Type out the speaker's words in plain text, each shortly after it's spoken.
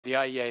the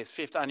IEA's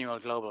 5th Annual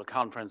Global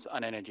Conference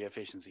on Energy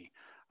Efficiency.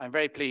 I'm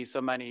very pleased so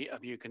many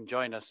of you can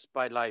join us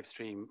by live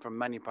stream from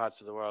many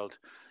parts of the world.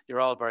 You're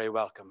all very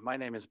welcome. My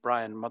name is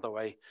Brian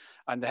Motherway.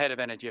 I'm the Head of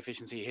Energy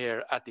Efficiency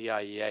here at the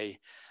IEA,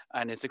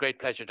 and it's a great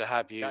pleasure to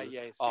have you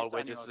all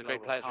with us. It's a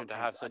great pleasure to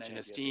have such an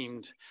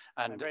esteemed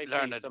and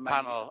learned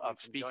panel of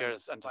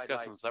speakers and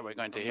discussants that we're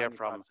going to hear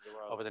from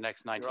over the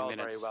next 90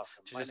 minutes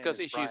to discuss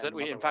issues that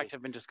we, in fact,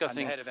 have been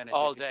discussing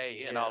all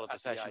day in all of the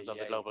sessions of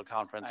the Global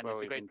Conference, where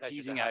we've been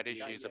teasing out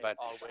issues about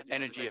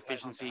energy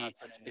efficiency,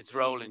 its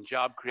role in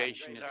job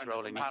creation, its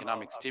role in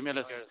economic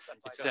stimulus,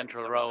 its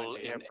central role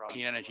in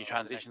clean energy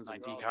transitions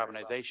and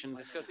decarbonisation,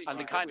 and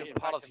the kind of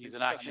policies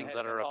and actions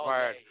that are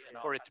required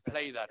for it to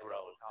play that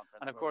role.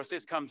 And of course,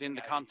 this comes in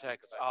the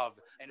context of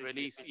the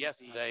release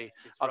yesterday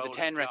of the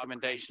 10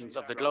 recommendations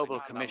of the Global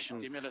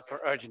Commission for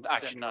Urgent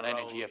Action on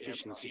Energy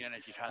Efficiency.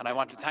 And I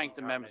want to thank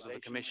the members of the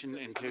Commission,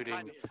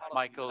 including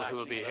Michael, who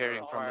we'll be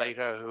hearing from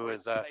later, who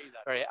is a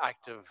very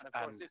active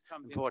and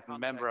important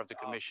member of the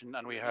Commission.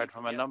 And we heard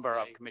from a number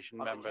of Commission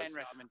members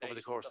over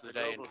the course of the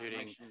day,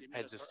 including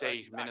heads of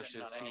state,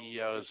 ministers,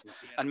 CEOs,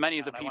 and many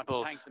of the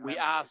people we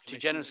asked to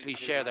generously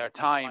share their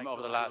time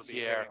over the last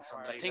year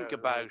to think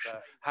about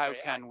how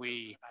can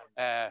we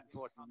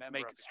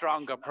make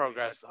stronger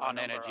progress on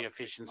energy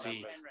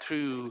efficiency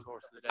through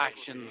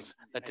actions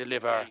that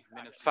deliver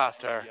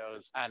faster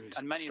and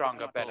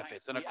stronger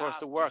benefits. And of course,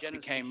 the work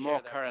became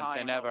more current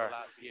than ever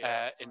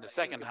in the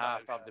second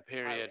half of the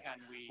period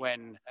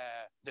when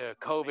the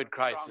COVID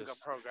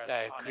crisis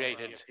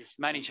created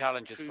many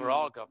challenges for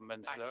all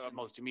governments,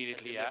 most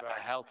immediately a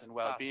health and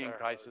well-being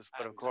crisis,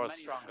 but of course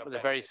with a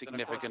very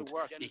significant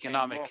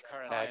economic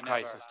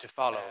crisis to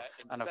follow.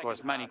 And of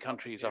course, many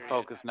countries are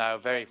focused now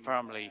very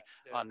firmly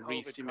on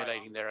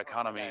re-stimulating their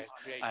economies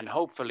and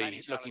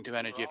hopefully looking to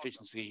energy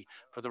efficiency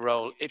for the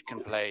role it can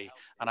play.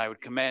 And I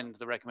would commend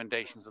the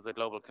recommendations of the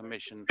Global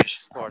Commission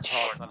for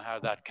thoughts on how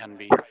that can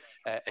be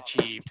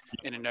achieved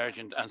in an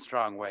urgent and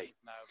strong way.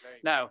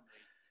 Now,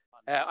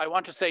 I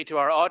want to say to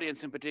our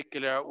audience in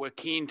particular, we're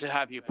keen to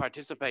have you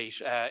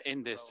participate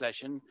in this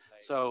session.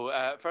 So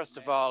first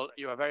of all,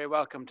 you are very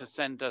welcome to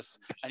send us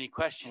any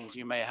questions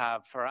you may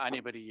have for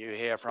anybody you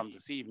hear from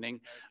this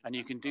evening. And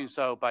you can do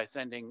so by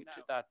sending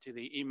that to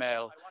the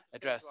email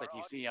address that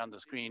you see on the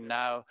screen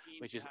now,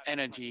 which is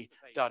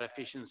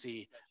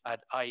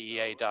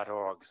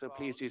energy.efficiency@iea.org. So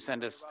please do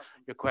send us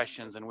your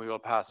questions and we will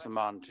pass them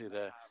on to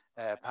the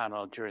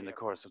panel during the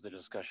course of the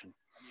discussion.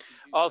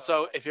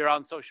 Also, if you're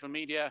on social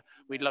media,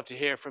 we'd love to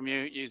hear from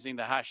you using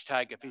the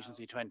hashtag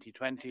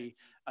Efficiency2020.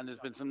 And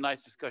there's been some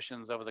nice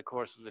discussions over the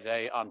course of the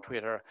day on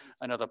Twitter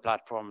and other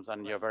platforms,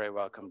 and you're very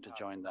welcome to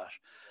join that.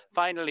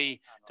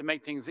 Finally, to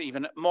make things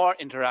even more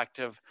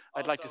interactive,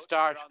 I'd like to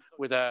start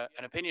with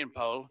an opinion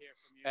poll.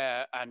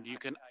 And you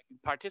can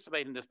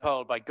participate in this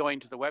poll by going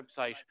to the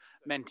website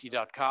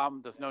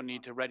menti.com. There's no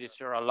need to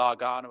register or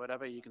log on or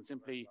whatever. You can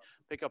simply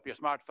pick up your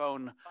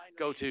smartphone,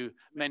 go to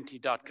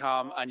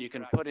menti.com, and you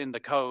can put in the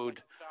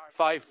code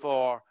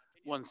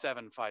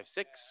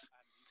 541756.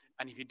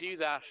 And if you do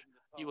that,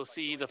 you will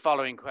see the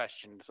following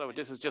question. So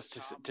this is just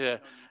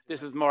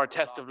this is more a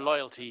test of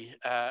loyalty.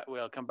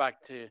 We'll come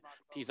back to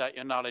tease out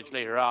your knowledge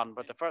later on.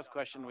 But the first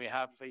question we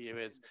have for you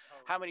is,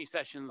 how many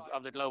sessions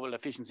of the Global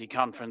Efficiency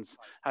Conference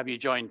have you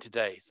joined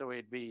today? So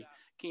we'd be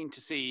keen to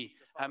see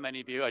how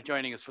many of you are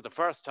joining us for the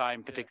first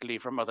time, particularly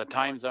from other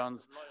time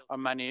zones, or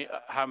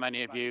how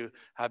many of you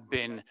have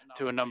been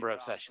to a number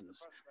of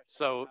sessions.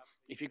 So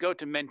if you go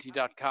to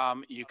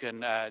menti.com, you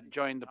can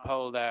join the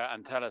poll there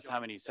and tell us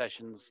how many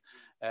sessions,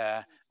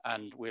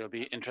 and we'll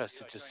be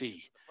interested to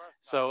see.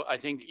 So I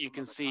think you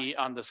can see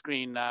on the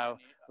screen now,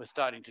 we're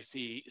starting to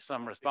see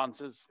some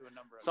responses.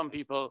 Some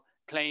people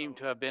claim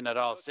to have been at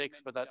all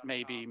 6, but that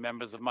may be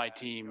members of my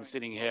team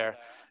sitting here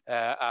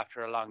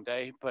after a long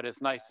day. But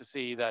it's nice to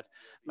see that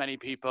many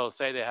people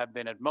say they have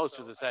been at most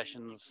of the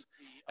sessions.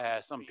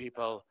 Some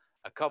people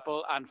a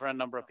couple, and for a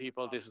number of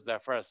people, this is their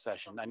first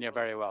session, and you're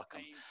very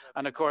welcome.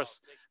 And of course,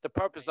 the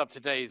purpose of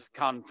today's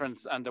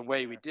conference and the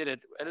way we did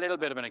it, a little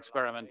bit of an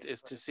experiment,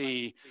 is to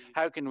see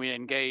how can we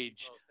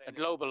engage a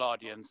global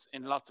audience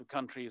in lots of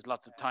countries,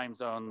 lots of time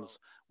zones,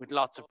 with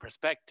lots of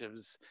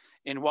perspectives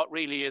in what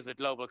really is a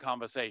global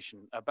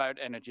conversation about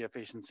energy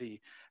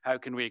efficiency. How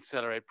can we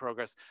accelerate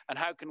progress, and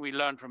how can we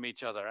learn from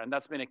each other? And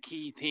that's been a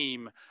key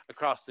theme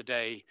across the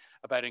day,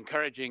 about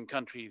encouraging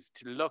countries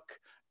to look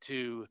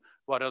to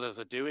what others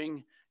are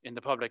doing in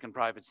the public and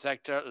private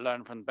sector,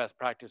 learn from best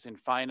practice in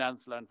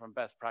finance, learn from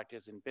best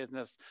practice in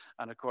business,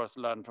 and of course,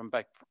 learn from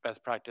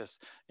best practice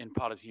in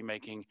policy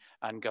making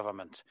and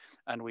government.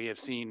 And we have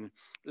seen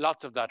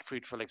lots of that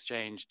fruitful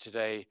exchange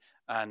today,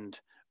 and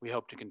we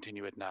hope to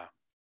continue it now.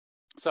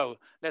 So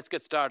let's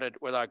get started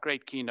with our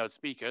great keynote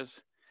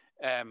speakers.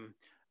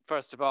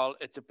 First of all,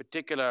 it's a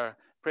particular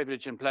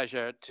privilege and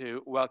pleasure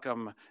to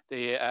welcome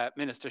the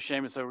Minister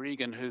Seamus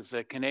O'Regan, who's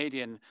a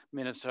Canadian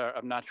Minister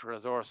of Natural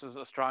Resources,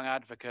 a strong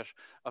advocate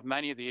of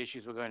many of the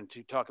issues we're going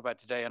to talk about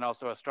today, and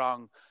also a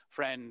strong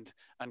friend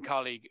and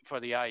colleague for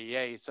the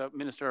IEA. So,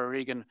 Minister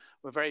O'Regan,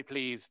 we're very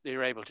pleased that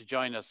you're able to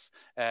join us,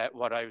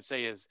 what I would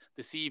say is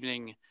this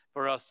evening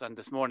for us and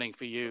this morning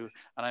for you,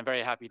 and I'm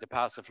very happy to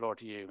pass the floor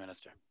to you,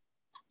 Minister.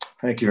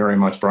 Thank you very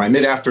much, Brian.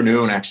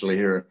 Mid-afternoon, actually,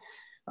 here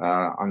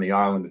on the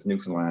island of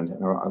Newfoundland.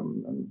 I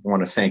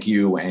want to thank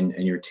you and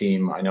your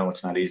team. I know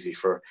it's not easy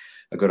for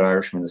a good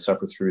Irishman to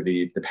suffer through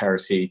the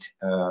Paris heat.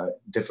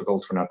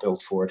 Difficult, we're not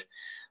built for it.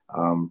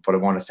 But I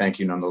want to thank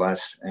you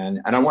nonetheless.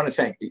 And I want to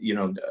thank,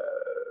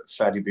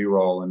 Fatty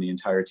Birol and the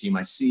entire team.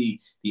 I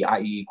see the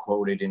IE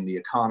quoted in The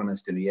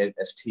Economist and the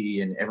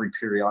FT and every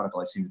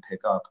periodical I seem to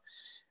pick up.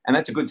 And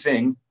that's a good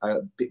thing,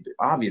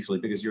 obviously,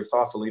 because your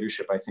thoughtful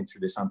leadership, I think, through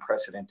this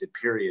unprecedented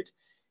period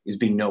is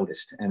being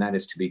noticed, and that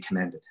is to be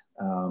commended.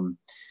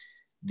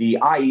 The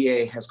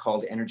IEA has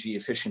called energy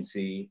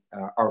efficiency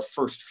our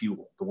first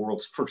fuel, the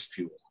world's first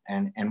fuel,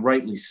 and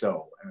rightly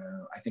so.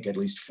 I think at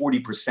least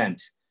 40%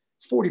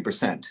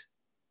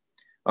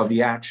 of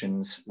the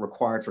actions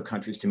required for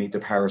countries to meet their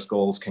Paris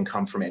goals can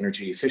come from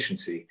energy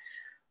efficiency.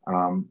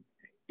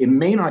 It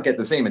may not get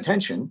the same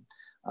attention,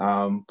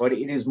 but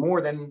it is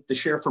more than the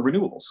share for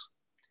renewables.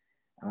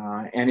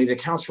 And it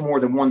accounts for more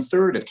than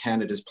 1/3 of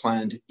Canada's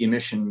planned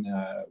emission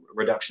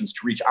reductions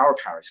to reach our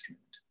Paris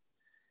commitment.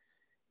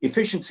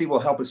 Efficiency will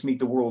help us meet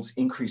the world's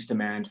increased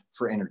demand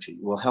for energy.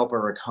 It will help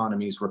our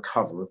economies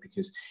recover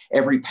because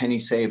every penny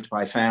saved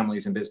by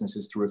families and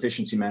businesses through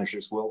efficiency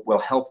measures will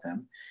help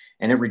them.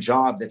 And every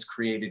job that's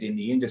created in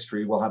the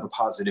industry will have a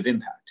positive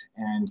impact.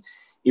 And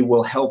it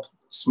will help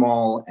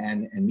small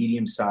and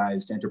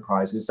medium-sized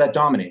enterprises that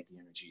dominate the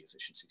energy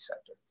efficiency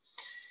sector.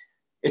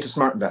 It's a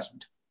smart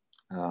investment.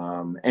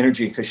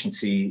 Energy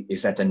efficiency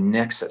is at the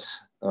nexus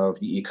of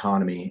the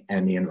economy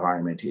and the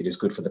environment. It is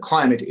good for the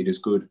climate. It is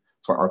good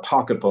for our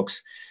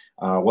pocketbooks,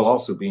 while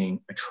also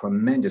being a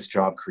tremendous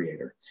job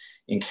creator.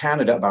 In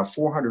Canada, about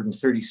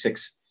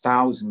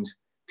 436,000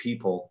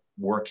 people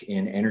work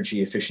in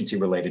energy efficiency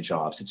related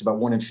jobs. It's about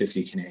 1 in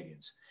 50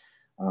 Canadians.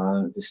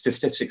 The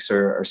statistics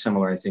are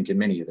similar, I think, in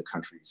many of the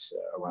countries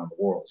around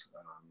the world,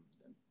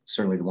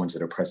 certainly the ones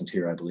that are present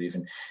here, I believe.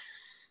 And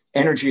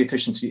energy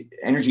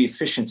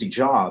efficiency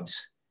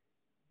jobs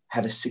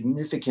have a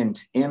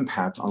significant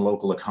impact on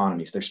local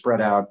economies. They're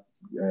spread out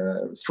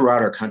throughout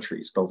our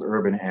countries, both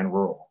urban and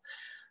rural.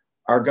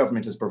 Our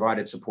government has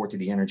provided support to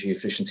the energy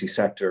efficiency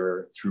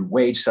sector through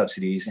wage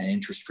subsidies and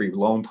interest-free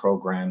loan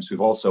programs.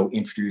 We've also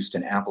introduced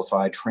and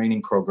amplified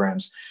training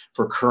programs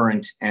for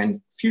current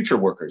and future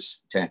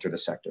workers to enter the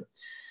sector.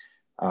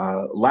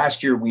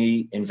 Last year,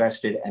 we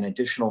invested an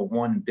additional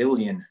 $1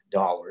 billion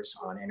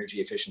on energy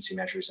efficiency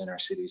measures in our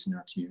cities and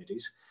our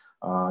communities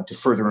to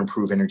further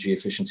improve energy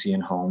efficiency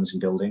in homes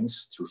and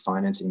buildings through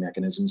financing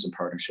mechanisms and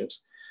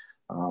partnerships.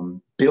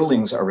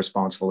 Buildings are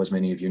responsible, as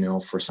many of you know,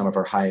 for some of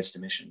our highest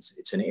emissions.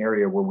 It's an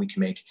area where we can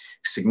make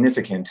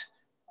significant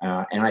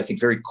and I think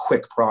very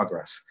quick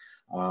progress.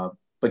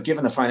 But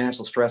given the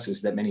financial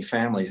stresses that many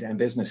families and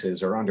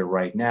businesses are under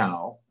right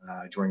now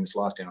during this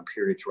lockdown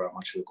period throughout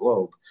much of the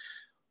globe,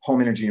 home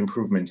energy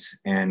improvements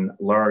and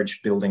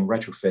large building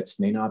retrofits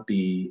may not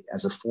be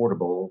as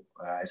affordable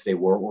as they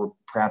were, or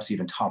perhaps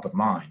even top of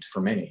mind for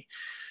many.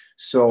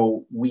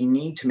 So we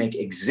need to make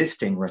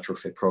existing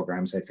retrofit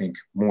programs, I think,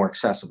 more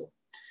accessible.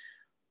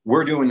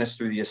 We're doing this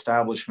through the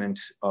establishment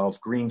of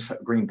green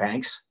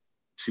banks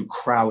to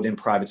crowd in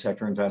private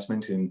sector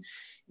investment in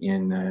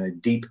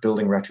deep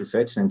building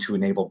retrofits and to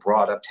enable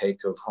broad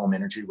uptake of home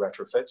energy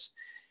retrofits.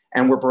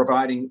 And we're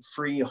providing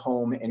free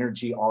home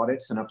energy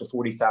audits and up to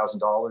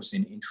 $40,000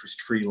 in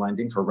interest-free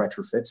lending for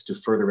retrofits to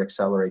further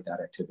accelerate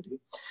that activity.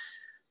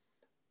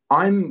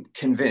 I'm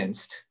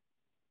convinced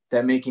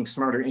that making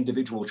smarter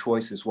individual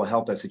choices will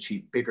help us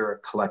achieve bigger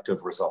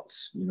collective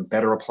results.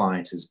 Better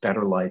appliances,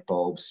 better light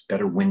bulbs,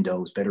 better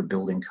windows, better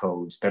building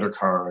codes, better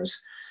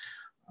cars.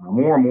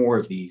 More and more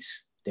of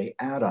these, they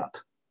add up.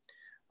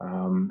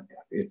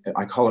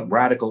 I call it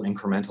radical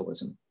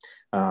incrementalism,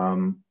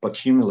 but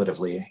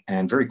cumulatively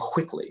and very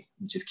quickly,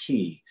 which is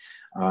key.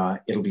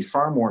 It'll be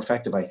far more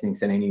effective, I think,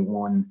 than any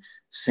one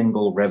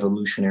single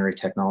revolutionary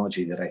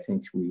technology that I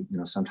think we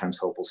sometimes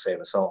hope will save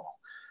us all.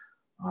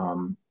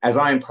 As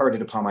I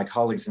imparted upon my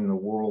colleagues in the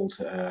World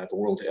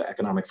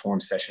Economic Forum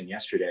session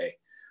yesterday,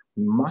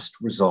 we must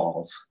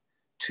resolve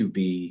to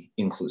be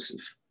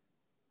inclusive.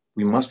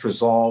 We must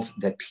resolve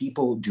that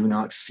people do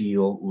not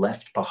feel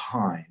left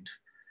behind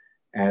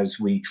as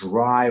we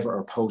drive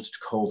our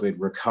post-COVID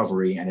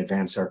recovery and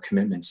advance our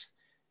commitments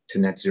to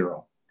net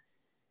zero.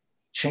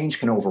 Change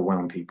can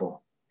overwhelm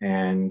people,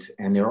 and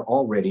they're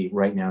already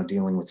right now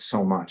dealing with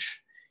so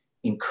much.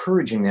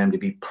 Encouraging them to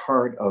be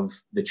part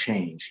of the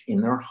change in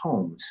their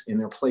homes, in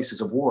their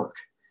places of work.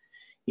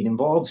 It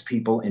involves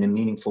people in a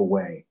meaningful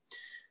way.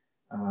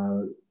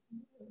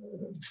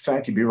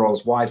 Fatty Birol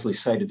has wisely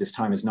cited this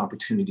time as an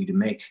opportunity to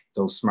make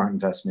those smart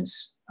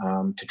investments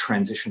to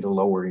transition to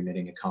lower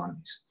emitting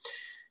economies.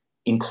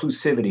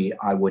 Inclusivity,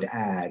 I would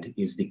add,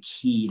 is the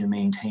key to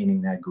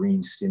maintaining that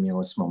green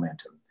stimulus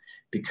momentum,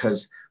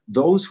 because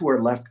those who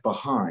are left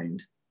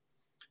behind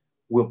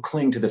will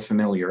cling to the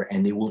familiar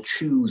and they will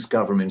choose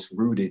governments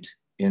rooted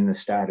in the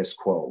status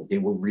quo. They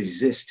will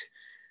resist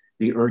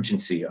the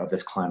urgency of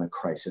this climate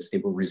crisis. They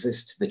will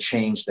resist the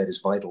change that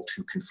is vital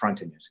to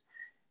confronting it.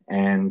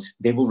 And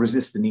they will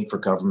resist the need for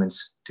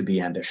governments to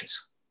be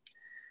ambitious.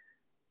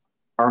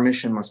 Our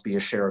mission must be a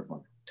shared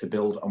one, to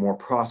build a more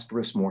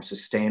prosperous, more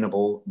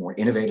sustainable, more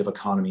innovative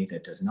economy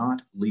that does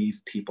not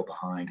leave people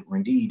behind, or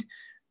indeed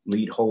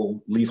leave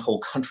whole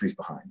countries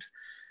behind.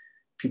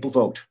 People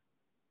vote,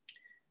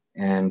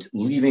 and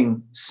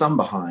leaving some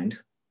behind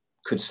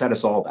could set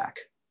us all back.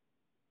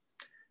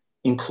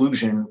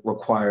 Inclusion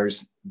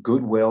requires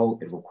goodwill,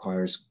 it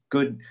requires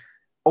good,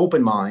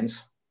 open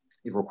minds,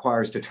 it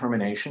requires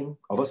determination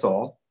of us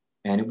all,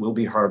 and it will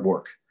be hard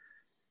work.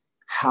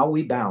 How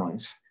we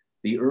balance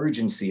the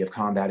urgency of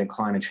combating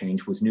climate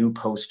change with new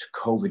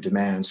post-COVID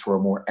demands for a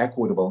more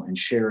equitable and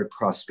shared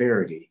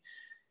prosperity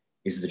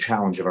is the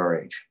challenge of our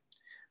age.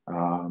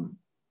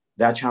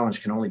 That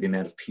challenge can only be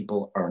met if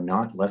people are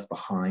not left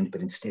behind,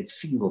 but instead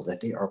feel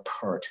that they are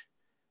part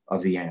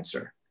of the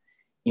answer.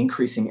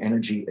 Increasing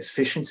energy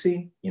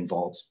efficiency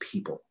involves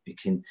people. It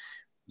can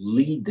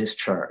lead this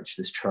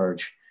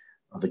charge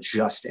of a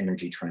just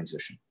energy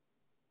transition.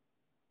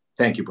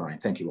 Thank you, Brian.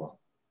 Thank you all.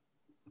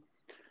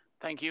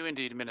 Thank you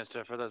indeed,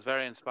 Minister, for those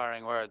very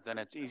inspiring words. And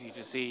it's easy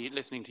to see,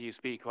 listening to you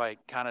speak, why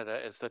Canada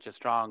is such a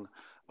strong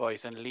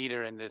voice and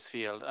leader in this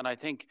field. And I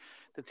think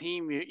the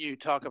theme you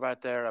talk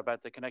about there,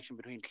 about the connection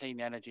between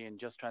clean energy and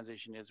just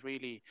transition, is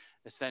really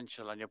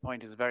essential. And your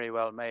point is very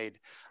well made.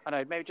 And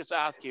I'd maybe just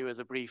ask you as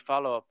a brief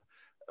follow-up,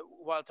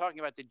 while talking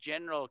about the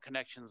general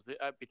connections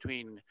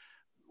between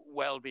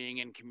well-being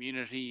in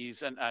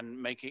communities and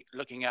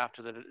looking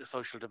after the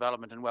social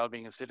development and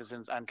well-being of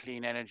citizens and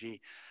clean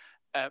energy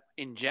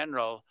in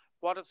general,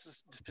 what are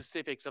the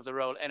specifics of the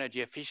role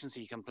energy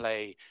efficiency can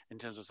play in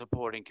terms of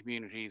supporting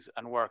communities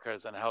and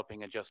workers and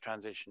helping a just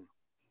transition?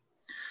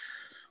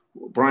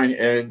 Brian,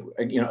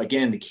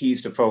 again, the key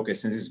is to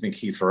focus, and this has been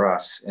key for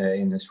us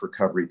in this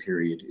recovery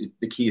period.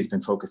 The key has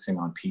been focusing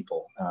on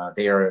people.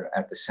 They are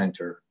at the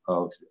center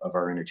of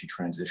our energy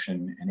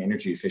transition, and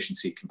energy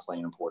efficiency can play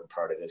an important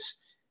part of this.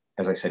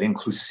 As I said,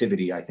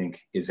 inclusivity, I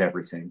think, is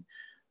everything.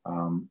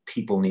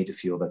 People need to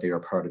feel that they are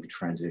part of the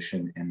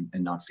transition and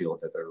not feel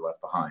that they're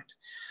left behind.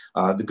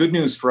 The good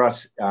news for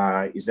us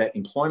is that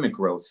employment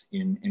growth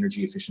in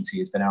energy efficiency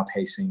has been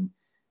outpacing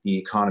the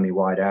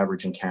economy-wide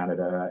average in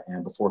Canada.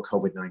 And before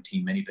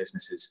COVID-19, many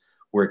businesses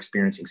were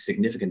experiencing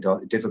significant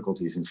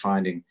difficulties in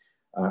finding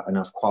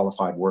enough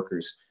qualified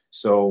workers.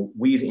 So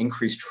we've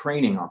increased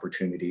training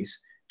opportunities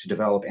to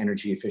develop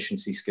energy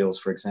efficiency skills,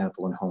 for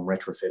example, in home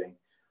retrofitting.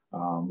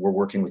 We're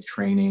working with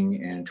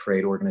training and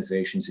trade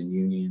organizations and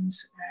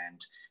unions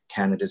and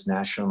Canada's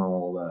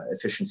national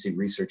efficiency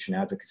research and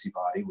advocacy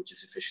body, which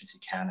is Efficiency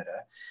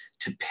Canada,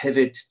 to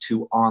pivot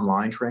to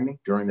online training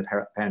during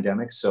the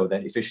pandemic so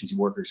that efficiency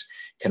workers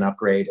can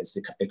upgrade as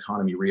the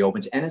economy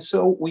reopens. And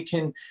so we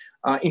can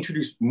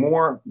introduce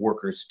more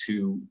workers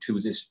to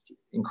this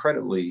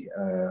incredibly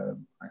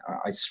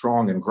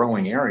strong and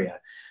growing area.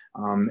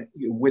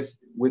 With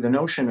the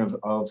notion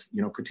of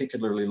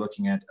particularly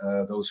looking at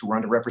those who are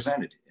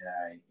underrepresented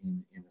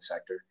in the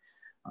sector,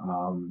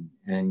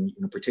 and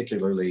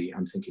particularly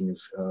I'm thinking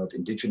of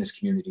Indigenous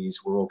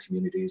communities, rural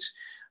communities,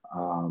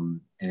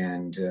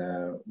 and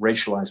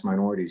racialized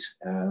minorities.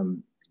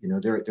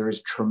 There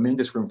is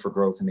tremendous room for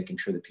growth in making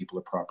sure that people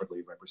are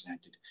properly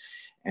represented,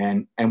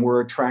 and we're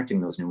attracting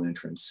those new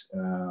entrants.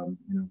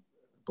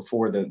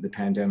 Before the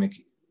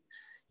pandemic,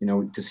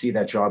 to see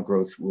that job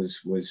growth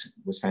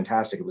was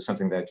fantastic. It was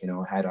something that,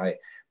 had I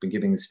been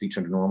giving the speech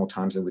under normal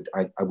times,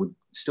 I would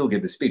still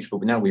give the speech,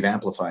 but now we've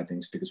amplified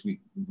things because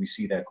we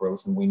see that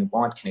growth, and we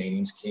want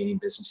Canadian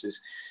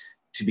businesses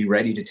to be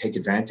ready to take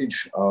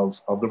advantage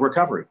of the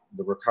recovery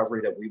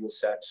that we will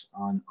set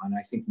on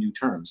I think, new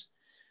terms.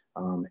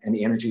 And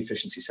the energy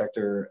efficiency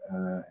sector,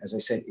 as I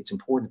said, it's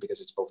important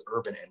because it's both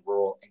urban and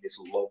rural, and it's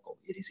local.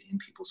 It is in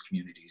people's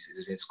communities. It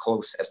is as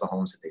close as the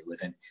homes that they live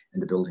in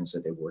and the buildings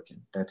that they work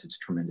in. That's its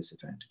tremendous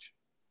advantage.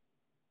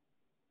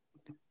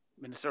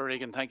 Minister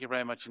O'Regan, thank you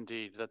very much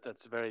indeed.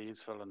 That's very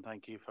useful, and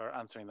thank you for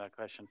answering that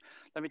question.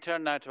 Let me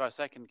turn now to our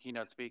second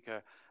keynote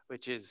speaker,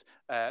 which is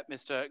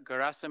Mr.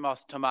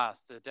 Gerasimos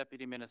Tomas, the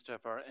Deputy Minister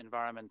for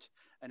Environment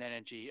and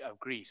Energy of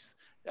Greece.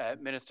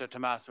 Minister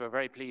Tomas, we're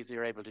very pleased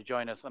you're able to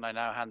join us, and I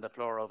now hand the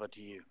floor over to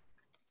you.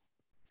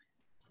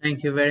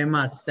 Thank you very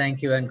much.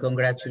 Thank you, and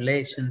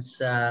congratulations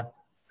to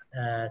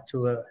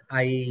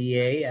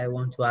IEA. I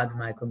want to add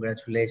my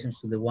congratulations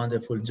to the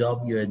wonderful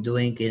job you are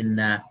doing in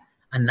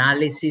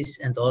analysis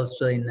and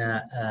also in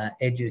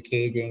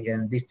educating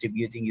and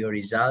distributing your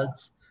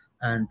results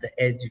and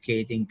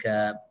educating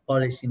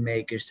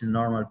policymakers and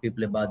normal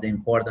people about the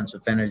importance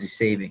of energy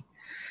saving.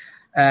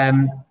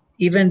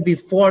 Even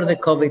before the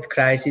COVID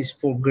crisis,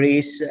 for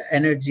Greece,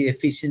 energy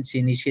efficiency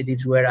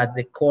initiatives were at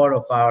the core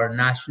of our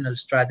national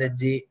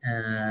strategy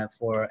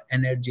for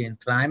energy and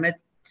climate.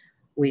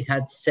 We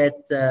had set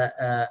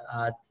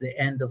at the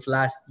end of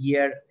last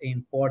year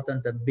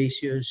important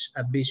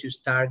ambitious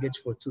targets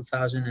for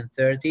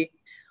 2030.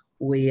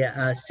 We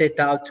set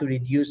out to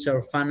reduce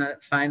our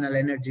final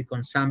energy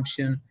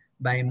consumption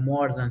by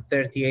more than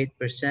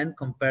 38%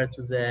 compared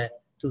to the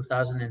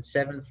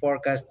 2007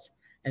 forecasts,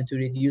 and to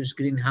reduce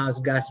greenhouse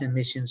gas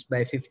emissions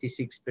by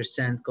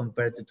 56%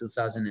 compared to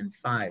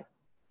 2005.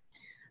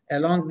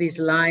 Along these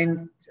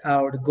lines,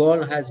 our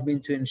goal has been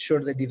to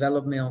ensure the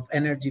development of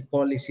energy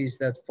policies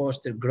that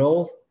foster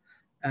growth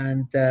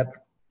and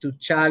to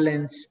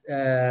challenge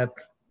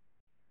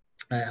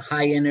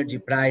high energy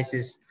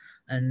prices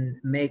and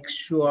make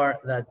sure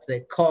that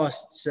the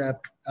costs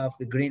of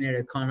the greener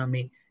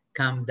economy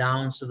come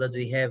down so that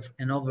we have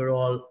an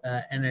overall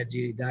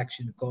energy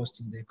reduction cost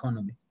in the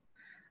economy.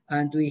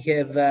 And we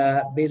have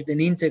built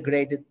an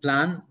integrated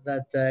plan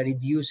that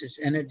reduces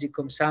energy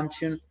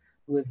consumption,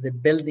 with the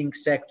building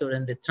sector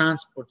and the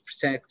transport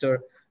sector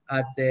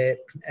at the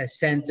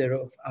center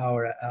of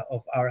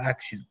our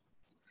action.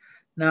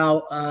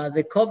 Now,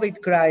 the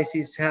COVID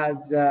crisis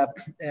has,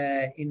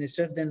 in a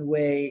certain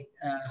way,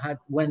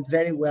 went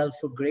very well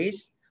for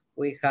Greece.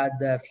 We had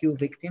a few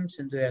victims,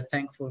 and we are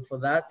thankful for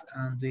that,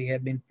 and we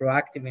have been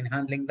proactive in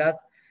handling that.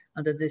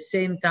 And at the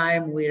same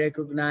time, we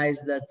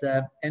recognize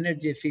that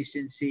energy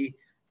efficiency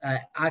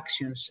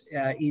actions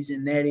is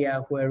an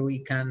area where we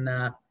can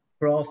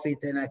profit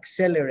and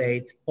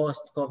accelerate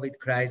post-COVID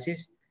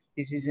crisis.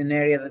 This is an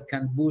area that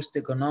can boost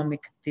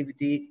economic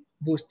activity,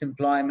 boost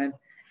employment,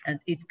 and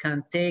it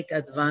can take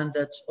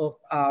advantage of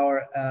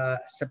our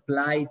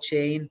supply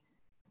chain,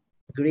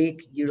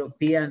 Greek,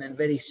 European, and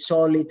very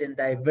solid and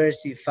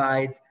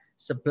diversified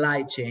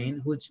supply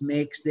chain, which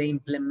makes the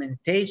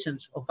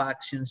implementations of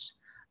actions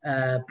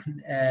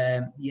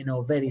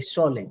very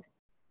solid.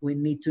 We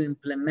need to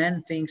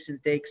implement things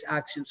and take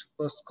actions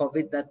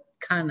post-COVID that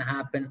can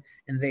happen,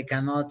 and they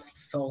cannot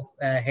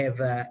have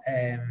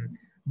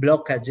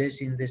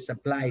blockages in the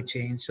supply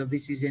chain. So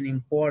this is an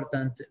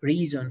important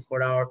reason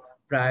for our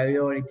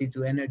priority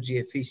to energy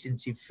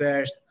efficiency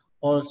first,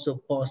 also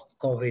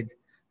post-COVID,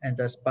 and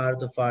as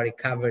part of our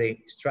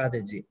recovery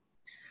strategy.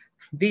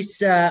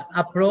 This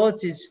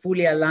approach is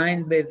fully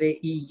aligned with the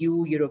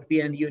EU,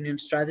 European Union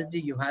strategy.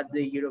 You had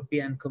the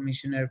European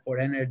Commissioner for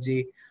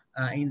Energy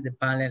in the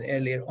panel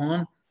earlier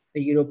on.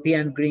 The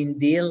European Green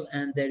Deal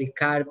and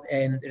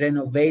the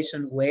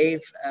renovation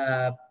wave,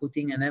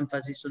 putting an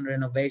emphasis on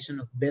renovation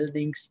of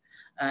buildings,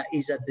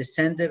 is at the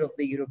center of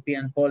the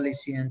European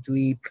policy, and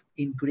we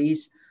in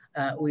Greece,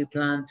 we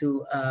plan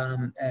to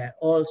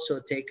also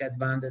take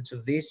advantage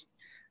of this.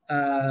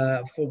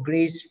 For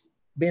Greece,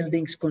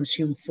 buildings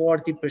consume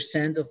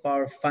 40% of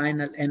our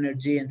final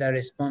energy and are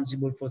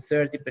responsible for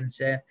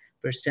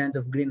 30%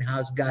 of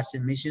greenhouse gas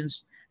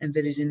emissions. And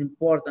there is an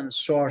important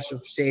source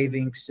of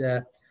savings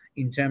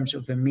in terms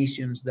of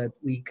emissions that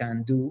we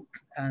can do.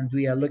 And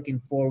we are looking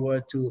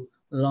forward to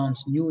launch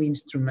new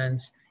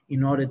instruments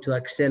in order to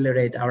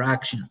accelerate our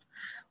action.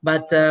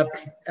 But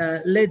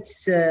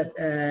let's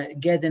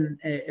get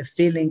a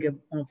feeling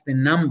of the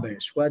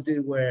numbers, what we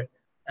were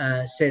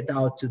set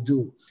out to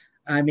do.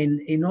 I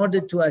mean, in order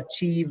to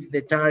achieve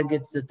the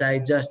targets that I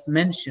just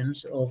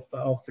mentioned of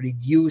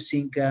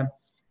reducing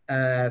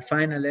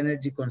final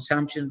energy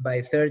consumption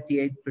by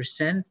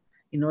 38%,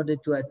 in order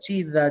to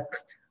achieve that,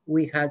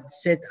 we had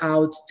set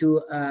out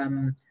to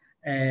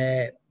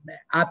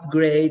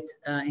upgrade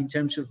in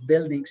terms of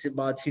buildings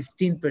about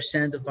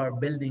 15% of our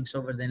buildings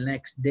over the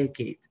next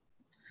decade.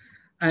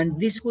 And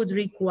this would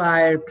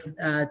require,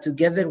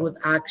 together with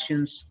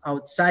actions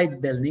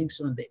outside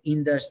buildings on the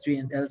industry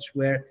and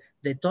elsewhere,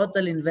 the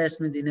total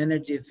investment in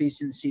energy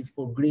efficiency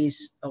for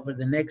Greece over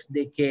the next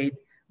decade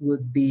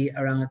would be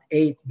around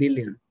 8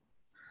 billion.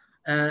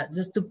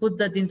 Just to put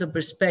that into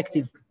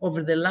perspective,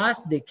 over the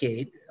last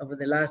decade, over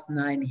the last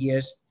 9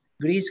 years,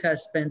 Greece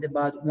has spent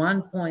about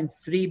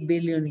 1.3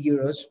 billion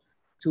euros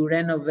to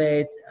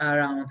renovate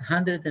around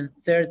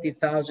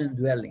 130,000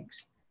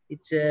 dwellings.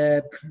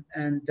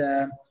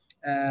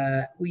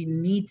 We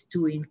need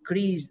to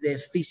increase the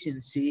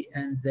efficiency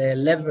and the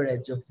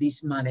leverage of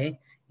this money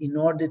in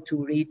order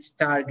to reach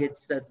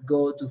targets that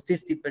go to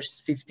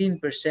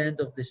 15%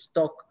 of the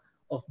stock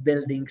of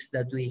buildings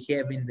that we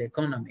have in the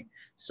economy.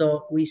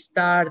 So we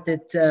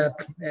started,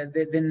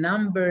 the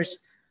numbers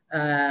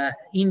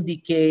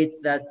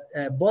indicate that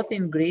both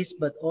in Greece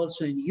but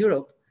also in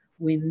Europe,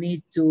 we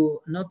need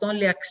to not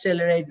only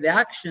accelerate the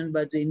action,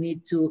 but we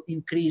need to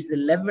increase the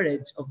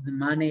leverage of the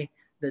money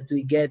that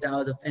we get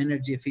out of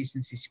energy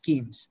efficiency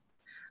schemes.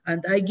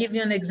 And I give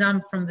you an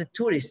example from the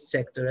tourist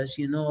sector. As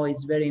you know,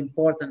 it's very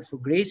important for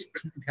Greece.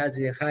 It has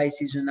a high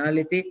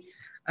seasonality,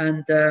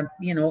 and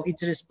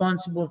it's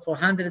responsible for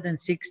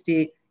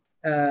 160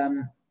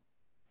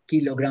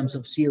 kilograms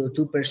of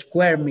CO2 per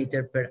square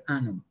meter per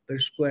annum, per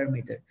square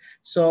meter.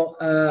 So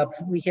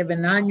we have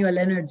an annual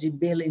energy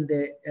bill in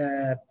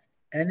the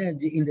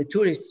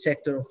tourist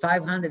sector of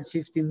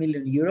 550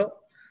 million euro.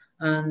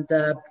 And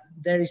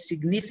there is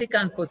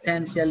significant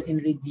potential in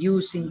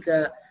reducing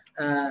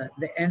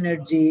the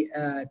energy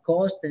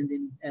cost and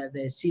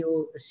the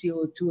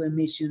CO2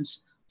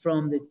 emissions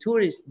from the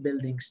tourist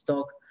building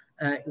stock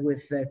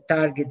with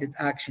targeted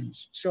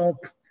actions. So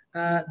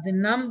the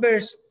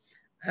numbers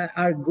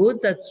are good.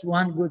 That's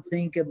one good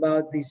thing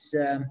about this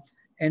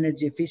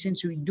energy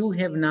efficiency. We do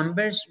have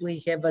numbers.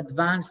 We have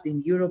advanced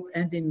in Europe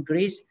and in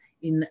Greece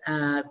in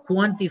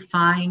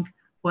quantifying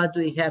what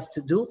we have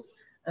to do.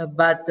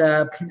 But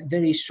the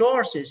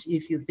resources,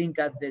 if you think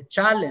of the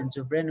challenge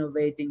of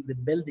renovating the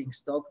building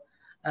stock,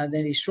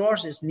 the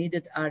resources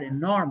needed are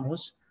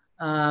enormous.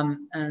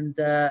 And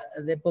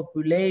the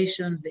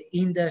population, the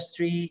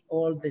industry,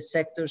 all the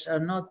sectors are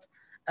not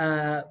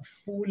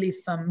fully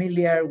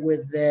familiar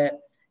with the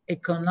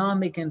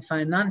economic and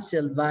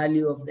financial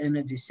value of the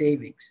energy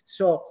savings.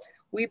 So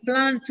we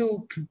plan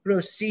to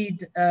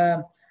proceed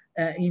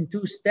in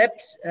two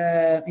steps,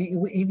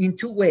 in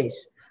two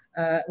ways.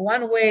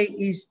 One way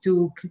is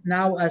to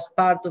now, as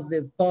part of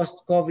the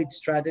post-COVID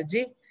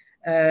strategy,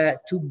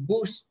 to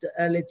boost,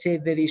 let's say,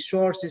 the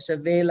resources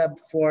available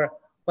for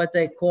what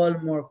I call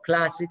more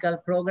classical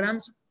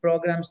programs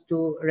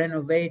to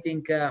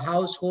renovating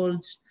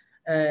households,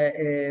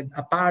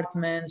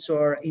 apartments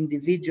or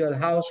individual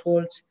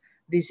households.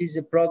 This is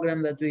a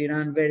program that we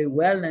run very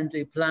well, and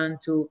we plan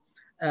to,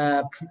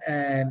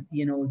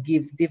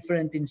 give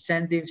different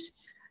incentives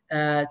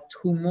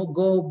to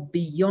go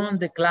beyond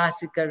the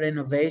classical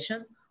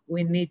renovation.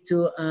 We need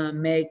to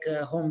make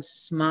homes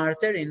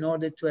smarter in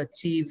order to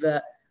achieve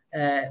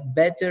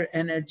better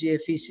energy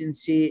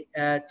efficiency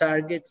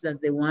targets than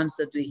the ones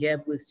that we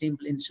have with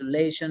simple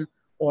insulation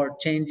or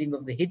changing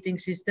of the heating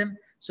system.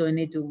 So we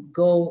need to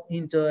go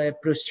into a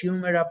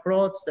prosumer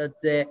approach that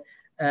the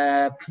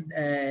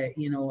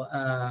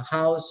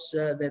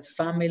the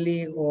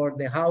family or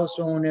the house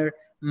owner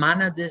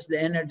manages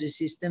the energy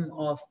system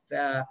of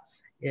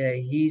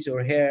his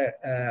or her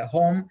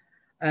home.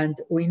 And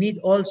we need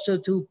also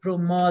to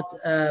promote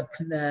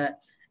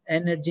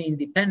energy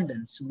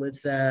independence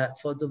with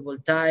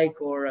photovoltaic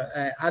or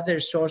other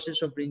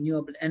sources of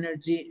renewable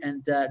energy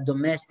and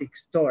domestic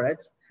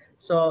storage.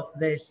 So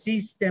the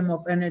system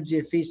of energy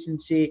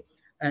efficiency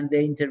and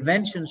the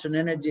interventions on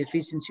energy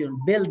efficiency on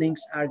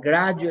buildings are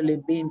gradually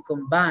being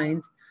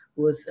combined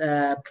with,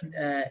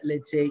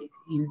 let's say,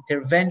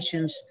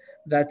 interventions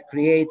that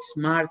create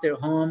smarter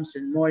homes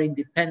and more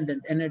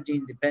independent, energy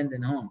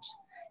independent homes.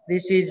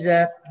 This is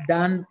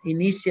done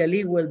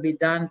initially, will be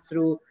done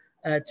through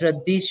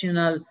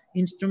traditional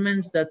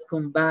instruments that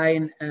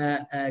combine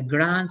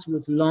grants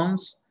with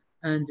loans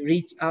and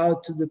reach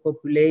out to the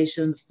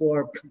population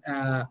for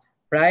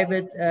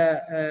private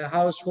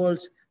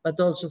households, but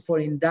also for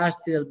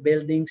industrial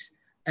buildings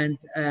and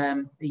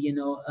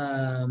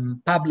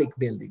public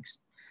buildings.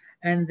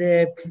 And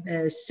the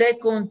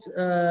second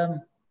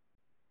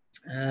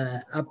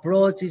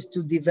approach is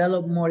to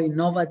develop more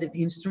innovative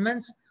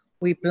instruments.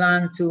 We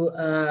plan to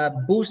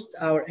boost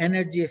our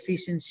energy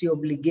efficiency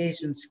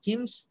obligation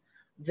schemes.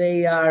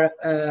 They are,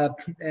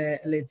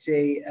 let's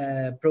say,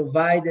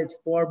 provided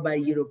for by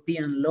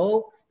European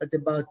law, that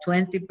about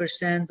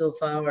 20% of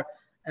our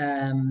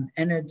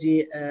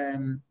energy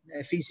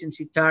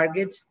efficiency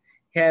targets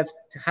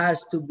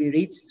has to be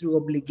reached through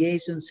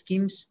obligation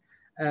schemes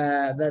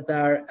that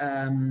are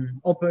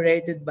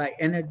operated by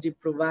energy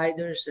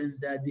providers and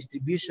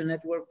distribution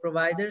network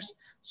providers.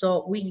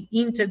 So we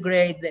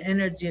integrate the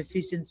energy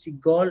efficiency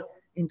goal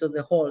into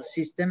the whole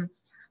system,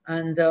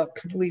 and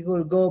we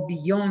will go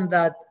beyond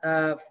that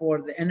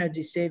for the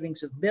energy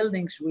savings of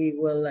buildings. We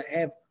will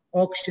have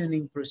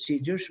auctioning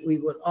procedures. We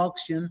will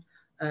auction,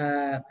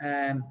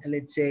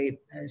 let's say,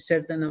 a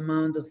certain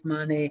amount of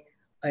money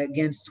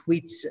against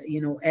which,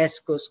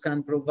 ESCOs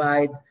can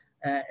provide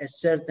a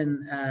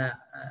certain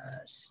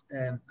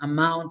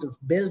amount of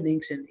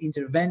buildings and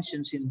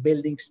interventions in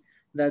buildings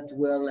that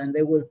will, and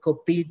they will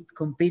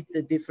compete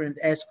the different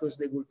ESCOs,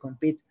 they will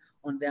compete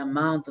on the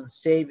amount of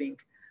saving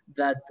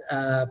that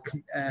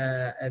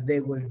they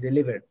will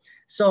deliver.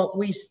 So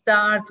we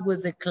start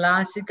with the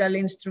classical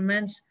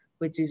instruments,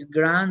 which is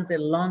grant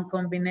and loan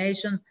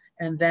combination.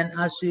 And then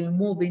as we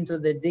move into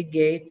the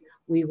decade,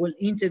 we will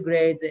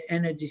integrate the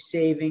energy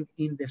saving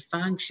in the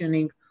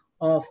functioning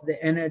of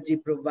the energy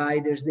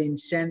providers, the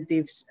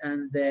incentives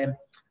and the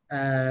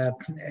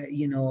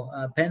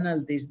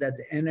penalties that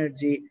the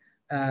energy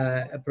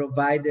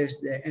providers,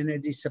 the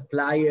energy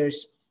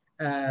suppliers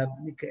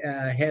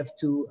have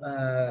to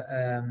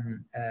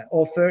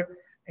offer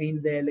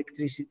in the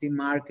electricity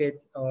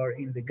market or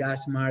in the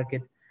gas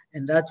market.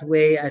 And that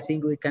way, I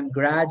think we can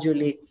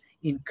gradually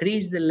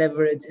increase the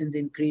leverage and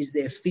increase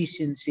the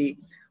efficiency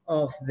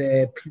of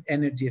the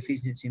energy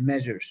efficiency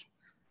measures.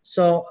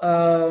 So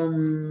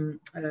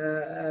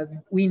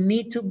we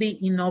need to be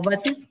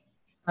innovative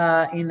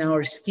in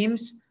our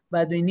schemes,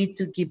 but we need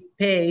to keep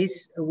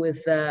pace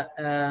with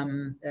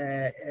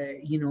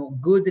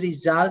good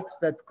results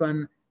that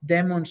can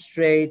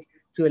demonstrate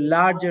to a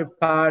larger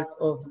part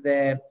of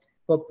the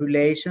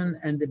population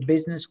and the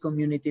business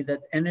community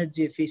that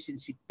energy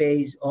efficiency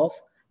pays off.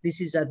 This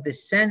is at the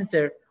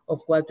center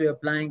of what we are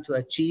planning to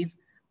achieve.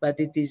 but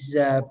it is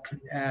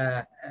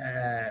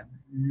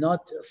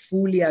not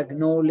fully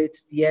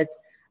acknowledged yet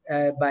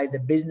by the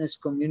business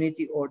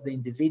community or the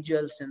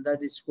individuals, and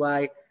that is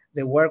why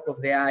the work of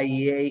the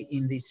IEA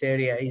in this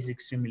area is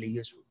extremely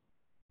useful.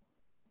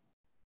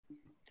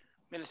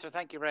 Minister,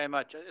 thank you very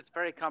much. It's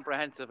very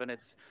comprehensive, and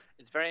it's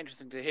very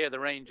interesting to hear the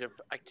range of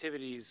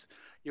activities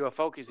you are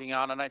focusing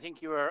on. And I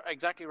think you are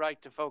exactly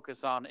right to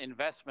focus on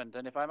investment.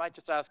 And if I might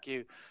just ask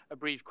you a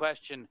brief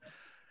question,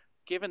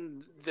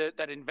 given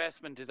that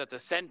investment is at the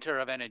center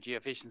of energy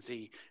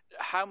efficiency,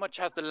 how much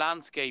has the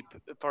landscape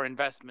for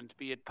investment,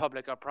 be it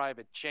public or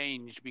private,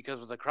 changed because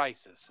of the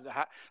crisis?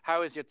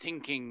 How has your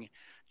thinking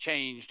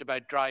changed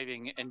about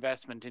driving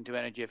investment into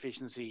energy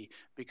efficiency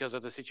because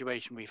of the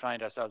situation we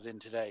find ourselves in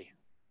today?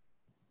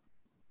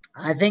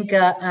 I think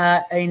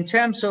in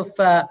terms of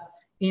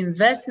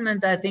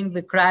investment, I think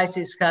the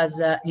crisis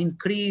has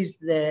increased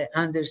the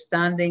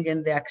understanding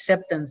and the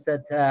acceptance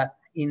that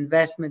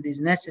investment is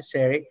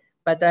necessary.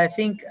 But I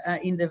think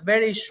in the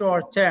very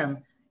short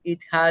term, it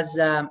has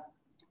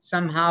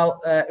somehow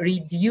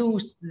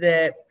reduced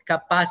the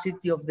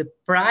capacity of the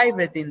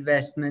private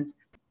investment,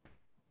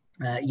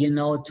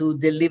 to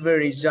deliver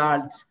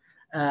results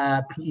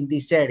in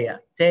this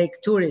area.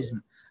 Take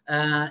tourism.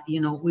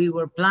 We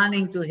were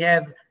planning to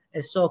have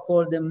a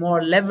so-called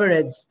more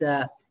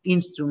leveraged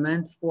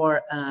instrument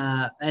for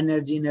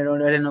energy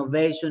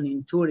renovation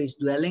in tourist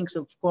dwellings.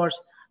 Of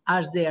course,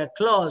 as they are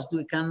closed,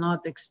 we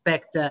cannot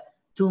expect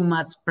too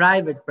much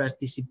private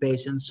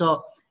participation.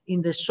 So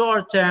in the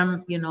short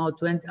term,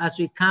 as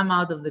we come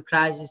out of the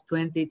crisis,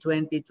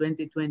 2020,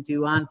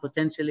 2021,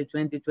 potentially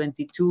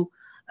 2022,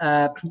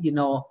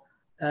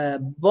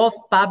 both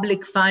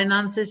public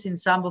finances in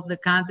some of the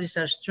countries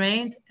are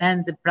strained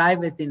and the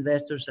private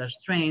investors are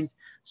strained.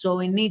 So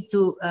we need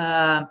to,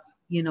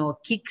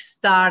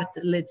 kickstart,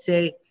 let's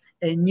say,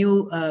 a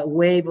new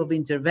wave of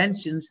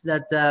interventions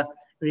that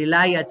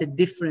rely at a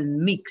different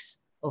mix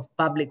of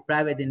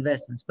public-private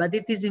investments. But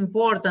it is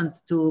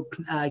important to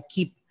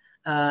keep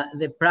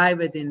the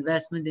private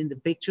investment in the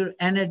picture.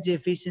 Energy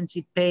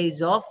efficiency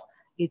pays off.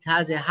 It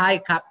has a high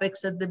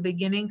capex at the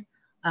beginning,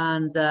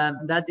 and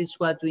that is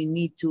what we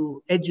need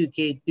to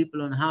educate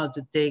people on, how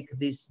to take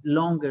this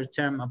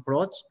longer-term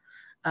approach.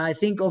 I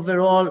think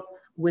overall,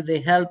 with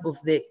the help of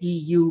the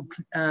EU,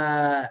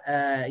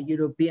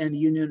 European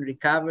Union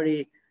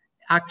Recovery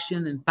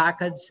Action and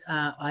Package,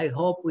 I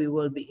hope we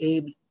will be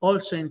able,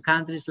 also in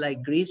countries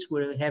like Greece,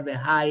 where we have a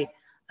high,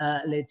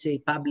 let's say,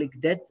 public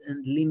debt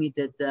and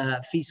limited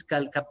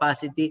fiscal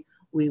capacity,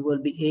 we will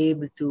be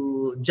able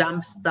to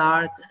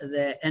jumpstart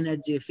the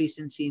energy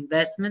efficiency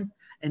investment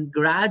and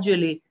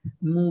gradually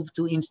move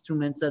to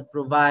instruments that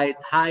provide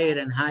higher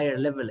and higher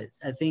leverage.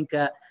 I think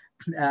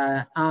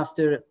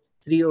after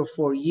 3 or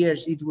 4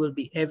 years, it will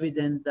be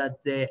evident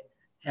that the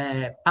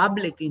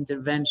public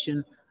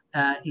intervention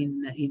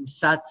in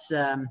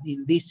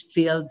this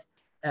field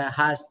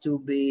has to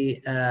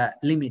be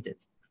limited.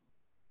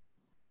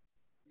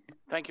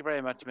 Thank you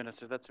very much,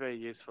 Minister. That's very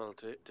useful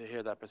to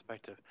hear that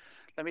perspective.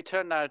 Let me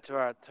turn now to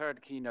our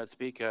third keynote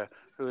speaker,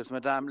 who is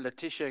Madame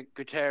Leticia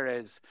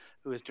Gutierrez,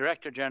 who is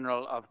Director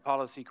General of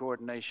Policy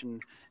Coordination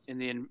in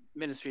the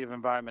Ministry of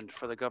Environment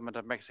for the Government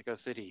of Mexico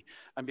City.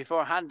 And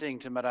before handing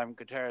to Madame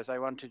Gutierrez, I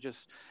want to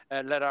just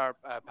let our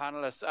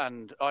panelists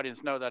and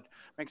audience know that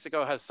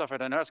Mexico has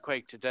suffered an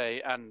earthquake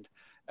today, and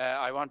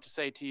I want to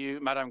say to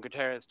you, Madame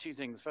Gutierrez, 2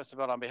 things. First of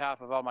all, on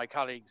behalf of all my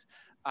colleagues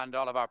and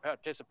all of our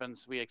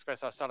participants, we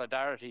express our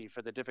solidarity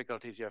for the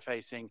difficulties you're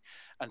facing.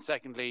 And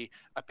secondly,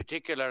 a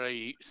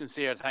particularly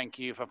sincere thank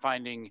you for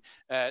finding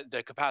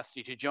the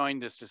capacity to join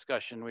this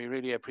discussion. We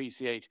really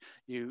appreciate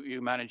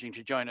you managing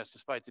to join us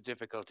despite the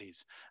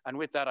difficulties. And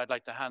with that, I'd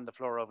like to hand the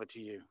floor over to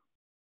you.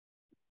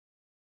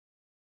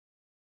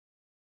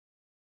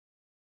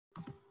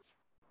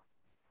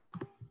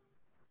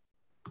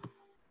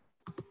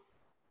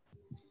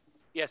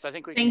 Yes, I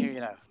think we can hear you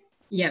now.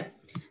 Yeah.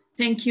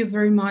 Thank you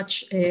very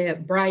much,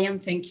 Brian.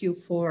 Thank you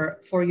for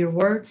your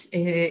words.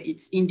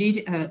 It's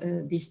indeed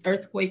this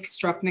earthquake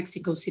struck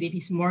Mexico City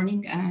this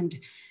morning, and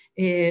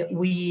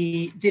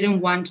we didn't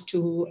want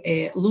to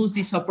lose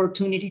this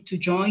opportunity to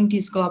join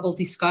this global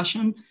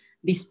discussion,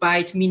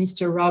 despite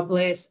Minister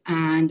Robles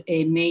and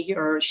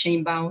Mayor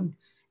Sheinbaum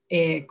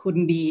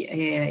couldn't be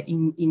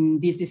in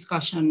this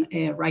discussion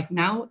right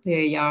now.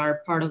 They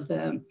are part of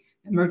the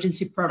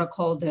emergency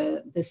protocol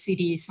the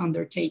city is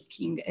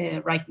undertaking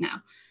right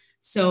now.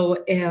 So,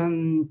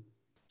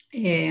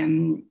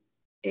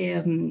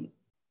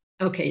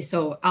 okay,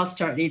 so I'll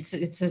start.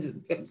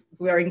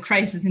 We are in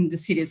crisis in the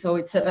city, so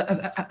it's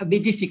a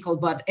bit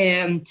difficult, but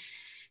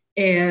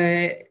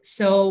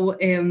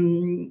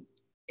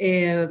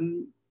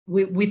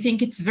we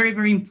think it's very,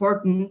 very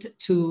important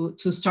to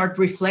start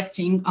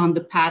reflecting on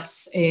the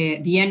paths,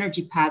 the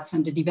energy paths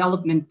and the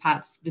development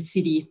paths the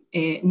city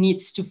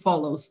needs to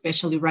follow,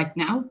 especially right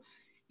now,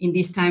 in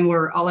this time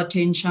where all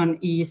attention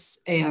is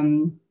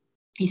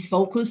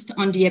focused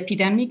on the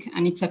epidemic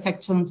and its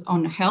effects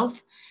on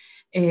health.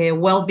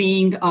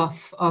 well-being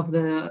of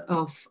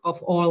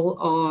all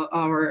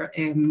our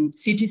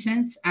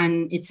citizens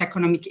and its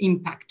economic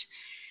impact.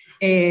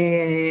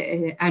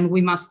 And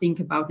we must think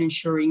about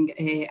ensuring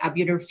a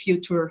better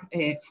future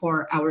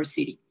for our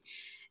city.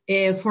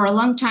 For a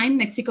long time,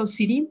 Mexico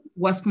City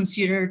was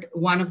considered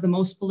one of the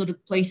most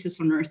polluted places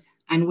on earth,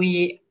 and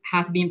we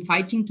have been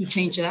fighting to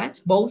change that,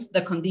 both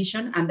the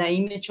condition and the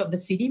image of the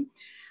city.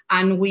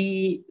 And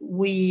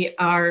we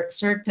are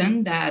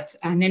certain that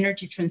an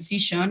energy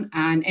transition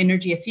and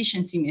energy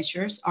efficiency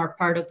measures are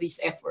part of this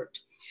effort.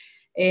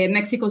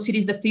 Mexico City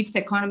is the 5th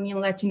economy in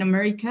Latin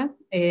America.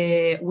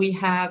 We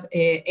have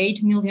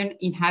 8 million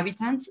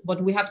inhabitants,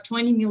 but we have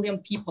 20 million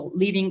people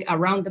living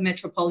around the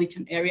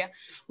metropolitan area,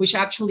 which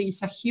actually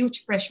is a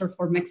huge pressure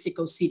for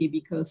Mexico City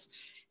because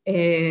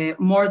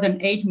more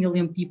than 8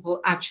 million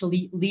people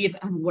actually live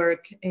and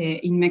work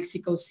in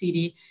Mexico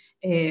City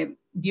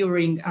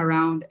during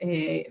around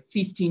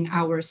 15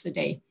 hours a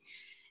day.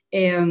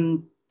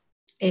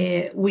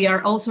 We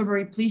are also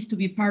very pleased to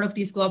be part of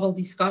these global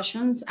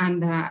discussions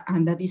and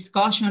the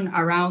discussion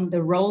around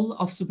the role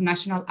of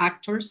subnational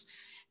actors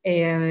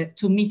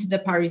to meet the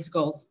Paris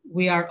goal.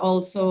 We are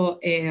also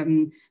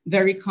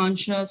very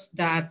conscious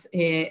that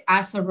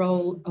as a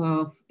role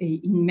of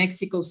in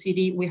Mexico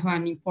City, we have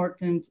an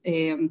important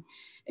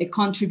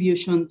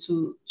contribution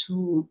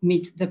to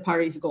meet the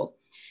Paris goal.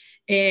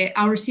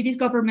 Our city's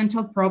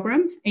governmental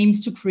program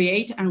aims to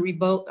create and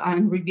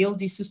rebuild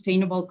these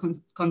sustainable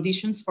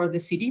conditions for the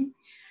city.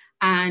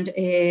 And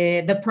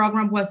the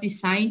program was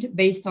designed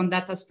based on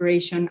that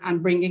aspiration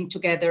and bringing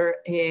together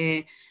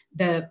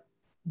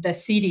the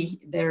city,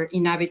 their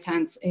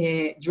inhabitants'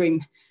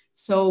 dream.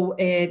 So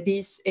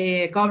this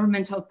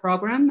governmental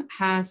program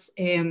has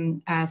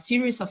a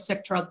series of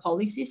sectoral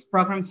policies,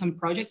 programs, and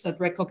projects that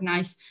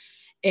recognize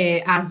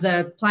as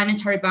the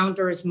planetary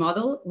boundaries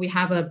model. We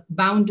have a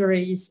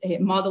boundaries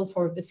model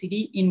for the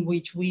city in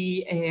which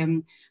we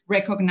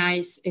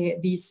recognize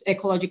these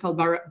ecological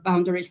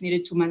boundaries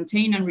needed to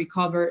maintain and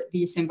recover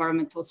these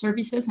environmental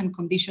services and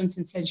conditions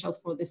essential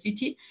for the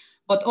city,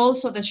 but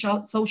also the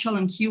social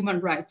and human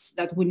rights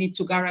that we need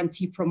to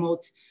guarantee,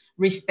 promote,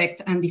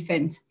 respect, and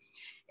defend.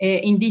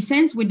 In this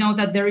sense, we know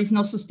that there is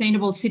no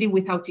sustainable city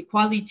without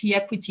equality,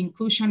 equity,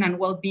 inclusion, and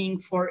well-being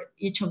for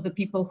each of the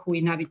people who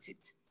inhabit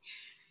it.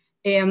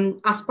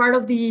 As part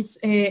of this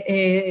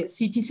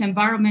city's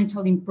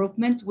environmental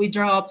improvement, we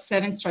draw up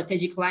 7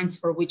 strategic lines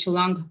for which a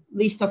long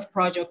list of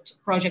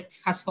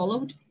projects has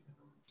followed.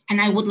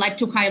 And I would like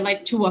to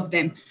highlight 2 of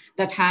them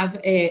that have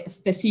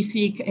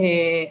specific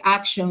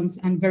actions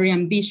and very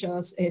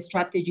ambitious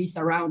strategies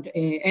around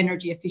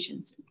energy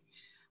efficiency.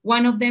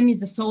 One of them is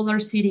the Solar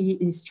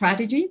City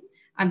strategy.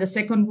 And the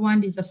second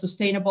one is the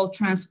sustainable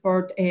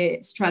transport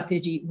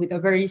strategy with a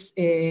very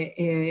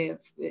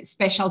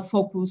special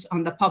focus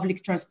on the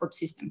public transport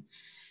system.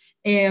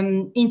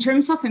 In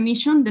terms of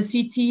emission, the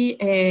city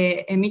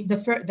emits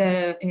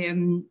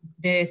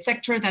the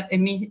sector that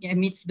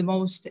emits the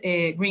most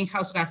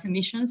greenhouse gas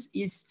emissions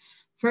is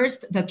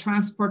first the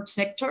transport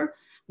sector,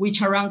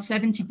 which around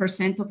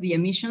 70% of the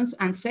emissions,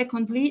 and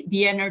secondly,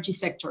 the energy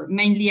sector,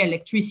 mainly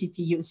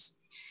electricity use.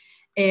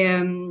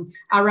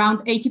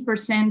 Around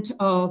 80%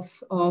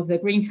 of the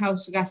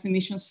greenhouse gas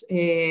emissions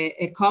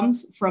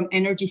comes from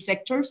energy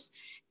sectors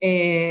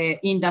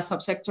in the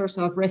subsectors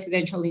of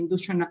residential,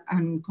 industrial,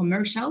 and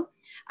commercial.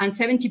 And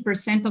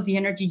 70% of the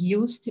energy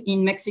used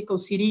in Mexico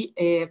City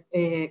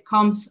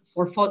comes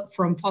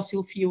from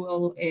fossil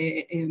fuel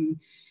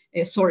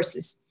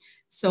sources.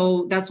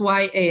 So that's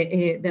why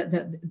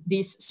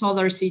this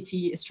Solar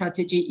City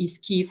strategy is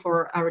key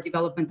for our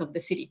development of the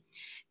city.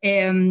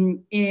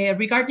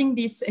 Regarding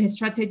this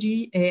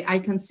strategy, I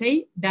can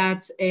say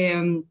that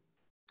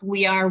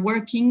we are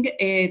working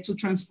to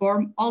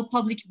transform all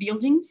public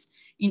buildings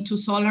into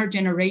solar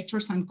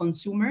generators and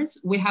consumers.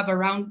 We have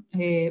around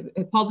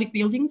public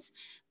buildings,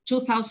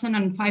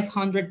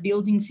 2,500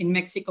 buildings in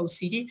Mexico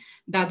City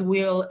that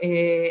will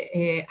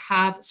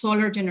have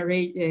solar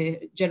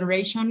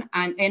generation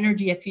and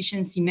energy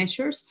efficiency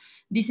measures.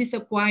 This is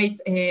a quite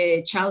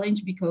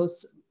challenge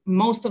because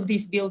most of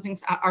these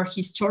buildings are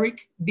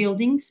historic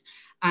buildings,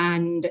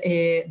 and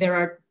there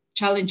are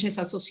challenges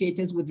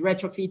associated with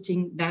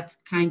retrofitting that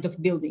kind of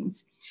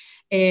buildings.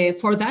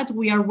 For that,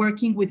 we are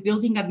working with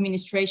building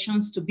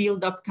administrations to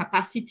build up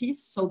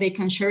capacities so they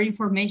can share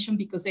information,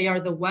 because they are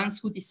the ones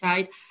who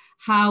decide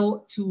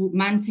how to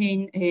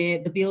maintain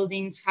the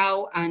buildings,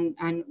 how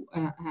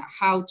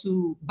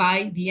to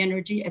buy the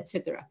energy,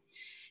 etc.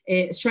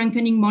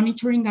 Strengthening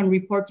monitoring and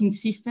reporting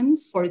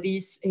systems for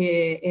these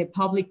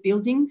public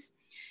buildings,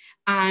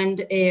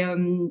 and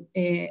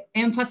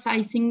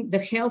emphasizing the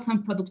health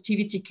and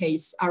productivity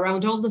case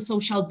around all the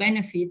social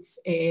benefits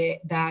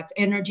that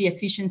energy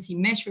efficiency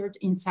measured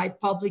inside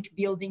public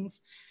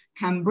buildings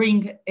can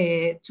bring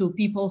to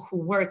people who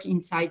work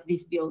inside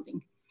this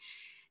building.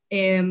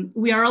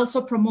 We are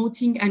also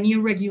promoting a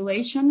new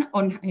regulation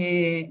on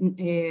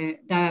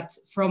that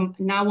from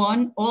now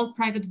on, all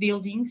private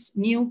buildings,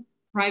 new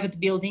private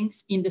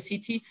buildings in the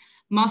city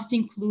must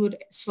include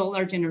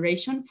solar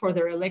generation for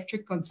their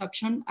electric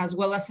consumption, as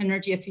well as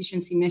energy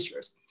efficiency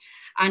measures.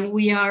 And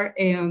we are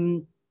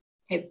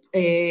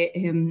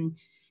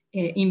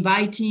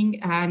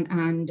inviting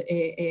and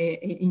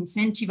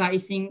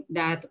incentivizing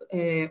that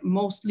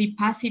mostly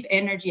passive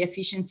energy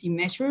efficiency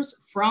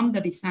measures from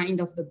the design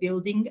of the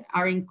building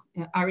are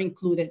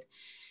included,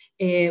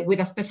 with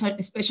a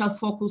special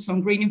focus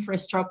on green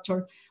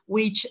infrastructure,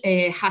 which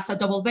has a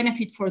double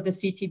benefit for the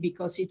city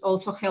because it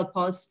also helps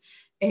us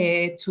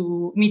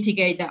to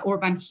mitigate the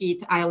urban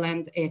heat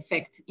island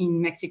effect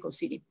in Mexico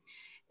City.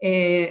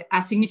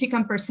 A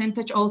significant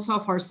percentage also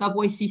of our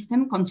subway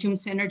system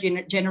consumes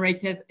energy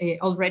generated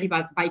already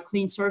by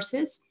clean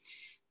sources.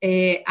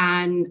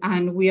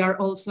 And we are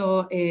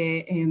also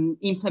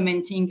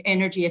implementing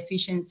energy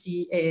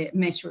efficiency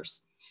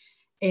measures.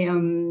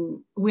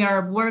 We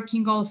are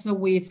working also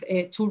with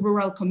 2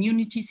 rural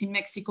communities in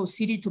Mexico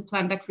City to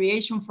plan the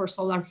creation for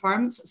solar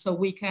farms so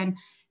we can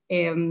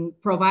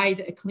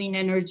provide clean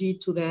energy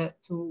to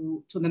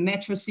the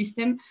metro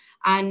system,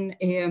 and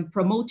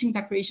promoting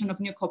the creation of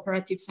new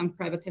cooperatives and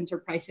private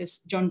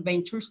enterprises joint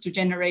ventures to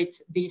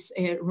generate this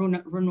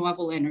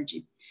renewable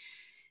energy.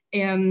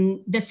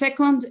 The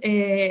second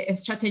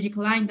strategic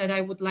line that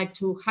I would like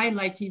to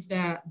highlight is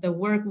the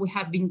work we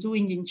have been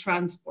doing in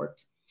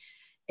transport,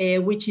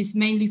 which is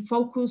mainly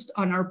focused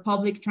on our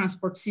public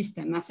transport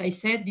system. As I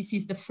said, this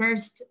is the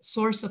first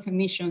source of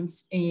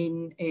emissions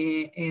in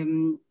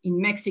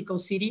Mexico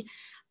City,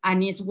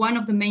 and is one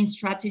of the main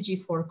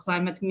strategies for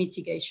climate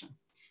mitigation.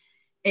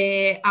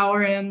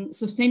 Our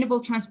sustainable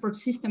transport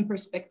system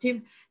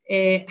perspective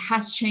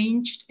has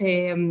changed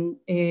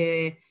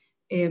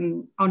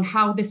on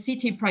how the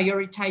city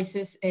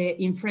prioritizes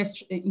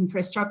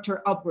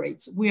infrastructure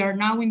upgrades. We are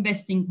now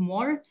investing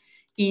more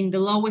in the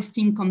lowest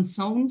income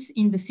zones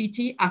in the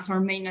city as our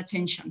main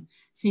attention,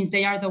 since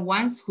they are the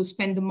ones who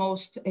spend the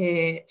most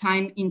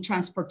time in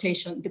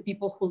transportation, the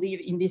people who live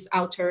in these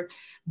outer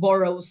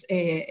boroughs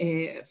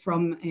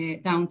from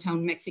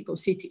downtown Mexico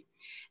City.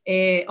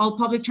 All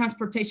public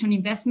transportation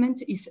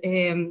investment is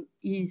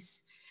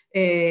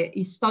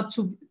thought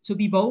to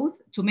be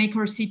both, to make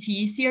our city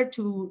easier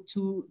to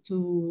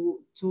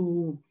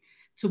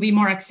be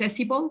more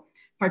accessible,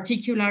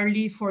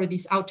 particularly for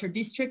these outer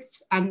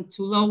districts, and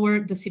to lower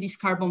the city's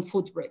carbon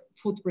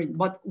footprint,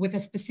 but with a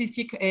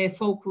specific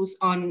focus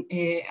on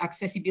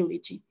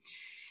accessibility.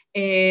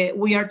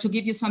 We are, to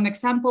give you some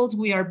examples,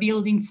 we are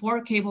building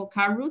 4 cable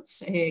car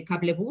routes,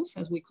 cablebús,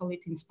 as we call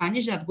it in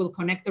Spanish, that will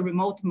connect the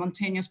remote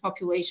mountainous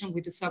population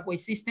with the subway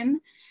system.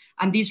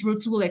 And these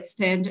routes will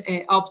extend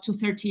up to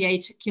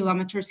 38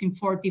 kilometers in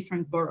 4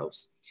 different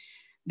boroughs.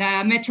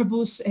 The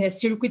Metrobus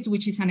circuit,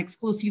 which is an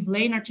exclusive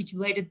lane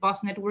articulated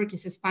bus network,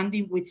 is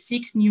expanding with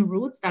 6 new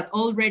routes that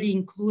already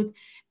include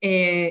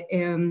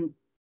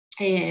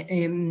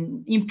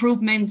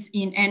improvements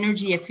in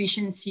energy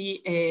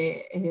efficiency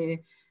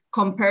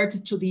compared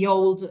to the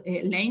old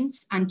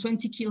lanes, and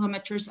 20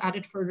 kilometers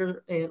added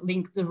further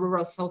link the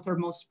rural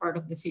southernmost part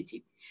of the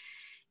city.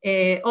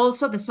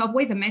 Also, the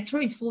subway, the metro,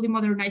 is fully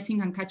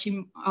modernizing and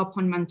catching up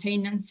on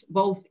maintenance,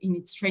 both in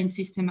its train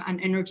system and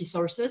energy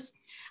sources.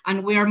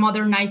 And we are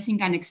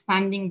modernizing and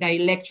expanding the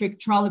electric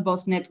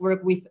trolleybus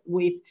network with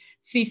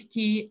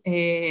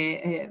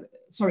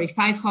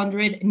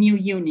 500 new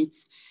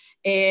units.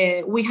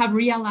 We have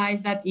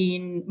realized that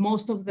in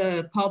most of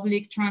the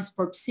public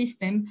transport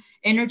system,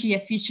 energy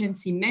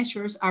efficiency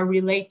measures are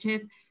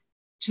related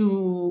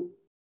to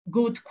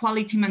good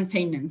quality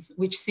maintenance,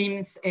 which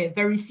seems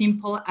very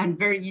simple and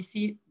very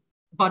easy,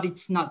 but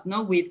it's not.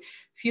 No, with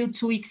few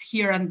tweaks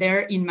here and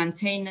there in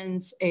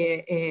maintenance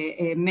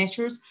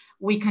measures,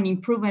 we can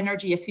improve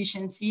energy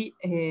efficiency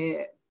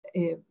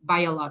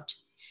by a lot.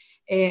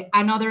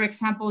 Another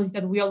example is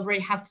that we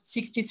already have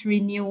 63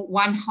 new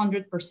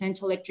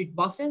 100% electric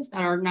buses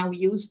that are now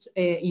used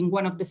in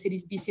one of the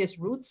city's busiest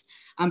routes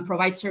and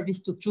provide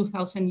service to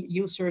 2,000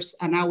 users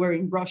an hour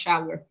in rush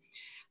hour.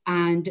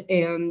 And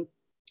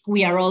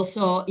we are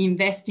also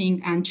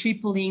investing and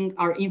tripling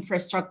our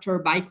infrastructure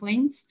bike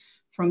lanes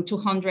from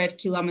 200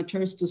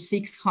 kilometers to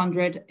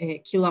 600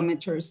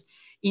 kilometers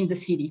in the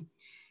city.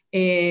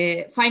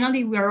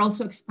 Finally, we are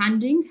also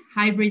expanding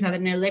hybrid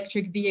and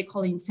electric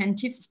vehicle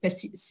incentives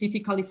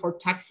specifically for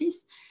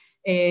taxis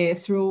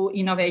through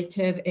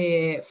innovative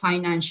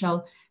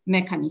financial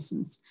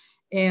mechanisms.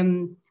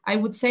 I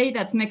would say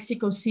that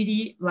Mexico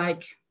City,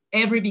 like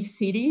every big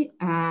city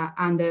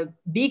and a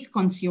big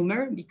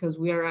consumer, because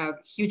we are a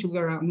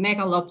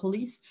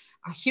megalopolis,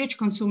 a huge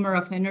consumer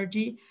of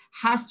energy,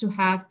 has to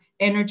have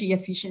energy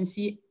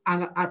efficiency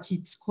at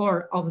its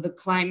core of the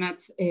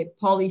climate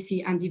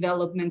policy and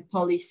development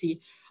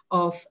policy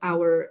of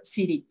our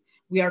city.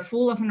 We are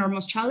full of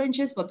enormous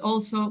challenges, but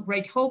also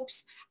great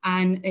hopes.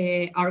 And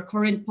our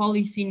current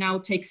policy now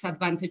takes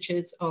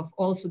advantages of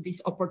also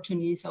these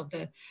opportunities of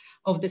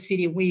the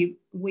city. We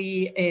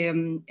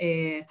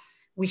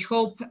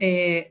hope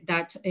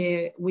that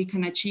we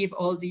can achieve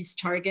all these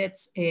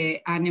targets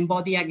and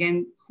embody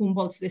again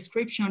Humboldt's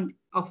description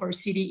of our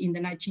city in the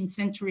 19th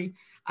century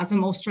as the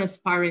most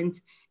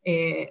transparent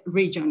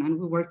region. And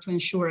we work to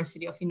ensure a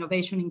city of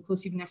innovation,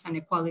 inclusiveness, and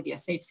equality, a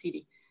safe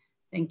city.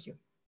 Thank you.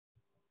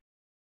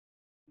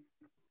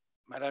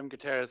 Madame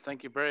Gutierrez,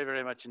 thank you very,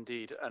 very much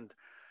indeed. And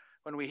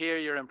when we hear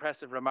your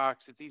impressive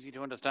remarks, it's easy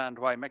to understand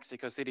why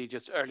Mexico City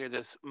just earlier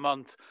this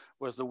month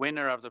was the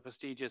winner of the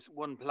prestigious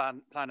One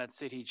Planet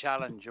City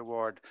Challenge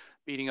Award,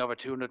 beating over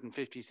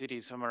 250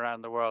 cities from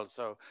around the world.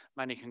 So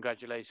many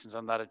congratulations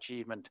on that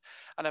achievement.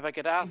 And if I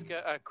could ask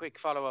a quick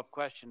follow-up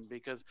question,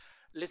 because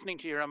listening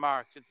to your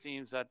remarks, it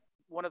seems that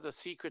one of the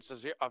secrets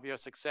of your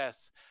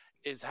success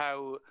is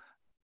how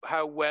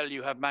well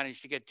you have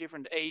managed to get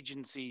different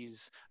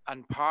agencies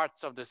and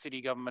parts of the city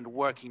government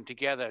working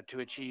together to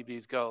achieve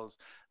these goals.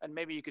 And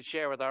maybe you could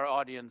share with our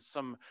audience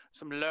some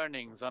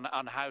learnings on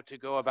how to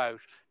go about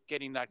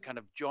getting that kind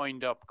of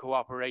joined up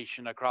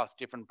cooperation across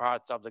different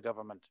parts of the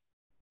government.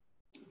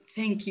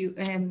 Thank you.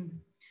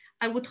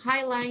 I would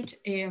highlight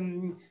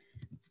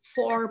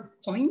 4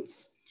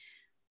 points.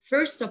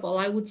 First of all,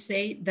 I would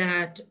say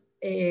that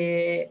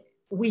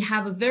we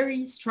have a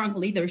very strong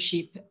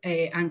leadership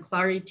and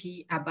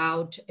clarity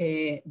about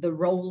the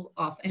role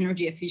of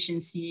energy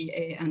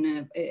efficiency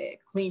and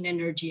clean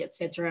energy,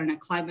 etc., and a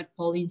climate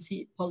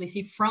policy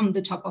from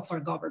the top of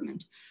our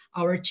government.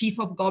 Our chief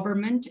of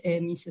government,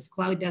 Mrs.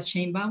 Claudia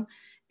Sheinbaum,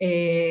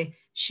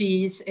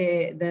 she is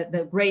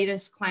the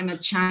greatest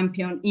climate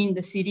champion in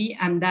the city,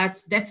 and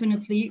that's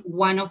definitely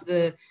one of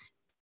the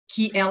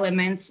key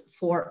elements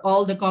for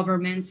all the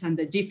governments and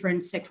the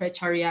different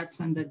secretariats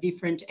and the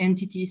different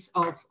entities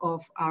of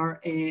our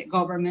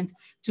government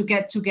to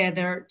get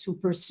together to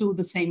pursue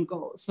the same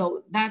goal.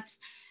 So that's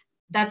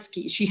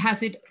key. She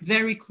has it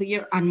very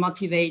clear and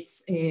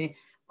motivates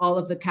all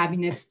of the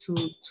cabinet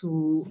to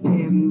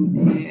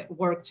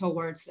work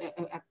towards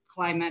a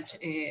climate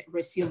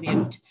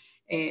resilient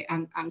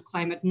and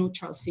climate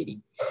neutral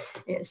city.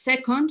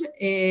 Second,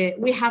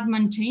 we have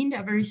maintained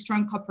a very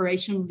strong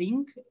cooperation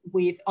link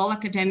with all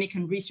academic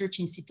and research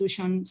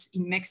institutions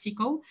in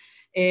Mexico.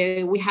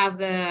 We have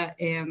the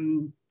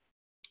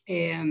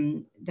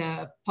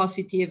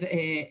positive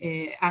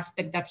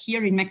aspect that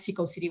here in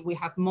Mexico City, we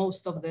have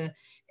most of the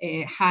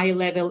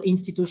high-level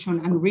institution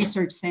and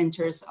research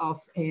centers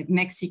of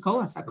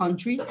Mexico as a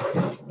country,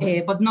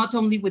 but not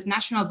only with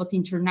national, but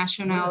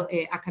international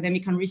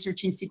academic and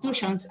research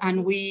institutions.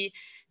 And we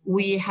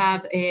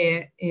have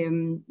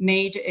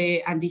made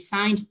and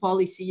designed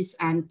policies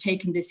and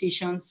taken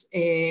decisions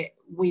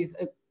with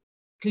a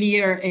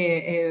clear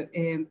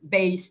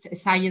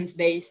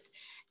science-based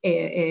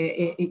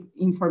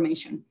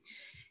information.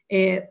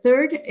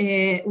 Third,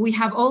 we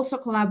have also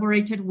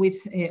collaborated with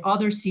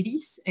other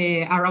cities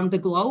around the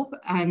globe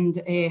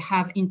and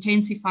have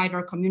intensified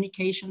our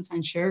communications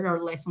and shared our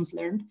lessons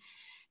learned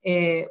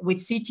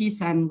with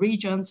cities and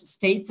regions,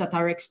 states that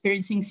are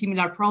experiencing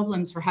similar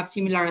problems or have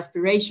similar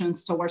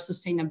aspirations towards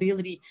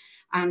sustainability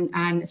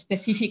and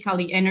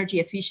specifically energy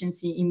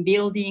efficiency in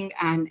building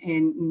and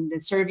in the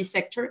service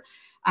sector.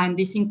 And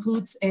this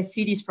includes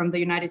cities from the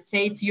United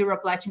States,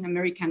 Europe, Latin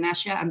America, and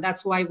Asia. And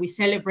that's why we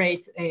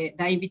celebrate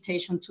the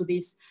invitation to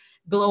these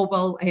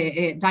global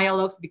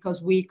dialogues,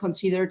 because we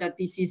consider that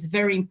this is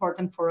very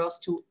important for us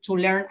to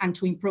learn and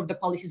to improve the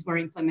policies we're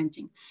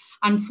implementing.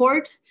 And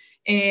fourth,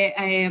 we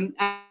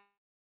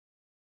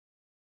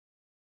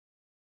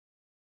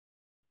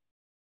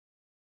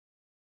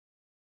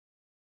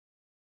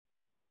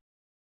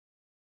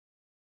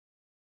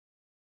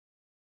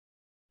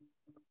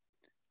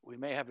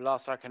may have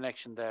lost our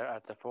connection there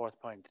at the fourth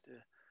point.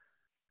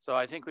 So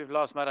I think we've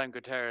lost Madame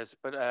Gutierrez,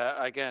 but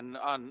again,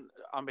 on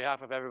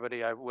behalf of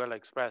everybody, I will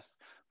express,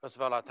 first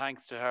of all, our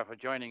thanks to her for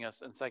joining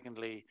us, and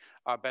secondly,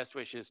 our best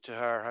wishes to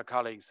her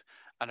colleagues,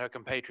 and her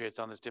compatriots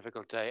on this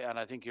difficult day. And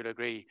I think you'll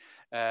agree,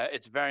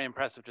 it's very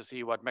impressive to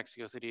see what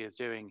Mexico City is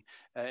doing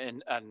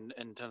in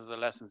terms of the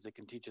lessons it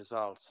can teach us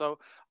all. So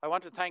I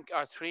want to thank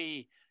our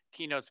 3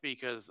 keynote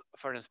speakers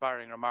for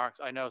inspiring remarks.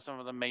 I know some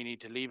of them may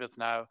need to leave us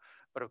now,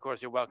 but of course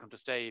you're welcome to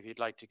stay if you'd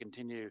like to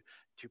continue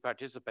to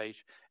participate.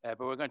 But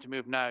we're going to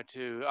move now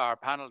to our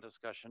panel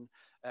discussion.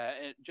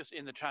 Just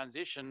in the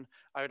transition,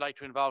 I would like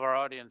to involve our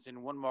audience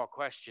in one more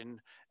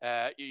question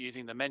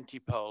using the Menti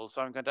poll.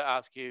 So I'm going to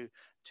ask you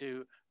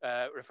to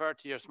refer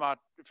to your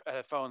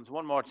smartphones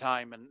one more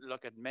time and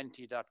look at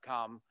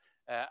menti.com.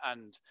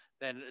 And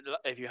then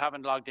if you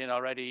haven't logged in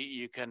already,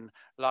 you can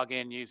log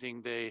in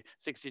using the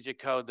 6-digit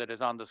code that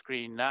is on the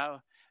screen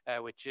now,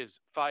 which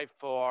is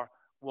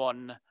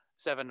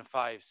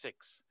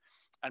 541756.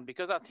 And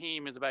because our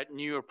theme is about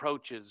new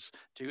approaches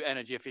to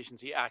energy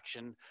efficiency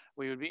action,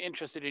 we would be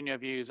interested in your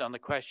views on the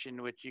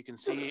question which you can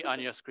see on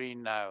your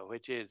screen now,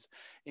 which is,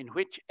 in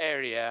which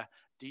area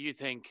do you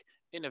think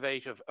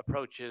innovative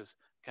approaches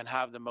can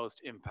have the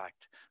most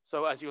impact.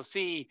 So as you'll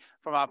see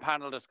from our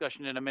panel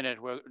discussion in a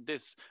minute, where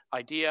this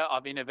idea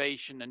of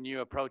innovation and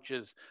new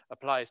approaches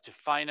applies to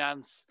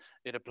finance,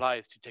 it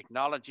applies to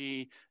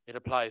technology, it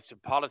applies to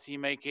policy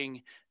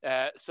making.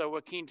 So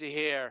we're keen to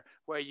hear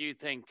where you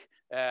think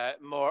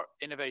more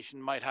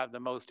innovation might have the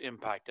most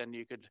impact. And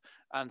you could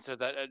answer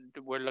that.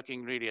 We're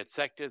looking really at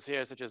sectors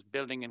here, such as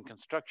building and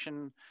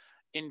construction,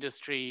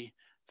 industry,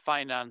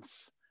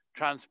 finance,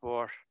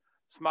 transport,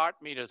 smart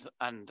meters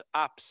and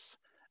apps,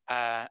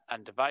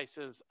 and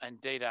devices,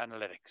 and data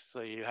analytics.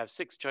 So you have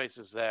 6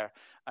 choices there.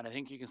 And I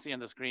think you can see on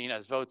the screen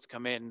as votes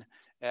come in,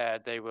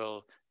 they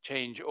will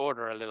change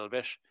order a little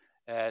bit.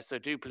 So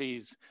do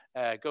please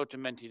go to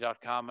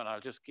menti.com, and I'll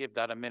just give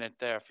that a minute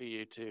there for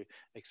you to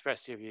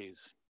express your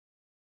views.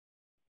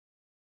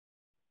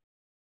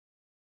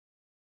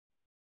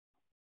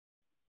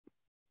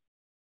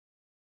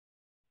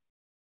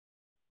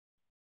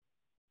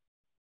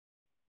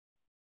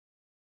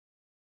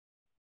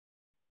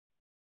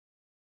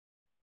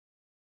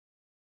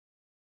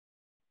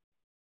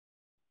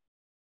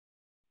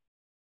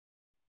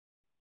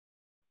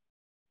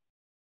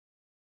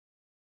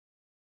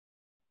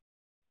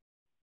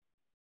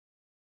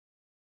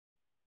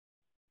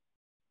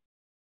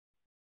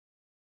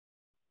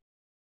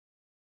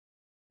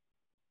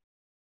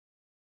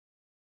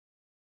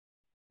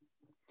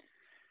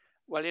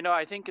 Well, you know,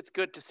 I think it's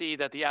good to see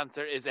that the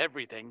answer is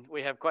everything.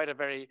 We have quite a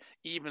very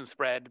even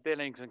spread.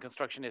 Buildings and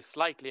construction is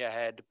slightly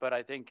ahead, but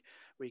I think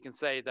we can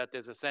say that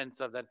there's a sense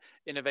of that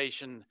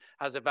innovation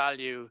has a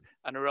value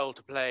and a role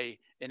to play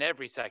in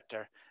every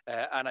sector.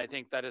 And I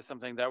think that is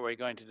something that we're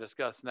going to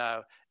discuss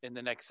now in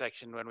the next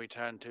section when we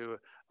turn to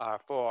our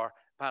 4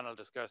 panel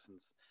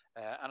discussants.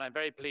 And I'm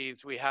very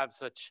pleased we have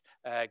such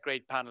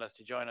great panelists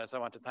to join us. I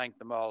want to thank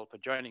them all for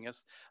joining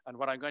us. And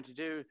what I'm going to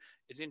do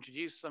is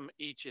introduce them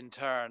each in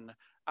turn,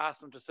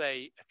 ask them to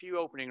say a few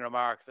opening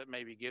remarks that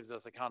maybe gives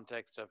us a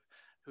context of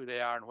who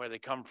they are and where they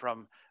come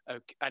from,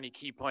 any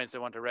key points they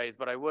want to raise.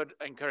 But I would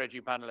encourage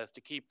you panelists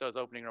to keep those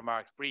opening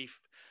remarks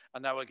brief,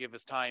 and that will give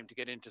us time to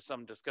get into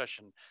some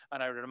discussion.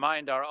 And I would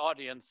remind our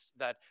audience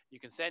that you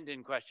can send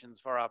in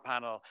questions for our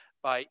panel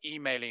by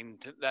emailing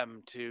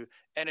them to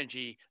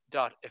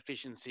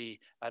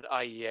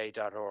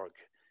energy.efficiency@iea.org.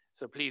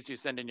 So please do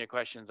send in your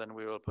questions and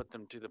we will put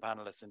them to the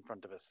panelists in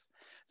front of us.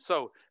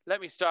 So let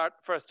me start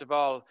first of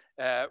all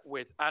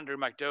with Andrew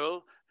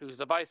McDowell, who's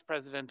the Vice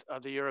President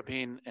of the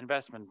European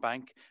Investment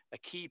Bank, a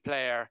key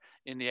player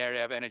in the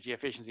area of energy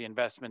efficiency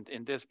investment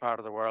in this part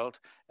of the world,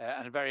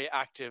 and very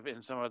active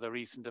in some of the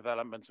recent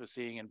developments we're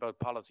seeing in both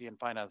policy and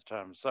finance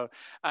terms. So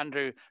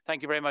Andrew,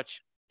 thank you very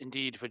much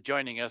indeed for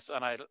joining us,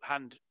 and I'll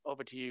hand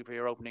over to you for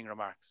your opening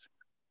remarks.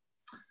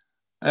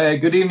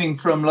 Good evening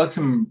from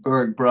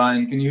Luxembourg,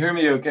 Brian. Can you hear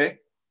me okay?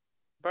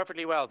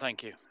 Perfectly well,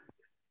 thank you.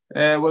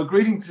 Well,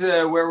 greetings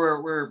where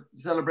we're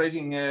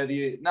celebrating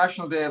the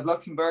National Day of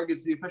Luxembourg.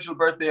 It's the official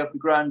birthday of the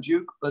Grand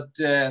Duke, but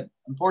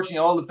unfortunately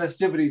all the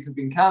festivities have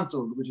been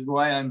cancelled, which is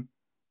why I'm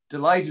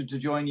delighted to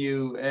join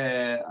you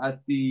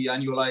at the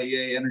annual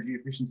IEA Energy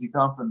Efficiency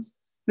Conference.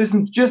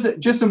 Listen,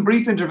 just some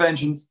brief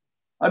interventions.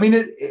 I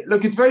mean,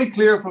 look, it's very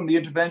clear from the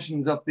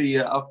interventions of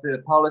the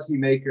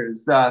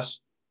policymakers that,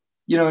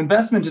 you know,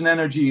 investment in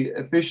energy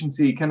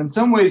efficiency can in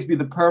some ways be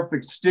the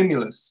perfect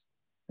stimulus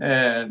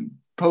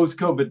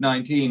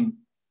post-COVID-19.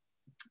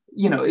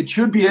 You know, it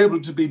should be able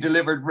to be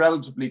delivered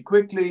relatively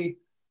quickly.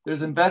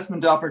 There's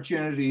investment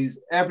opportunities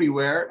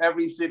everywhere,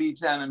 every city,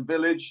 town, and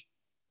village.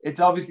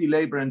 It's obviously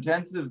labor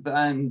intensive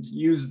and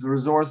uses the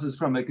resources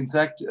from a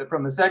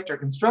sector,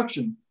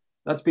 construction,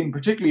 that's been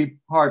particularly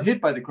hard hit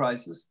by the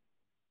crisis.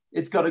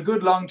 It's got a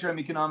good long-term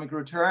economic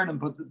return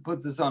and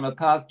puts us on a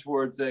path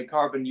towards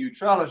carbon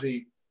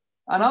neutrality.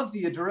 And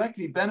obviously it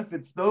directly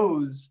benefits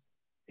those,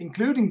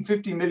 including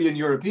 50 million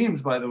Europeans,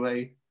 by the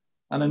way,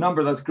 and a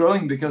number that's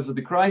growing because of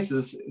the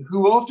crisis,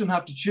 who often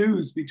have to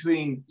choose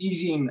between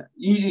eating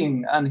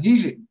and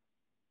heating.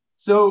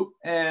 So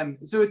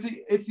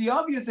it's the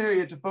obvious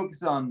area to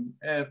focus on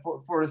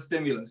for a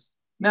stimulus.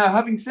 Now,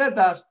 having said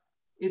that,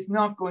 it's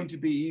not going to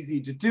be easy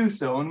to do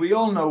so, and we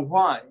all know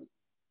why.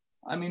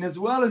 I mean, as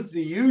well as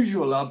the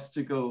usual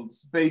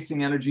obstacles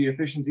facing energy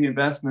efficiency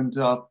investment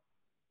of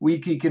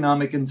weak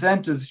economic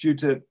incentives due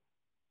to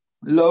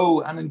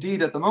low and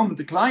indeed at the moment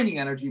declining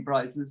energy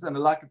prices and a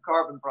lack of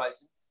carbon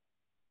pricing,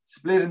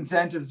 split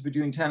incentives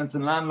between tenants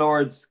and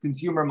landlords,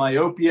 consumer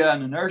myopia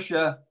and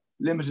inertia,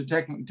 limited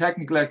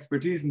technical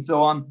expertise and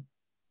so on.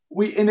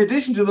 In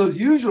addition to those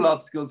usual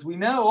obstacles, we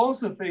now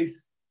also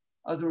face,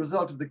 as a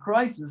result of the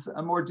crisis,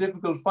 a more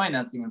difficult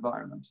financing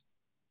environment.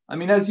 I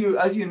mean, as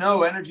you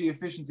know, energy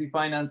efficiency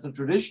finance have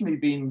traditionally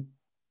been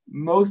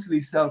mostly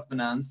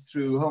self-financed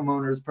through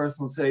homeowners'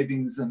 personal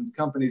savings and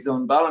companies'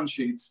 own balance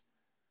sheets.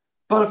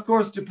 But of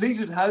course,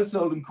 depleted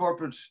household and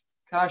corporate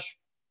cash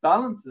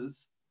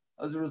balances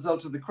as a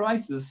result of the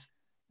crisis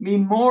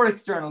mean more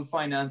external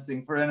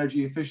financing for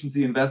energy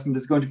efficiency investment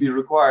is going to be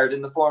required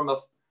in the form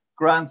of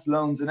grants,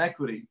 loans, and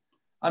equity.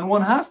 And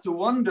one has to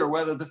wonder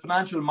whether the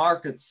financial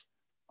markets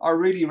are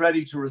really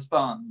ready to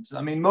respond.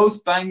 I mean,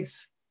 most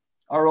banks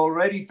are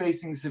already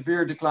facing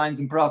severe declines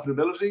in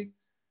profitability,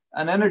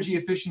 and energy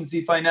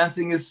efficiency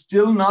financing is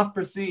still not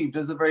perceived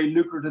as a very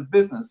lucrative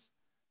business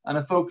and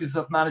a focus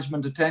of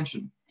management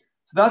attention.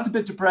 So that's a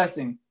bit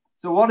depressing.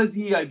 So what is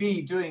the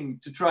EIB doing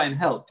to try and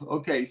help?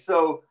 Okay,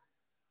 so,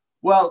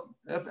 well,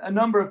 a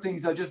number of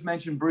things I just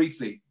mentioned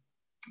briefly.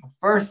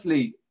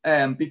 Firstly,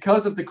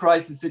 because of the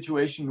crisis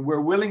situation,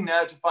 we're willing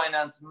now to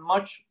finance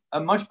a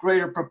much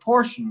greater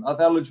proportion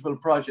of eligible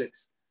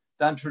projects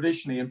than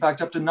traditionally. In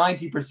fact, up to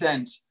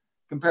 90%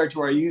 compared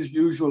to our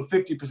usual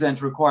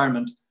 50%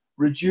 requirement,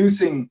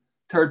 reducing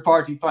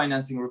third-party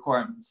financing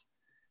requirements.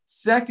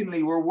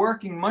 Secondly, we're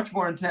working much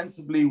more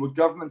intensively with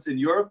governments in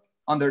Europe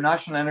on their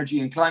national energy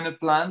and climate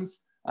plans,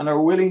 and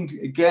are willing to,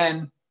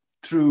 again,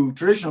 through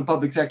traditional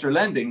public sector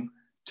lending,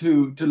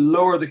 to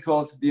lower the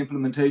cost of the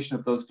implementation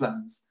of those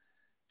plans.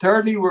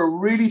 Thirdly, we're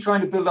really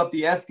trying to build up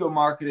the ESCO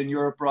market in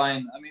Europe,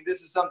 Brian. I mean,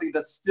 this is something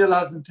that still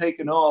hasn't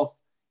taken off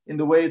in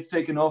the way it's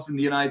taken off in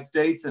the United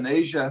States and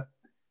Asia.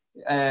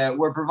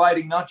 We're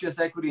providing not just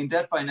equity and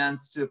debt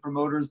finance to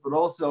promoters, but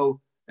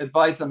also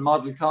advice on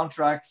model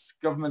contracts,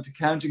 government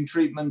accounting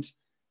treatment,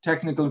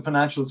 technical and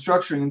financial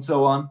structuring, and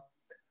so on.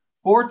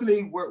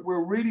 Fourthly,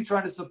 we're really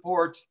trying to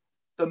support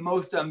the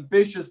most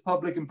ambitious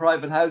public and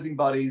private housing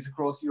bodies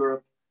across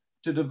Europe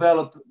to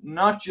develop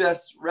not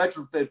just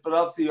retrofit, but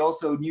obviously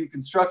also new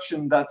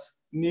construction that's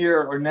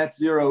near or net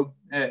zero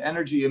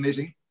energy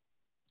emitting.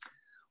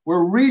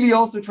 We're really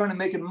also trying to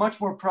make it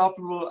much more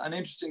profitable and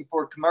interesting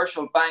for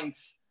commercial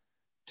banks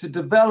to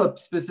develop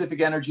specific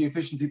energy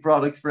efficiency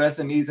products for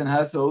SMEs and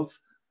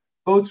households,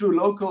 both through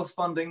low-cost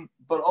funding,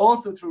 but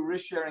also through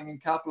risk-sharing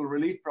and capital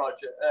relief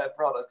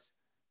products.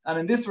 And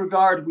in this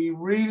regard, we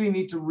really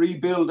need to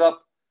rebuild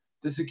up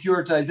the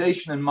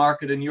securitization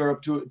market in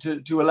Europe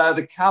to allow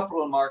the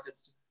capital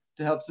markets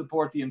to help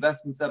support the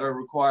investments that are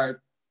required.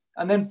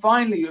 And then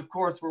finally, of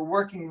course, we're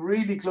working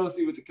really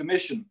closely with the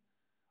Commission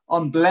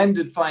on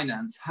blended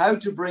finance, how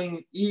to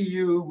bring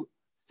EU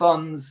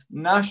funds,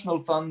 national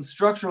funds,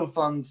 structural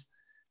funds,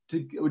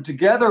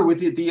 together with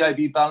the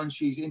EIB balance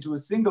sheet into a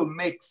single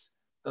mix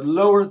that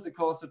lowers the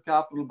cost of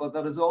capital, but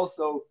that is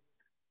also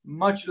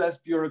much less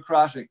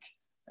bureaucratic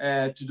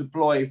to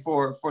deploy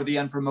for the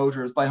end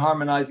promoters by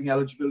harmonizing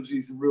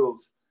eligibilities and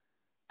rules.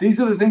 These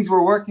are the things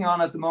we're working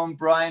on at the moment,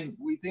 Brian.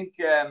 We think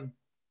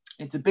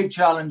it's a big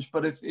challenge,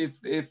 but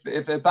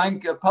if a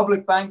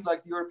public bank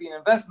like the European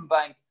Investment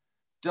Bank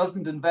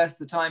doesn't invest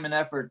the time and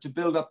effort to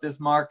build up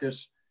this market,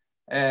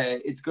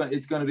 it's going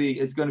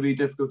to be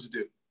difficult to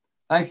do.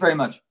 Thanks very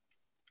much.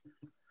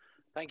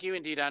 Thank you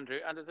indeed, Andrew.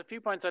 And there's a few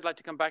points I'd like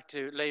to come back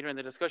to later in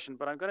the discussion,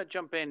 but I'm going to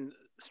jump in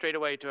straight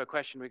away to a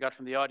question we got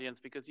from the audience,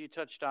 because you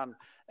touched on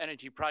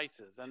energy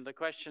prices. And the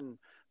question,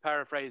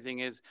 paraphrasing,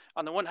 is,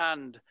 on the one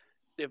hand,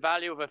 the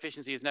value of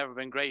efficiency has never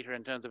been greater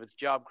in terms of its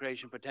job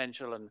creation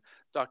potential. And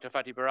Dr.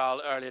 Fatih Birol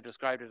earlier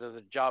described it as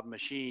a job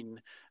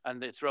machine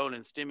and its role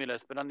in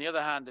stimulus. But on the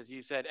other hand, as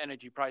you said,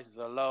 energy prices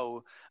are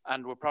low,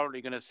 and we're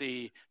probably going to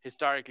see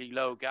historically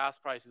low gas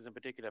prices in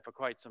particular for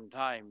quite some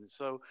time.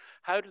 So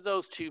how do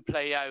those two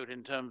play out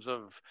in terms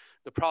of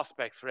the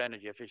prospects for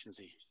energy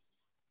efficiency?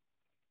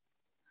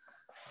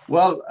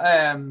 Well,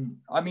 I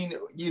mean,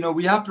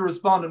 we have to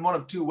respond in one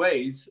of two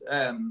ways.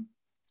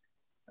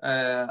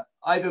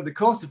 Either the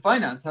cost of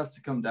finance has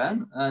to come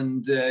down,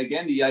 and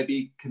again, the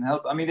EIB can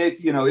help. I mean,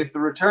 if the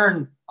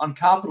return on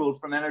capital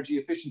from energy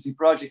efficiency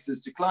projects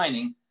is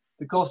declining,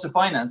 the cost of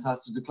finance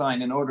has to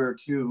decline in order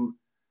to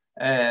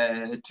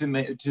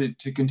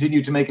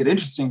continue to make it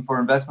interesting for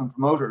investment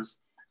promoters.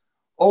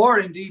 Or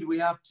indeed, we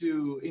have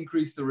to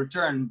increase the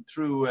return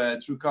through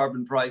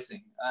carbon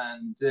pricing,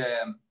 and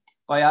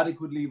by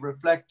adequately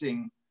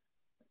reflecting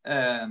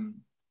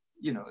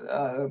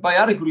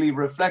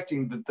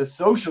the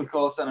social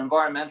costs and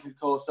environmental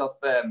costs of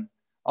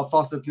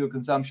fossil fuel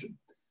consumption.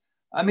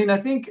 I mean, I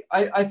think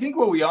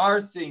what we are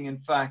seeing, in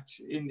fact,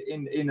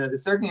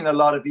 certainly in a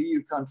lot of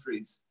EU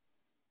countries,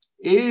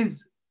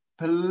 is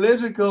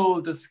political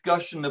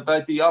discussion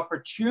about the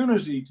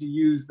opportunity to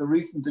use the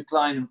recent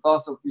decline in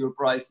fossil fuel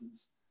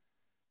prices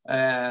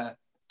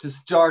to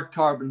start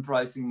carbon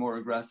pricing more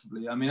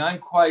aggressively. I mean, I'm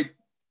quite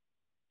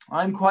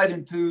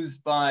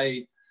enthused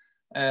by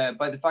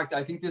the fact that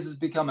I think this has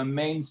become a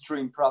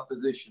mainstream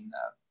proposition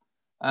now.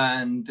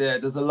 And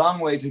there's a long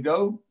way to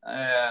go.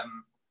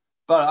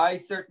 But I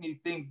certainly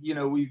think,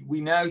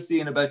 we now see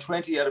in about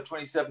 20 out of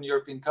 27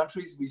 European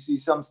countries, we see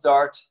some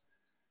start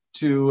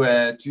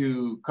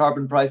to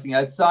carbon pricing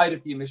outside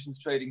of the emissions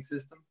trading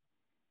system.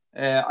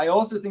 I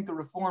also think the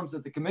reforms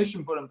that the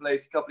Commission put in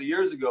place a couple of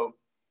years ago,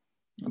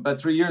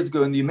 about 3 years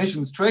ago, in the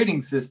emissions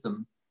trading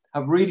system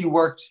have really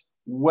worked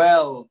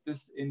well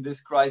in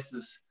this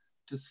crisis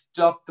to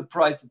stop the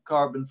price of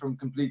carbon from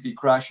completely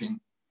crashing.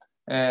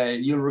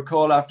 You'll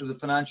recall after the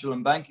financial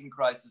and banking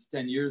crisis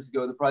 10 years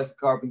ago, the price of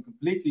carbon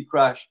completely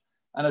crashed,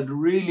 and it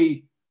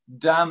really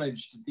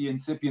damaged the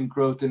incipient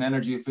growth in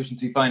energy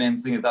efficiency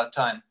financing at that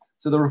time.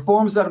 So the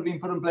reforms that have been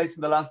put in place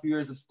in the last few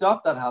years have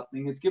stopped that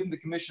happening. It's given the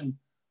Commission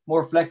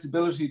more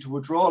flexibility to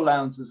withdraw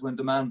allowances when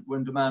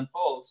demand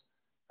falls.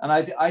 And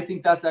I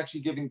think that's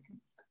actually giving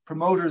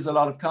promoters a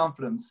lot of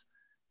confidence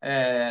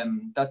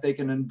that they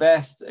can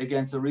invest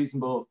against a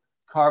reasonable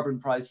carbon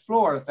price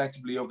floor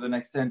effectively over the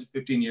next 10 to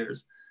 15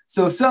 years.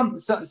 So some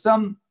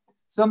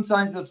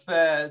signs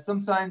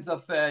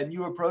of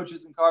new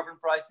approaches in carbon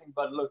pricing,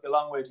 but look, a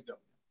long way to go.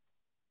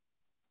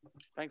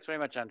 Thanks very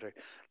much, Andrew.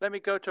 Let me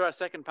go to our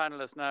second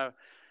panelist now.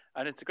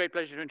 And it's a great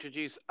pleasure to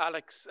introduce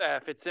Alex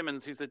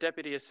Fitzsimmons, who's the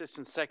Deputy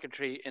Assistant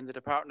Secretary in the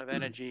Department of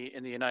Energy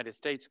in the United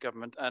States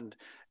government. And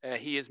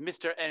he is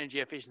Mr.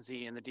 Energy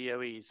Efficiency in the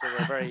DOE. So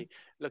we're very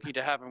lucky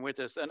to have him with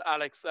us. And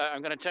Alex,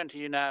 I'm going to turn to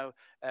you now,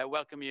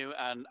 welcome you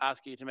and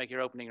ask you to make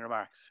your opening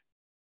remarks.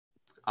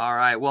 All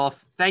right. Well,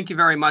 thank you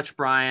very much,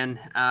 Brian.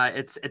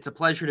 It's a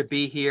pleasure to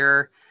be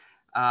here.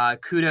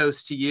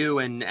 Kudos to you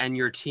and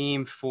your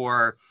team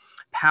for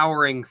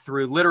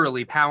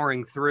literally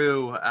powering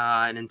through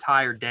an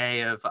entire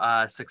day of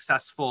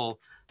successful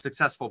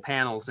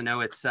panels. I know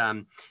it's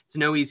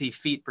no easy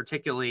feat,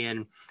 particularly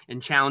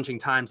in challenging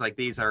times like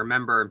these. I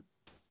remember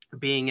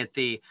being at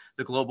the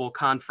global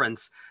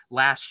conference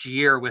last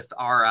year with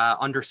our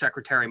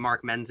Undersecretary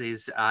Mark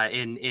Menzies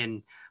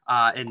in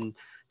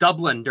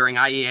Dublin during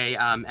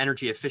IEA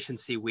Energy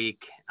Efficiency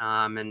Week,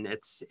 and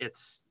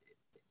it's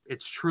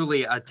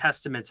truly a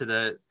testament to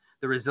the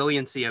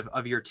resiliency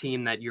of your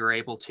team that you're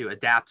able to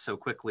adapt so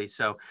quickly.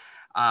 So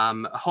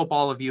hope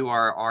all of you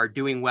are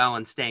doing well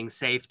and staying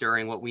safe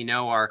during what we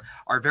know are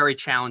very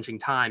challenging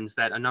times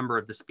that a number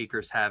of the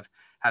speakers have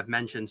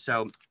mentioned.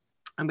 So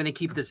I'm going to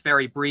keep this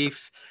very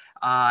brief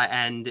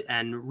and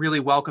really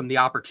welcome the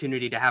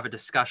opportunity to have a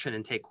discussion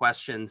and take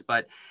questions.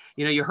 But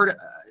you heard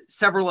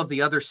several of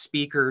the other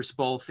speakers,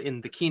 both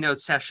in the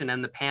keynote session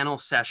and the panel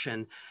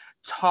session,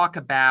 talk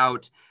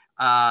about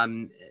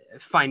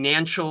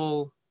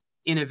financial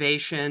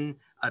innovation,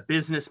 a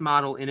business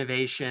model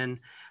innovation,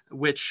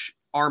 which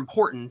are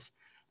important.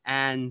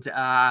 And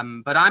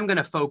but I'm going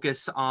to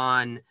focus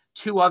on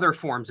two other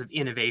forms of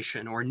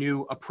innovation or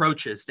new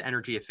approaches to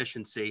energy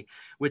efficiency,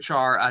 which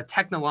are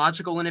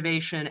technological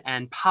innovation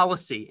and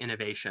policy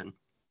innovation.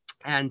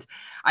 And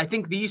I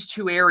think these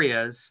two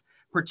areas,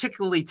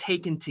 particularly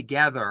taken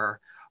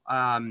together,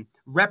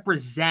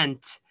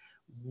 represent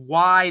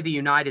why the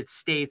United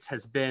States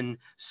has been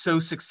so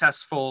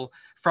successful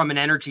from an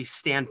energy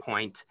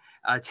standpoint.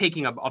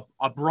 Taking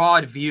a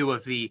broad view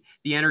of the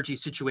energy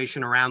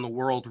situation around the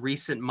world,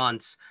 recent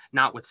months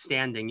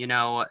notwithstanding.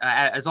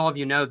 As all of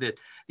you know, that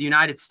the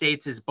United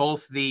States is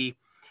both the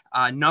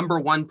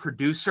 #1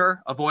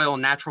 producer of oil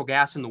and natural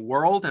gas in the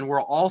world, and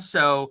we're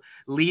also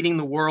leading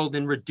the world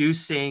in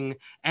reducing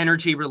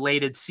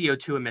energy-related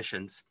CO2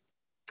 emissions.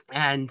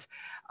 And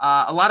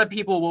a lot of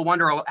people will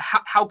wonder,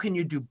 how can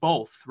you do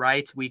both,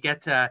 right? We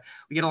get a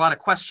lot of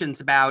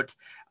questions about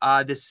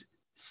this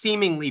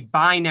seemingly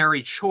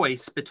binary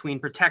choice between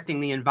protecting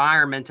the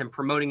environment and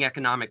promoting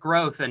economic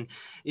growth. And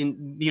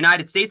in the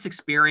United States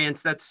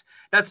experience, that's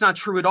not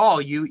true at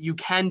all. You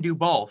can do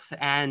both.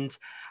 And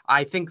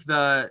I think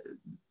the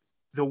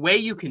way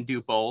you can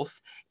do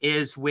both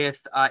is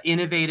with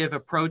innovative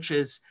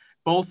approaches,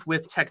 both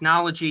with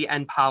technology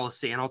and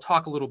policy. And I'll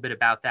talk a little bit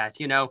about that.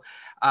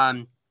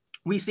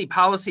 We see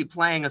policy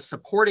playing a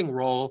supporting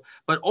role,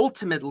 but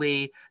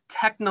ultimately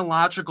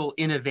technological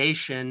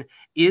innovation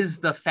is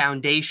the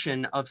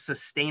foundation of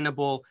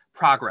sustainable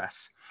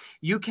progress.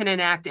 You can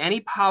enact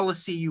any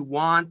policy you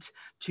want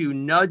to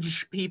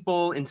nudge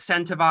people,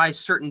 incentivize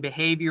certain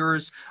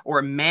behaviors,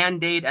 or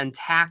mandate and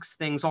tax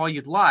things all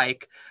you'd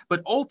like.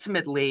 But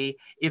ultimately,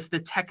 if the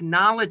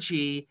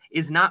technology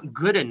is not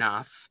good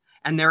enough,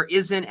 and there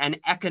isn't an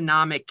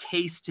economic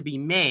case to be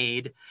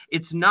made,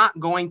 it's not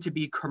going to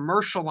be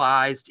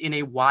commercialized in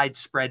a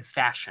widespread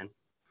fashion.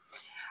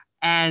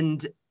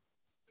 And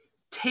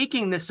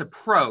taking this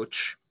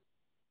approach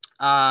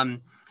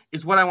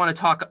is what I want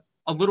to talk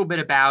a little bit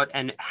about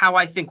and how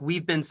I think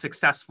we've been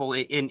successful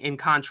in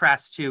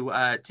contrast to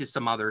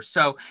some others.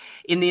 So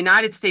in the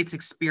United States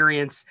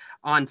experience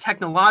on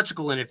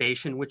technological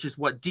innovation, which is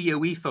what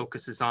DOE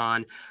focuses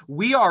on,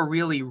 we are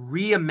really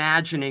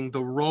reimagining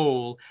the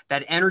role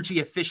that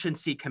energy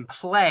efficiency can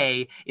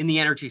play in the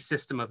energy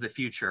system of the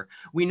future.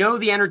 We know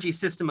the energy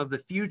system of the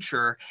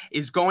future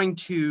is going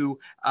to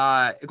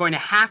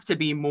have to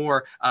be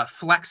more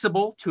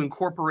flexible to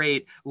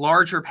incorporate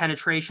larger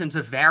penetrations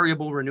of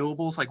variable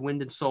renewables like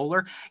wind and solar.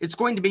 It's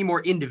going to be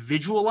more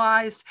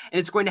individualized, and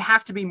it's going to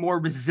have to be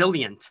more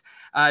resilient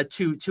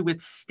to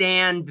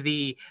withstand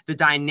the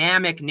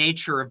dynamic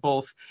nature of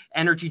both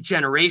energy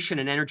generation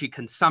and energy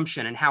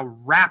consumption and how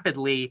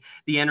rapidly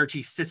the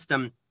energy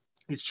system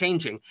is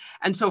changing.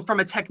 And so from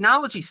a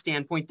technology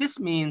standpoint, this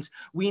means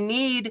we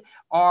need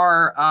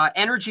our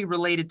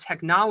energy-related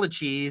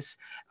technologies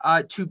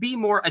to be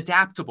more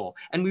adaptable.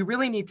 And we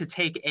really need to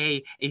take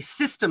a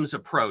systems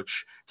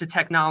approach to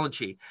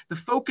technology. The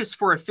focus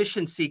for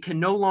efficiency can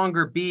no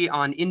longer be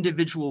on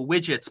individual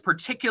widgets,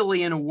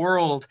 particularly in a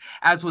world,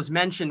 as was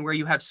mentioned, where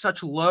you have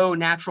such low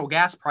natural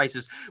gas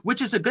prices,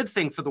 which is a good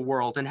thing for the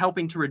world and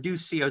helping to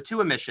reduce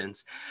CO2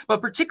 emissions.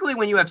 But particularly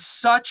when you have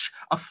such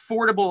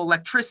affordable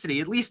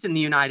electricity, at least in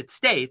the United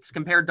States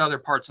compared to other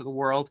parts of the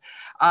world,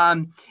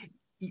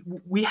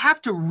 we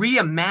have to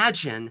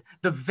reimagine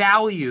the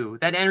value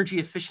that energy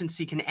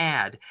efficiency can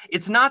add.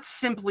 It's not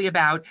simply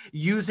about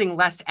using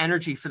less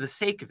energy for the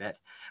sake of it,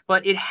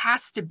 but it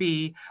has to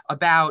be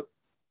about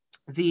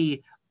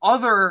the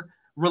other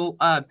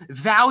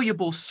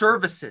valuable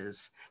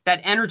services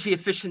that energy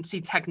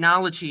efficiency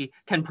technology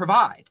can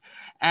provide.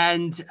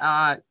 And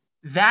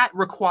that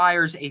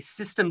requires a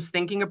systems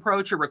thinking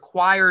approach. It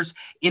requires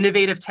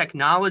innovative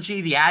technology,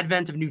 the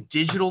advent of new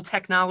digital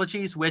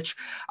technologies, which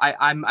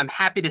I'm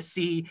happy to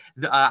see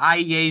the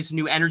IEA's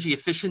new energy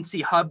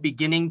efficiency hub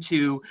beginning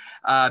to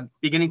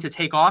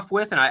take off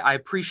with, and I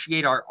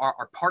appreciate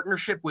our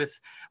partnership with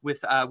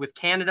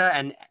Canada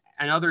and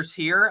others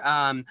here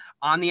on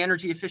the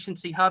energy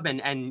efficiency hub,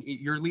 and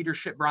your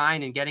leadership,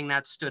 Brian, in getting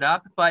that stood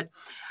up. But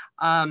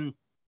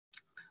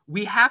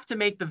we have to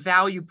make the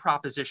value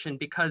proposition,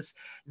 because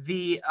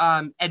the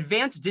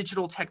advanced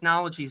digital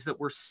technologies that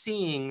we're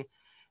seeing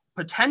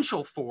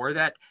potential for,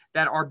 that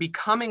are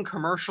becoming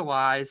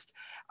commercialized,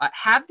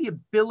 have the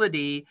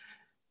ability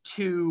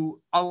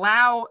to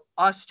allow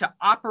us to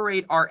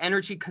operate our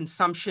energy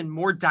consumption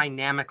more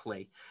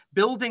dynamically.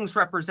 Buildings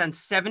represent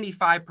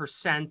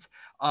 75%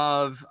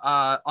 of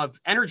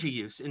energy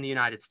use in the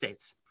United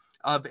States,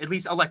 of at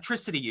least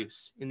electricity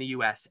use in the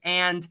US.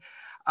 And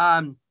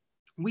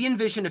we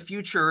envision a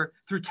future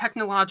through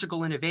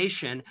technological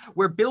innovation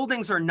where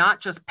buildings are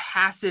not just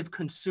passive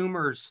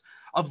consumers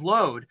of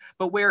load,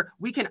 but where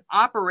we can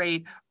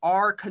operate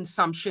our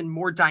consumption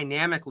more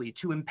dynamically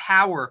to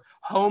empower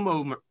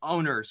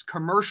homeowners,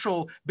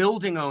 commercial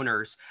building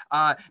owners,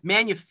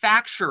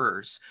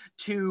 manufacturers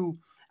to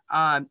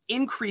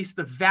increase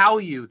the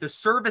value, the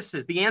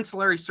services, the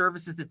ancillary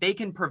services that they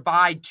can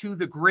provide to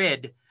the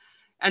grid,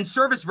 and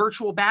service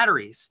virtual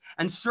batteries,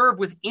 and serve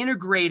with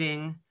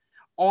integrating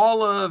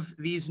all of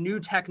these new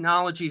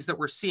technologies that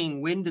we're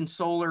seeing, wind and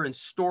solar and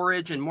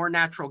storage and more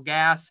natural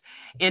gas,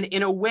 and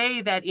in a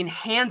way that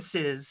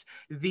enhances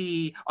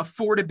the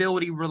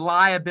affordability,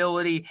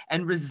 reliability,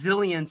 and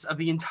resilience of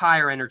the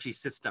entire energy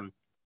system.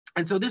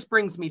 And so this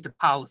brings me to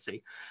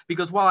policy,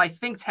 because while I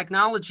think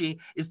technology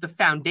is the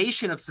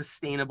foundation of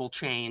sustainable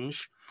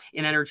change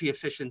in energy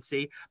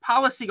efficiency,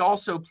 policy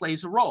also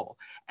plays a role.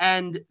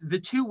 And the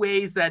two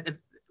ways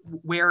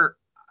where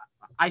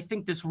I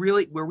think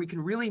where we can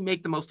really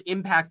make the most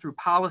impact through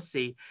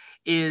policy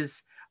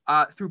is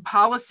through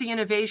policy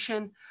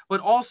innovation, but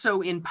also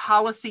in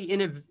policy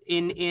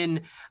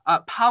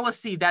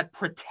policy that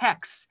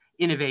protects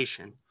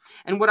innovation.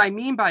 And what I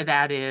mean by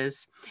that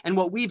is, and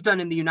what we've done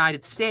in the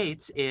United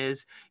States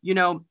is,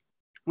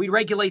 we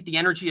regulate the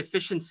energy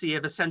efficiency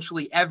of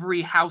essentially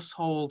every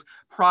household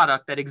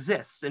product that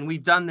exists. And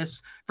we've done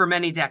this for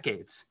many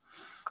decades.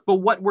 But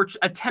what we're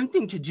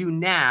attempting to do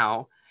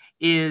now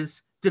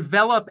is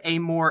develop a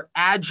more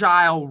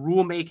agile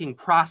rulemaking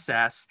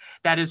process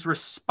that is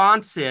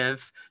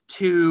responsive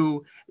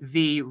to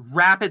the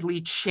rapidly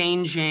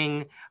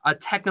changing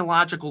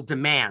technological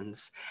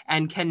demands,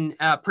 and can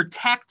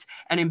protect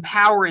and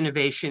empower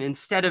innovation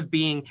instead of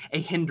being a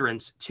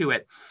hindrance to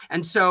it.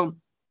 And so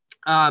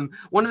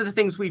one of the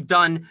things we've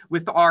done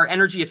with our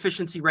energy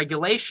efficiency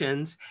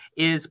regulations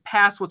is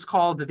pass what's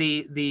called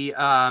the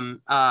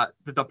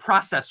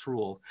process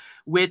rule,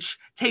 which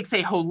takes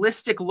a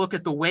holistic look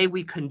at the way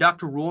we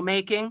conduct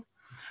rulemaking.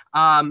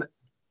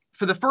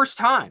 For the first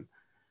time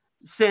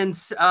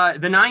since the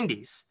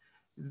 90s,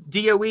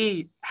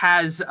 DOE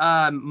has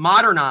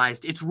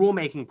modernized its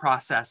rulemaking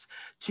process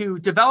to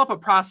develop a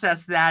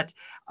process that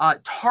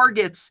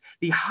targets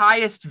the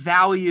highest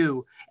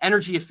value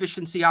energy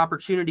efficiency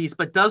opportunities,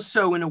 but does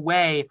so in a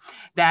way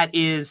that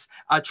is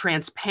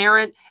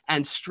transparent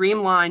and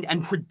streamlined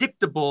and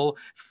predictable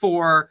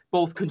for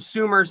both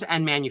consumers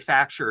and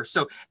manufacturers.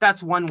 So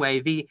that's one way.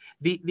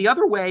 The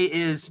other way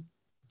is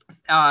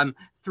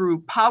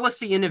through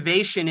policy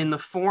innovation in the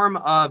form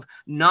of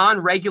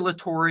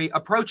non-regulatory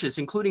approaches,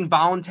 including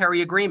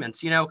voluntary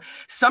agreements.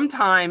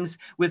 Sometimes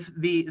with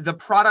the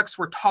products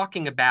we're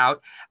talking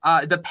about,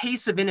 the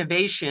pace of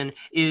innovation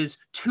is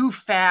too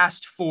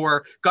fast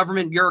for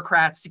government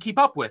bureaucrats to keep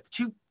up with,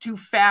 too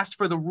fast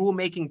for the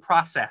rulemaking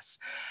process.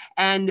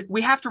 And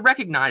we have to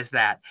recognize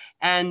that.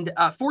 And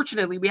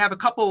fortunately, we have a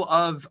couple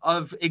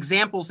of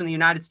examples in the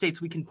United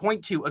States we can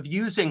point to of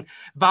using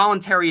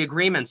voluntary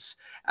agreements.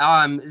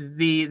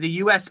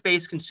 The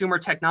US-based Consumer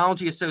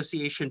Technology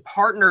Association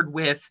partnered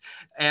with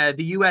the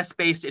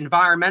US-based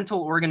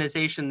environmental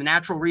organization, the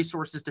Natural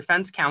Resources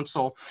Defense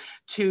Council,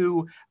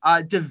 to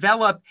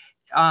develop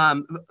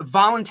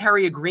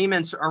voluntary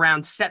agreements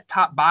around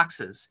set-top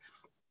boxes.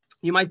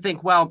 You might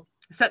think, well,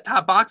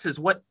 set-top boxes,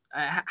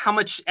 how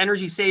much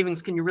energy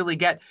savings can you really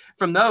get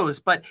from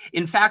those? But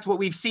in fact, what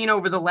we've seen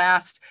over the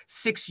last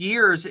 6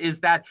 years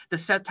is that the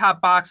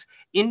set-top box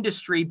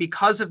industry,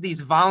 because of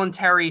these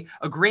voluntary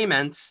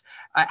agreements,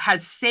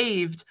 has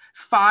saved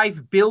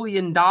 $5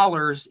 billion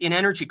in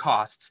energy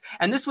costs.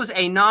 And this was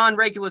a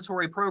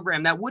non-regulatory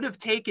program that would have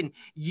taken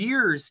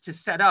years to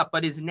set up,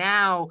 but is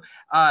now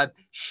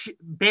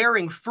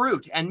bearing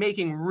fruit and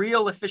making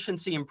real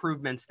efficiency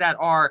improvements that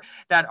are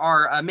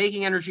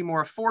making energy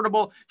more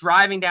affordable,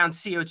 driving down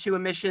CO2 CO2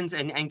 emissions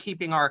and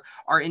keeping our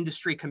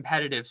industry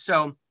competitive.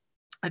 So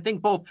I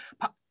think both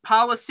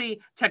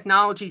policy,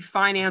 technology,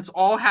 finance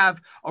all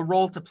have a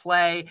role to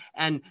play.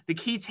 And the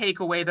key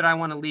takeaway that I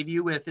want to leave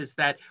you with is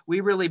that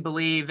we really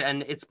believe,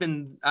 and it's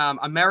been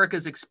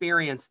America's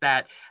experience,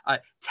 that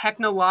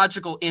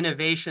technological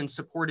innovation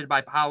supported by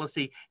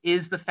policy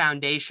is the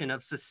foundation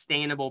of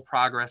sustainable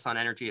progress on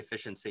energy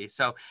efficiency.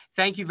 So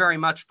thank you very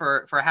much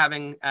for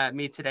having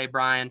me today,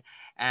 Brian.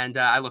 And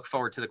I look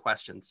forward to the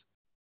questions.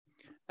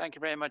 Thank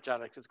you very much,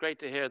 Alex. It's great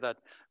to hear that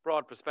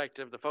broad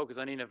perspective, the focus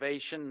on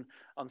innovation,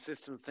 on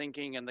systems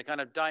thinking, and the kind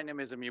of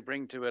dynamism you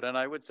bring to it. And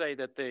I would say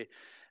that the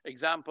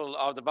example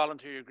of the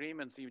voluntary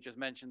agreements you just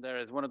mentioned there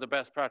is one of the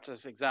best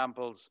practice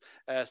examples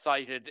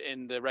cited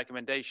in the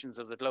recommendations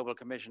of the Global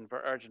Commission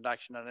for Urgent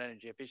Action on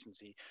Energy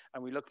Efficiency.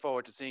 And we look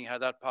forward to seeing how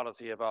that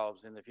policy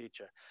evolves in the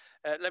future.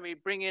 Let me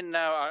bring in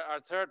now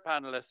our third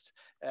panelist,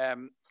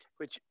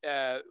 which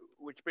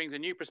brings a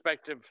new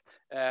perspective,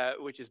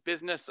 which is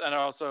business and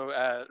also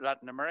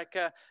Latin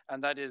America,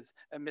 and that is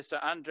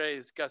Mr.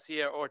 Andres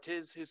Garcia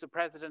Ortiz, who's the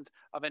president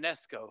of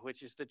UNESCO,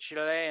 which is the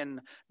Chilean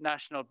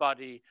national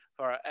body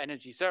for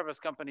energy service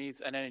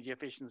companies and energy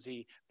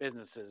efficiency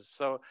businesses.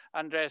 So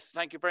Andres,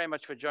 thank you very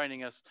much for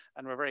joining us,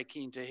 and we're very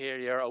keen to hear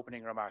your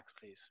opening remarks,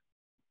 please.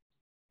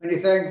 Many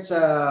thanks,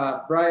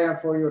 Brian,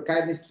 for your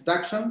kind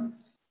introduction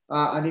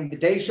and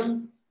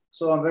invitation.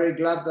 So I'm very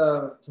glad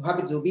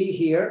happy to be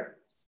here.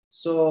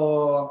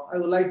 So I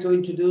would like to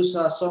introduce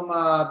some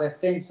of the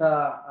things,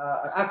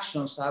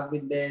 actions I've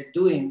been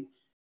doing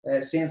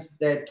since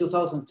the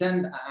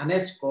 2010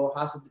 UNESCO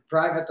has the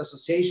private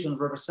association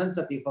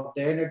representative of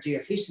the energy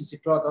efficiency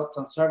products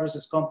and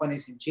services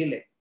companies in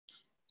Chile.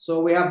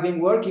 So we have been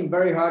working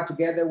very hard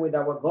together with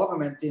our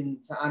government and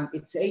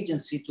its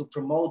agency to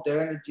promote the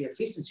energy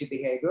efficiency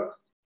behavior,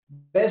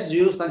 best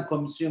use and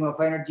consume of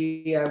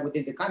energy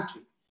within the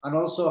country, and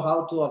also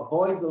how to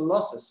avoid the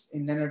losses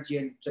in energy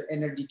and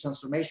energy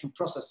transformation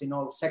process in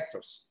all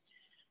sectors.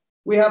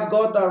 We have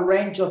got a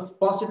range of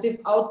positive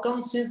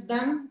outcomes since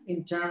then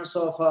in terms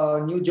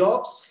of new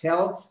jobs,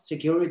 health,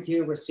 security,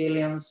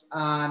 resilience,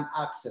 and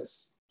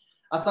access.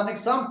 As an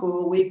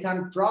example, we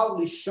can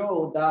proudly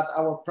show that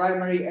our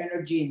primary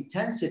energy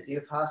intensity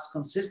has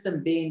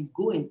consistently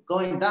been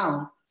going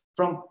down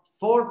from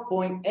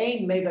 4.8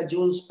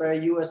 megajoules per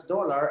US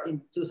dollar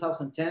in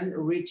 2010,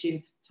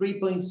 reaching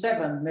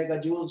 3.7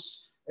 megajoules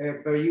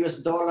per US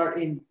dollar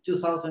in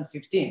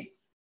 2015.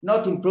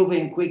 Not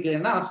improving quickly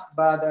enough,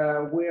 but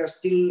we are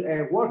still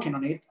working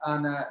on it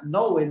and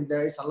knowing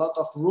there is a lot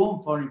of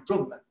room for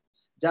improvement.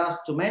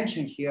 Just to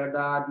mention here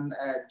that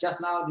just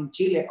now in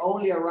Chile,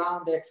 only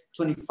around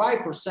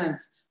 25%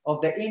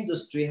 of the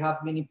industry have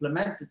been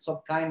implemented some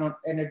kind of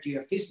energy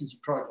efficiency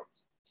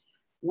projects.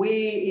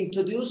 We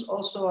introduced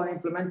also and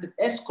implemented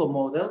ESCO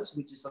models,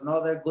 which is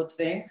another good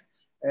thing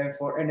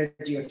for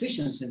energy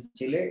efficiency in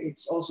Chile.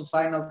 It's also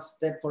final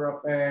step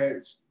for,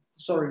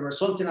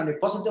 resulting in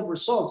positive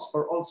results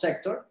for all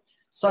sectors,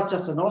 such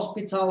as an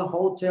hospital,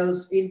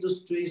 hotels,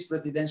 industries,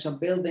 residential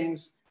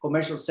buildings,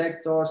 commercial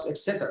sectors,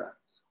 etc.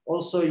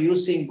 Also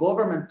using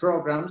government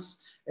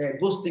programs,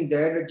 boosting the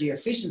energy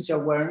efficiency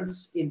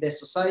awareness in the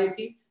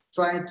society,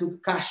 trying to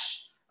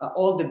cash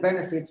all the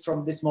benefits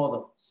from this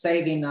model,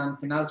 saving and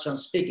financial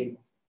speaking,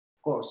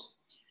 of course.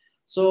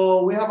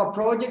 So we have a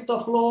project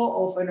of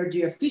law of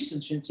energy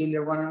efficiency in Chile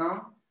running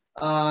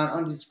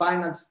on this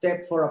final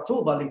step for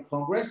approval in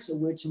Congress,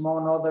 which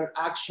among other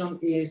action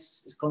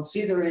is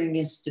considering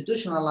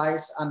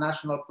institutionalize a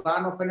national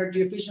plan of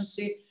energy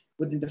efficiency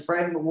within the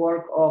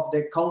framework of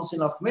the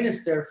Council of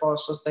Ministers for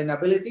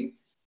Sustainability.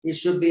 It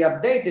should be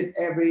updated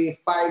every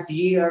 5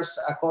 years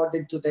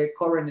according to the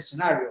current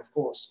scenario, of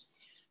course.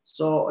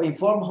 So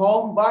inform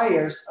home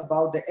buyers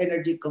about the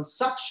energy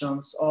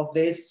consumptions of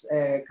this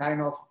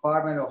kind of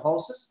apartment or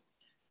houses,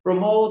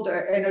 promote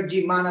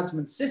energy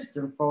management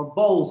system for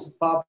both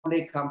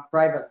public and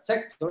private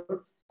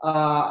sector,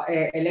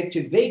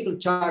 electric vehicle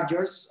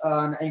chargers,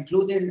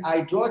 including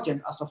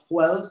hydrogen as a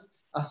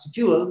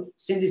fuel,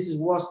 since this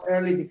was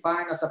early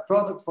defined as a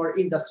product for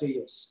industry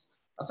use.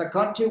 As a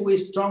country, we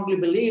strongly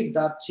believe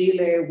that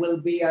Chile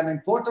will be an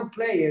important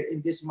player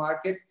in this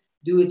market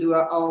due to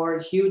our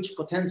huge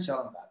potential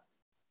on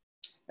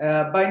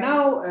that. By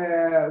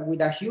now, with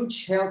a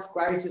huge health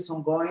crisis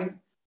ongoing,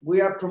 we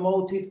are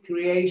promoted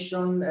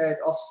creation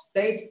of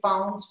state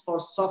funds for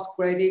soft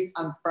credit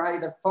and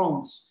private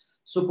funds,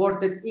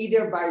 supported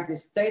either by the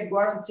state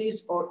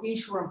guarantees or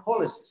insurance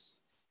policies.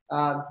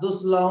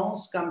 Those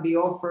loans can be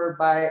offered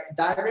by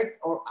direct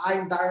or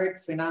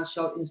indirect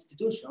financial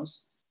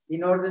institutions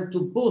in order to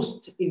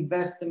boost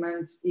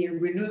investments in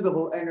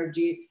renewable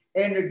energy,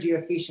 energy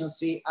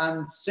efficiency,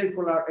 and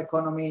circular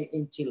economy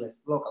in Chile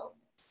locally.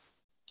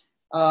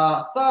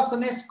 Thus,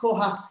 UNESCO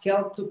has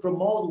helped to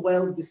promote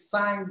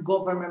well-designed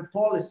government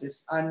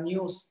policies and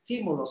new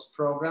stimulus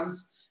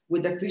programs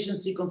with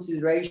efficiency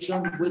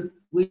consideration,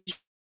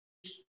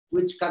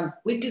 which can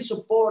quickly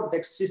support the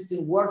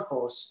existing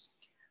workforce,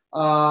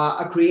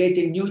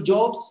 creating new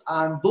jobs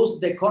and boost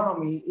the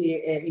economy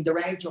in the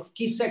range of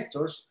key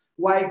sectors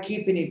while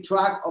keeping in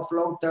track of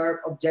long-term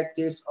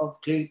objectives of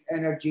clean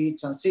energy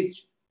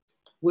transition.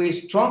 We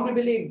strongly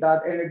believe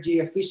that energy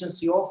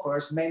efficiency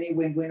offers many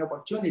win-win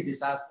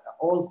opportunities, as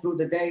all through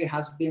the day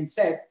has been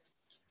said.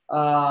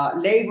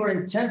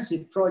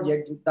 Labor-intensive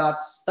projects that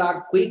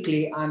start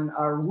quickly and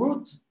are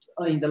rooted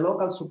in the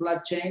local supply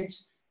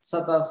chains,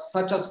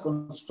 such as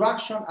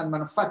construction and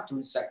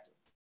manufacturing sector.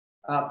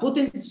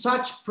 Putting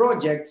such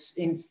projects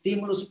in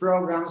stimulus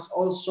programs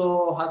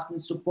also has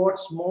been support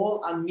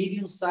small and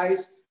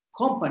medium-sized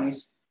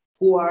companies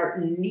who are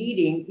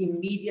needing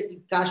immediate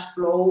cash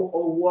flow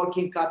or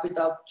working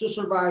capital to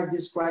survive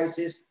this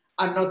crisis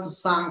and not to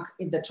sink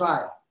in the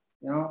trial.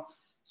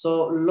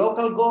 So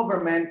local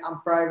government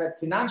and private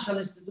financial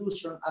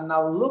institutions are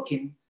now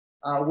looking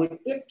with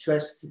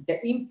interest the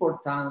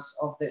importance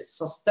of the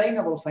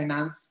sustainable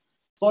finance,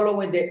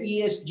 following the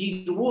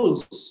ESG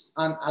rules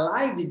and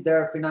aligning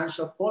their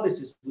financial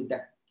policies with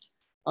them.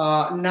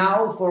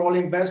 Now, for all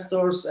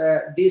investors,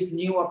 these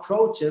new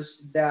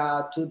approaches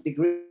to the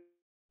green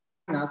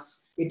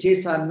finance, it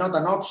is not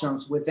an option,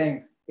 we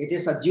think. It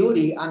is a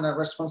duty and a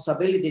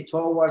responsibility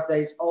towards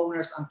its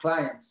owners and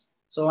clients.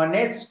 So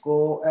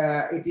UNESCO,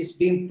 it is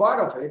being part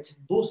of it,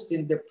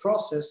 boosting the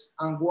process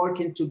and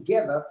working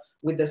together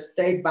with the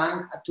State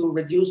Bank to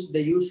reduce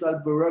the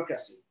usual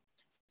bureaucracy.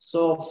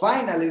 So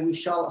finally, we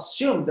shall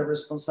assume the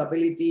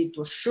responsibility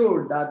to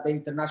assure that the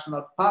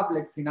international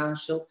public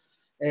financial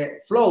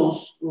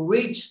flows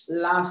reach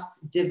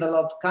last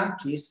developed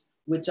countries,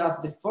 which are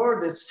the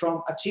furthest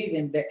from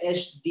achieving the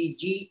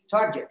SDG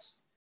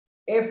targets.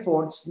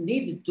 Efforts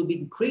need to be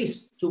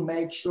increased to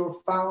make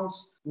sure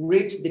funds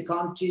reach the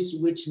countries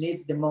which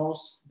need them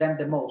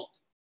the most.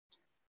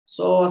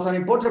 So as an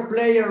important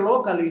player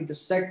locally in the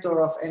sector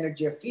of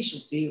energy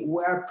efficiency,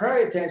 we are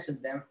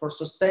prioritizing them for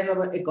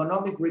sustainable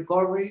economic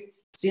recovery,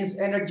 since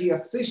energy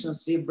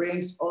efficiency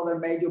brings other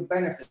major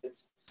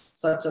benefits,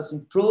 such as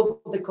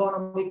improved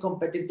economic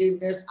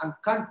competitiveness and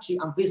country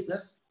and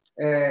business,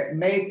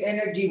 make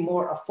energy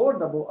more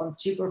affordable and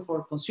cheaper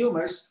for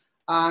consumers,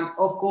 and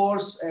of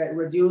course,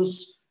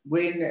 reduce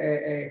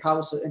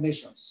greenhouse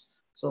emissions.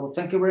 So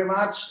thank you very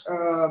much,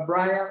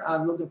 Brian.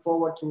 I'm looking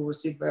forward to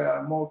receive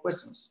more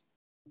questions.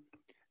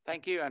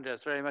 Thank you,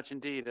 Andres, very much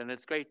indeed. And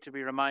it's great to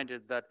be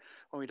reminded that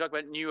when we talk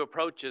about new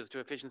approaches to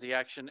efficiency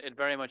action, it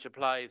very much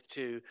applies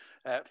to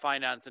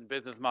finance and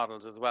business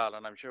models as well.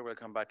 And I'm sure we'll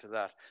come back to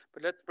that.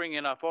 But let's bring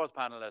in our fourth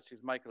panelist,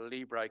 who's Michael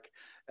Liebreich,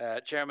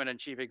 Chairman and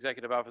Chief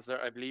Executive Officer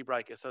of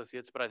Liebreich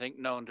Associates, but I think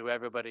known to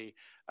everybody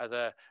as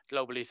a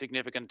globally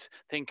significant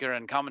thinker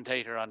and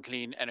commentator on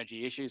clean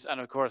energy issues. And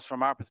of course,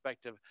 from our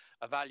perspective,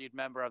 a valued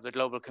member of the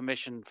Global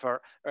Commission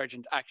for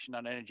Urgent Action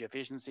on Energy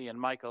Efficiency. And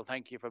Michael,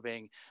 thank you for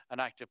being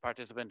an active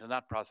participant in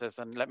that process,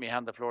 and let me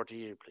hand the floor to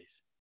you, please.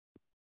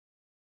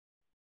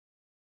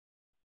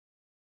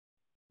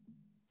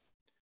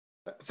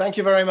 Thank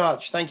you very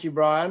much. Thank you,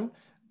 Brian.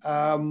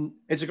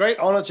 It's a great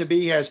honor to be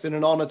here. It's been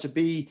an honor to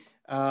be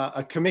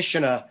a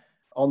commissioner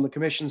on the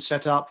commission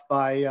set up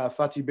by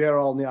Fatih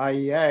Birol in the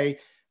IEA,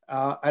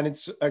 and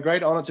it's a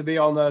great honor to be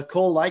on a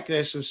call like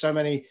this with so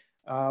many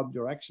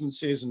your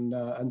excellencies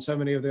and so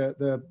many of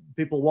the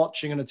people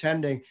watching and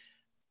attending.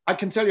 I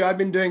can tell you, I've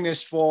been doing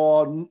this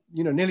for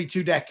nearly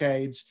 2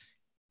 decades,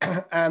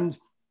 and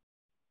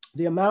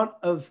the amount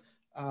of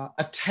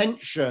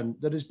attention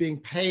that is being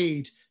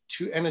paid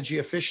to energy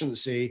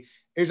efficiency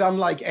is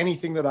unlike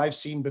anything that I've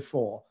seen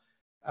before.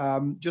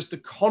 Just the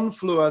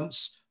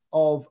confluence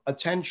of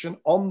attention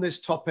on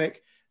this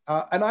topic,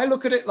 and I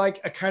look at it like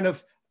a kind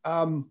of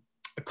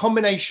a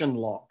combination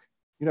lock.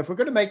 If we're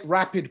going to make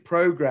rapid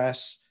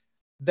progress,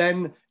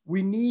 then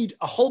we need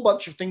a whole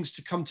bunch of things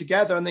to come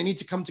together, and they need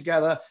to come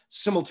together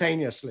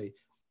simultaneously.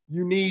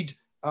 You need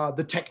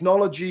the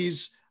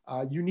technologies,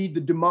 you need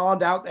the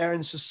demand out there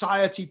in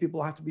society.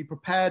 People have to be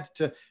prepared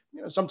to,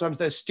 sometimes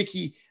there's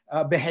sticky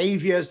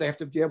behaviors. They have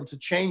to be able to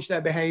change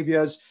their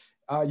behaviors.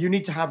 You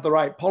need to have the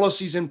right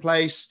policies in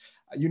place.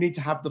 You need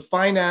to have the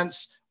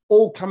finance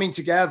all coming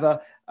together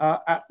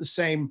at the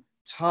same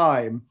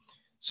time.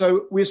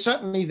 So we're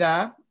certainly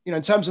there.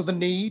 In terms of the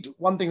need,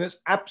 one thing that's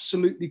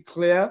absolutely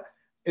clear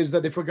is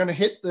that if we're going to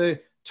hit the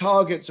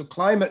targets of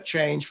climate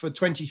change for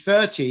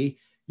 2030,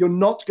 you're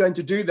not going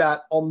to do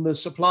that on the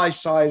supply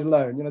side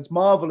alone. It's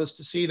marvelous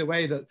to see the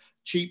way that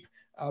cheap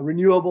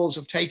renewables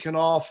have taken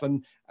off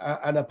and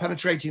are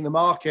penetrating the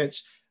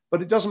markets,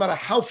 but it doesn't matter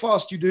how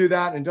fast you do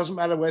that, and it doesn't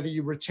matter whether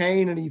you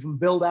retain and even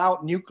build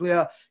out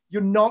nuclear,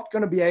 you're not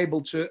going to be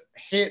able to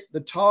hit the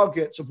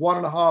targets of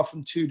 1.5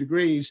 and 2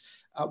 degrees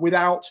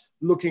without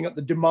looking at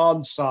the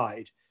demand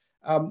side.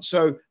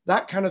 So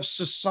that kind of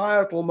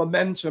societal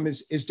momentum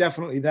is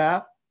definitely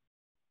there.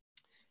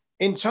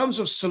 In terms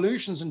of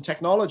solutions and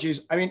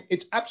technologies, I mean,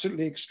 it's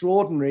absolutely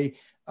extraordinary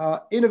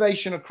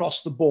innovation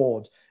across the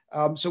board.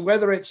 So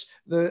whether it's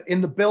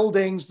in the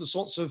buildings, the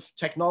sorts of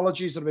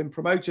technologies that have been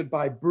promoted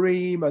by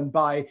BREEAM and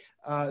by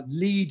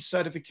LEED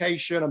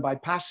certification and by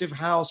Passive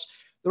House,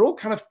 they're all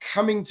kind of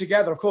coming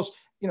together. Of course,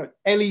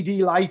 LED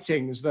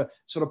lighting is the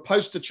sort of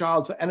poster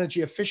child for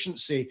energy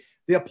efficiency.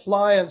 The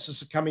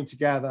appliances are coming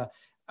together.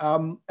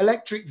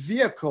 Electric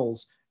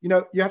vehicles, you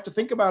know, you have to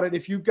think about it.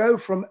 If you go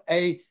from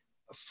a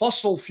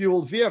fossil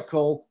fueled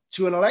vehicle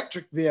to an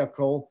electric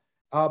vehicle,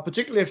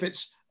 particularly if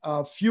it's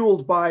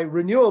fueled by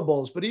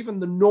renewables, but even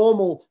the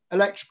normal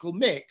electrical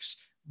mix,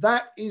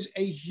 that is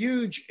a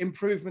huge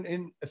improvement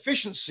in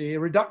efficiency, a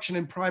reduction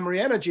in primary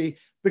energy,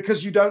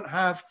 because you don't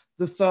have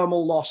the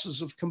thermal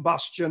losses of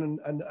combustion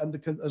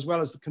as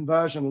well as the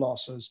conversion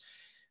losses.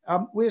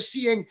 We're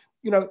seeing,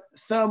 you know,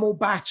 thermal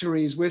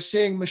batteries, we're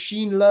seeing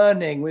machine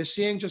learning, we're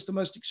seeing just the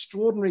most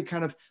extraordinary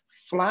kind of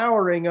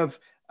flowering of,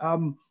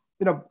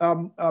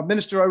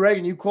 Minister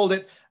O'Regan, you called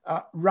it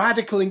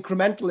radical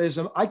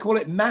incrementalism. I call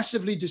it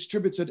massively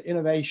distributed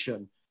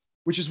innovation,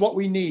 which is what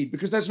we need,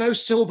 because there's no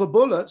silver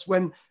bullets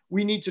when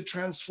we need to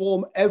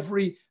transform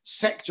every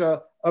sector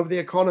of the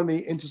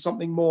economy into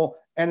something more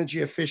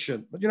energy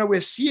efficient. But, you know,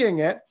 we're seeing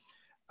it.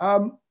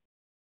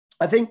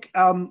 I think,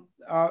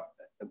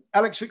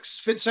 Alex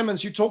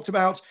Fitzsimmons, you talked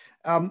about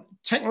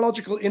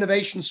technological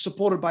innovation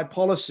supported by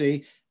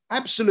policy.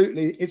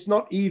 Absolutely, it's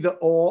not either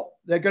or.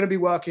 They're going to be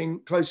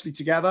working closely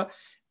together.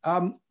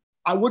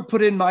 I would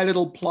put in my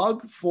little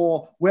plug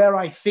for where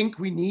I think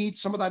we need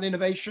some of that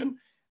innovation.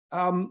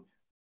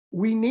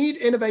 We need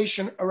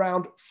innovation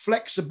around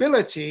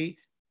flexibility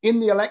in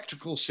the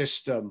electrical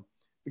system,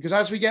 because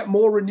as we get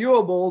more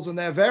renewables and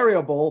they're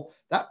variable,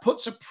 that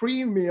puts a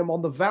premium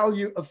on the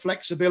value of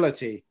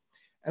flexibility.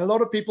 And a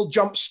lot of people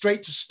jump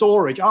straight to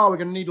storage. Oh, we're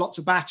going to need lots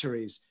of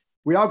batteries.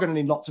 We are going to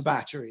need lots of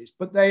batteries,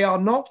 but they are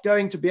not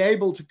going to be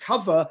able to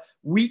cover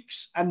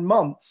weeks and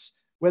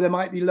months where there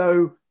might be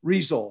low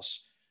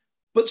resource.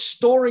 But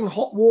storing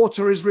hot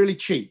water is really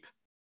cheap.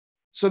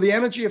 So the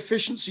energy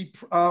efficiency,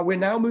 we're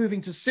now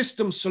moving to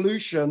system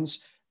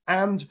solutions.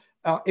 And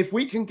if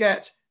we can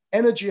get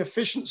energy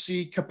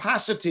efficiency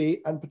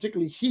capacity, and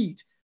particularly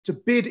heat, to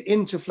bid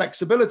into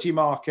flexibility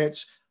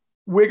markets,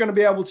 we're going to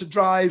be able to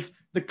drive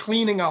the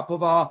cleaning up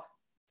of our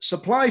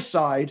supply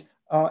side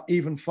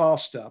even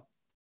faster.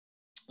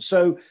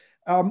 So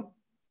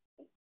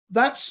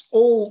that's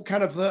all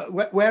kind of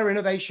where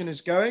innovation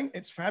is going.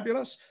 It's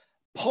fabulous.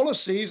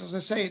 Policies, as I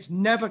say, it's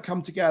never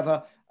come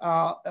together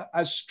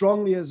as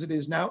strongly as it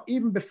is now.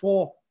 Even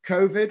before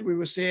COVID, we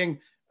were seeing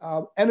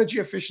energy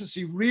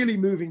efficiency really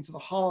moving to the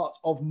heart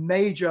of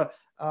major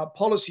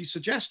policy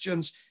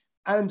suggestions.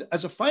 And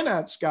as a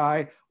finance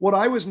guy, what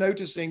I was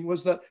noticing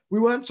was that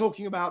we weren't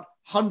talking about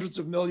hundreds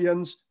of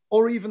millions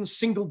or even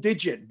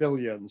single-digit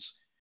billions.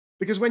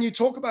 Because when you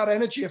talk about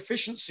energy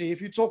efficiency,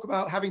 if you talk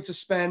about having to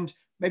spend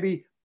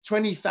maybe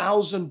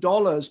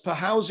 $20,000 per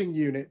housing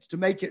unit to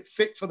make it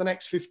fit for the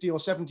next 50 or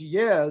 70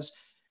 years,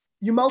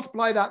 you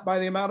multiply that by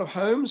the amount of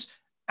homes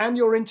and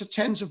you're into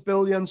tens of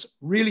billions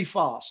really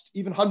fast,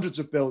 even hundreds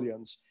of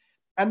billions.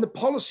 And the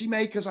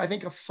policymakers, I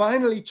think, are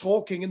finally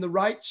talking in the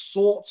right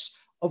sorts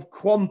of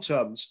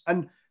quantums.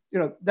 And, you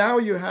know, now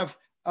you have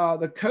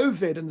the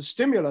COVID and the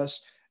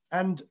stimulus,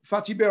 and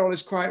Fatih Birol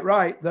is quite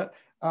right that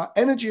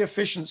energy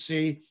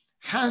efficiency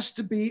has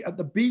to be at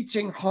the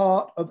beating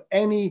heart of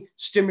any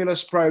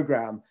stimulus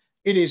program.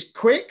 It is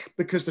quick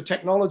because the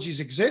technologies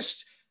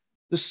exist.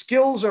 The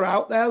skills are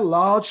out there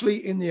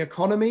largely in the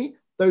economy.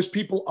 Those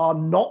people are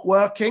not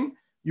working.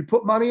 You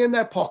put money in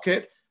their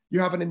pocket, you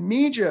have an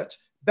immediate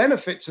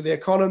benefit to the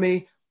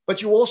economy,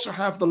 but you also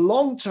have the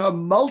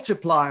long-term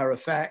multiplier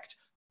effect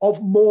of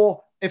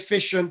more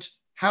efficient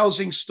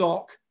housing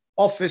stock,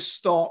 office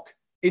stock,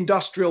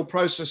 industrial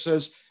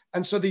processes.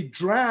 And so the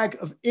drag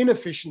of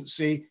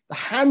inefficiency, the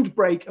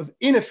handbrake of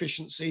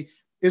inefficiency,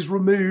 is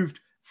removed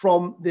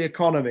from the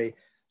economy.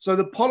 So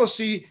the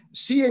policy,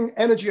 seeing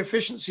energy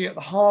efficiency at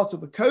the heart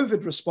of the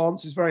COVID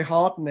response, is very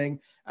heartening.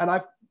 And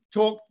I've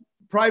talked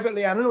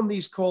privately and on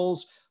these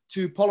calls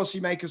to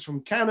policymakers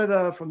from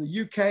Canada, from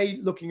the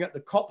UK, looking at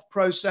the COP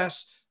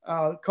process,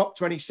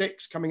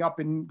 COP26 coming up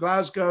in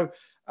Glasgow,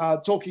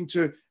 talking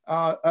to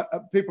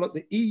people at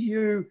the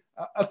EU.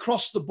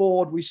 Across the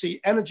board, we see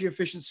energy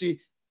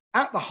efficiency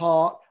at the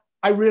heart.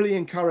 I really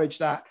encourage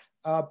that.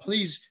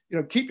 Please,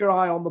 keep your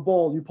eye on the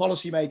ball, you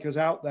policymakers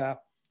out there.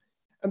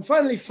 And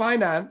finally,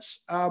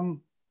 finance.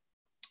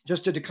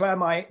 Just to declare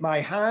my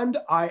hand,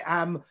 I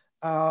am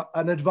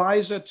an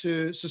advisor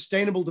to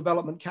Sustainable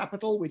Development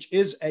Capital, which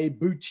is a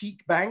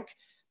boutique bank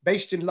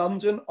based in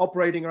London,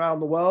 operating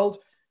around the world,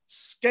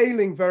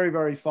 scaling very,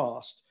 very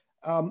fast.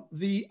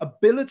 The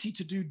ability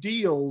to do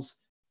deals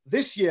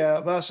this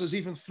year versus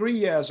even 3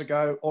 years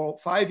ago or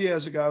 5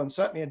 years ago, and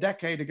certainly a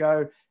decade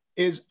ago,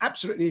 is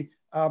absolutely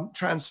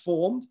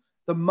transformed.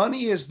 The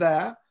money is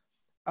there.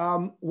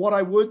 What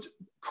I would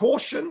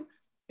caution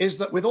is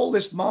that with all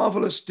this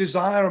marvelous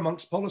desire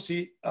amongst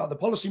the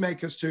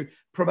policymakers to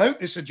promote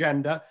this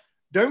agenda,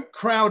 don't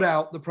crowd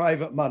out the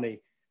private money.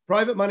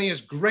 Private money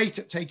is great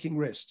at taking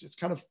risks. It's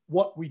kind of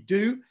what we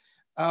do,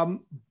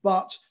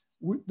 but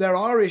there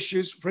are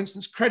issues, for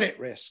instance, credit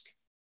risk.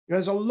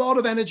 There's a lot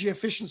of energy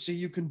efficiency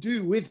you can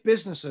do with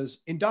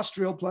businesses,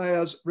 industrial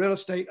players, real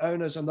estate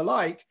owners, and the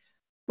like.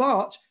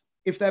 But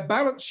if their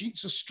balance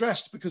sheets are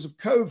stressed because of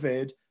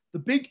COVID, the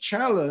big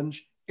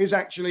challenge is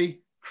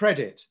actually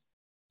credit.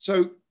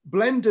 So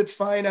blended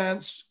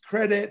finance,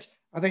 credit,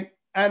 I think,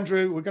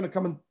 Andrew, we're going to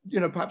come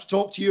and, perhaps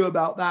talk to you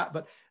about that,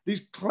 but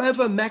these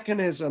clever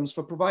mechanisms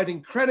for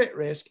providing credit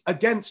risk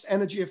against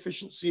energy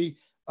efficiency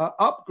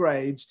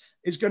upgrades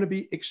is going to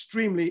be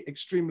extremely,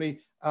 extremely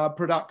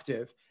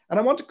productive. And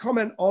I want to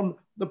comment on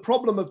the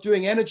problem of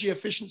doing energy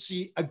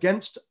efficiency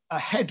against a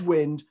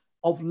headwind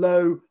of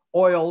low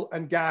oil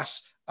and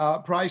gas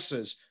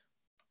prices.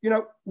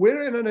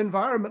 We're in an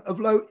environment of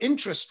low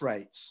interest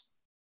rates.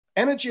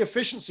 Energy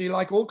efficiency,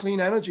 like all clean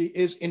energy,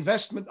 is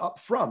investment up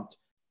front.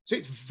 So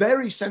it's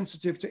very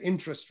sensitive to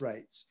interest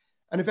rates.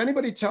 And if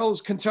anybody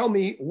can tell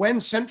me when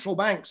central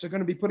banks are going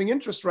to be putting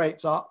interest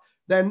rates up,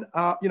 then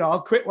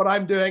I'll quit what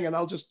I'm doing and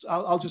I'll just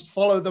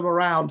follow them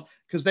around,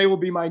 because they will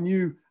be my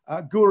new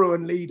guru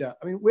and leader.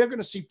 I mean, we're going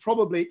to see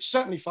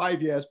certainly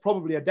 5 years,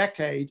 probably a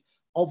decade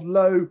of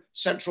low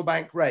central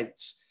bank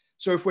rates.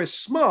 So if we're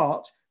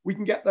smart, we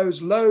can get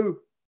those low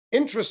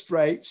interest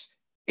rates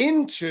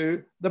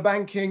into the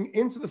banking,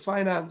 into the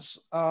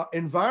finance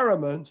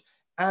environment,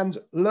 and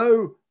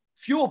low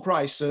fuel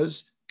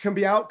prices can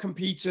be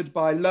outcompeted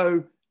by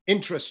low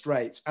interest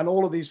rates and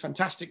all of these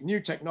fantastic new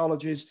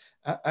technologies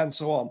and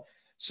so on.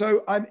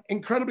 So I'm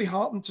incredibly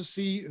heartened to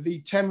see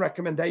the 10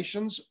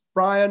 recommendations.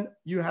 Brian,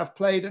 you have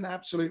played an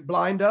absolute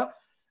blinder.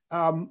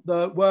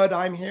 The word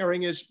I'm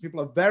hearing is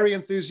people are very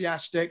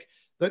enthusiastic,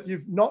 that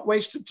you've not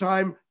wasted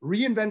time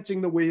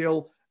reinventing the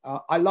wheel.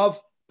 I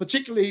love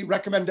particularly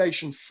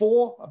recommendation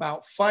 4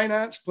 about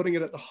finance, putting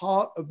it at the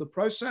heart of the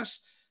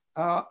process.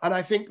 And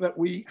I think that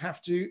we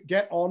have to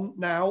get on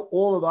now,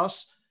 all of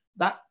us.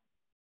 That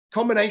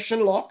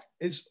combination lock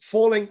is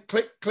falling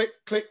click, click,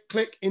 click,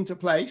 click into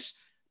place.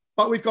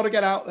 But we've got to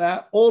get out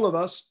there, all of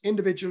us,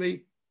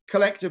 individually,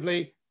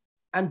 collectively,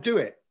 and do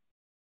it.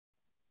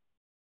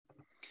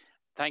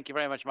 Thank you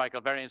very much,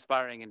 Michael. Very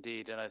inspiring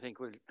indeed. And I think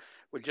we'll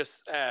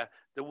just,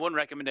 the one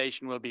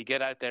recommendation will be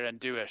get out there and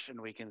do it,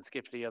 and we can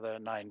skip the other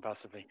 9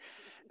 possibly.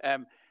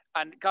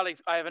 And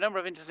colleagues, I have a number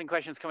of interesting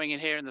questions coming in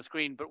here in the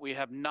screen, but we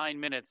have 9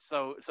 minutes.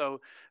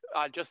 So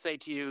I'll just say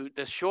to you,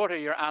 the shorter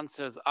your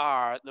answers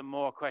are, the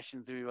more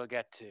questions we will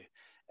get to.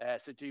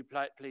 So do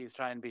please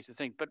try and be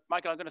succinct. But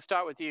Michael, I'm going to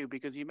start with you,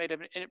 because you made a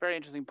very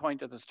interesting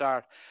point at the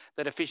start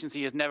that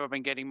efficiency has never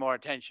been getting more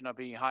attention or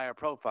being higher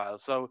profile.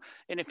 So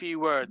in a few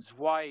words,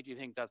 why do you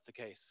think that's the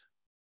case?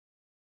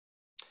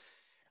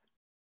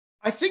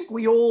 I think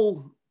we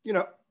all,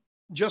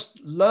 just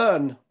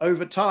learn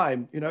over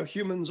time.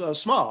 Humans are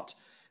smart.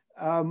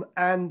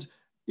 And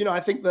I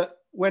think that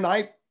when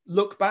I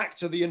look back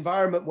to the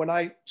environment when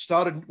I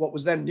started what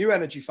was then New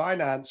Energy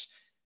Finance,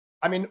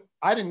 I mean,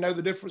 I didn't know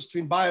the difference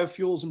between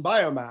biofuels and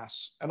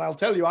biomass. And I'll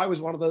tell you, I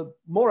was one of the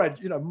more,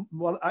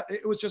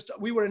 it was just,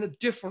 we were in a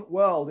different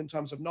world in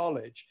terms of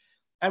knowledge.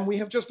 And we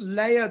have just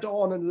layered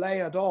on and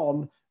layered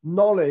on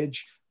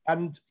knowledge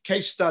and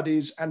case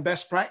studies and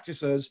best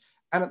practices.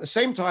 And at the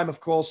same time, of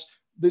course,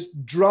 this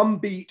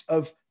drumbeat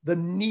of the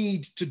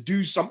need to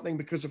do something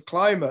because of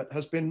climate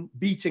has been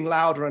beating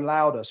louder and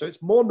louder. So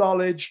it's more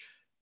knowledge,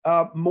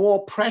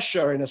 more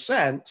pressure in a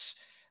sense,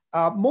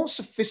 more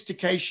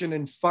sophistication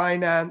in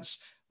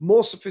finance,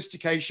 more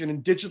sophistication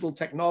in digital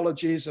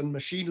technologies and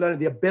machine learning,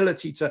 the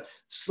ability to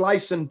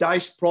slice and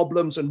dice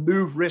problems and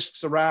move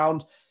risks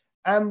around.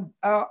 And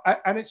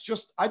it's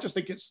just, I just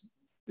think it's,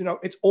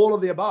 it's all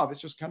of the above.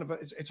 It's just kind of,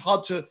 it's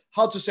hard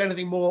to say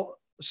anything more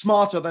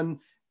smarter than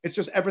it's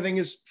just everything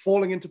is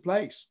falling into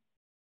place.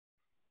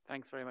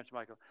 Thanks very much,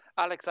 Michael.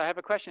 Alex, I have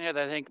a question here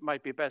that I think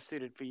might be best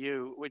suited for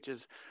you, which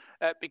is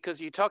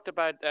because you talked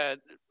about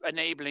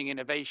enabling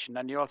innovation,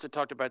 and you also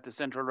talked about the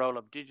central role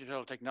of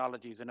digital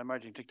technologies and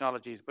emerging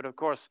technologies. But of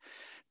course,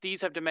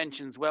 these have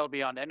dimensions well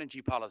beyond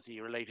energy policy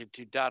related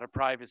to data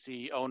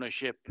privacy,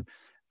 ownership,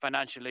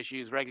 financial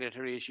issues,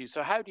 regulatory issues.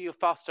 So how do you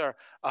foster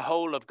a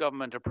whole of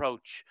government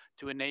approach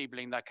to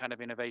enabling that kind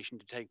of innovation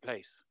to take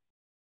place?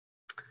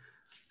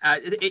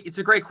 It's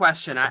a great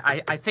question.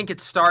 I think it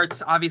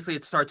starts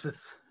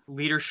with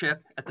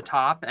leadership at the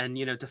top, and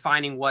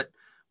defining what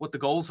the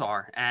goals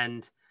are.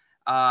 And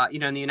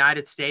in the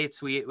United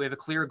States, we have a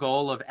clear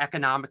goal of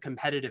economic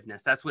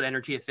competitiveness. That's what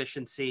energy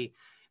efficiency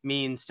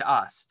means to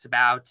us. It's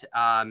about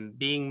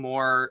being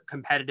more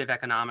competitive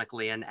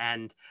economically and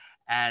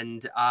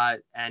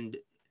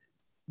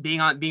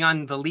being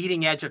on the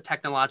leading edge of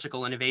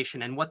technological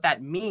innovation. And what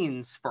that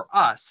means for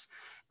us,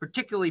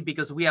 particularly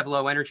because we have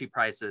low energy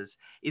prices,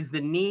 is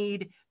the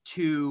need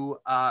to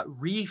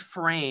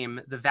reframe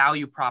the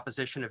value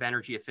proposition of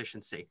energy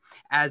efficiency.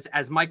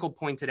 As Michael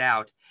pointed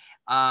out,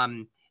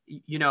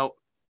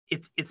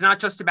 it's not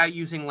just about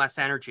using less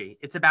energy.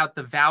 It's about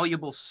the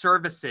valuable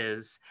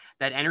services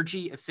that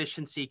energy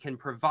efficiency can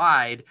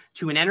provide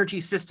to an energy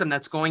system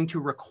that's going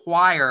to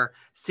require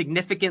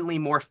significantly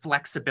more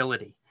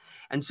flexibility.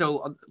 And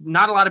so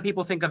not a lot of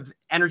people think of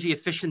energy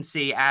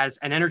efficiency as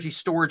an energy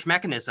storage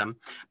mechanism,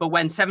 but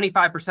when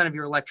 75% of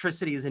your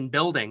electricity is in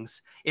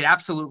buildings, it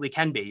absolutely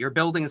can be. Your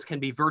buildings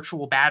can be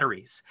virtual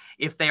batteries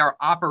if they are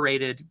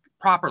operated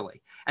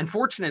properly. And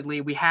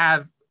fortunately, we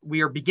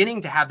are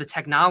beginning to have the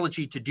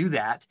technology to do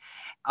that,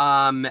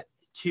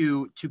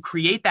 to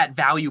create that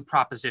value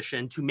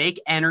proposition, to make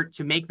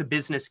the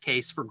business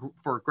case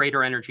for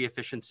greater energy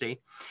efficiency,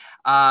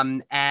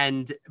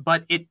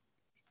 but it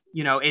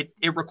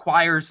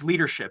requires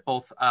leadership,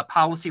 both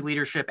policy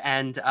leadership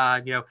and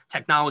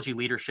technology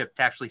leadership,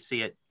 to actually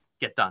see it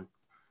get done.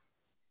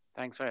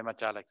 Thanks very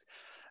much, Alex.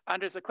 And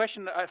there's a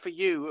question for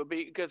you,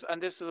 and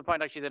this is a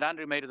point actually that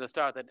Andrew made at the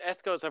start, that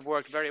ESCOs have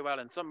worked very well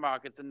in some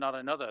markets and not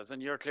in others,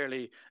 and you're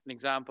clearly an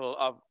example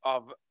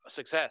of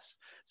success.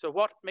 So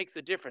what makes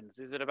the difference?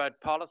 Is it about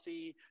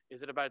policy?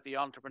 Is it about the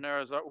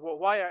entrepreneurs? Or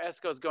why are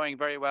ESCOs going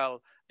very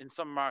well in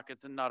some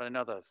markets and not in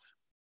others?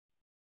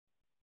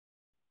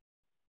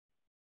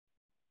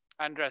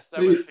 Andres, that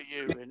was for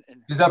you.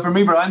 Is that for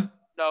me, Brian?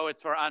 No,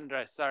 it's for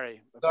Andres,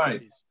 sorry.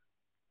 Sorry.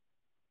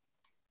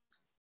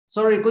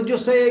 Sorry, could you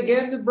say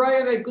again,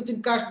 Brian? I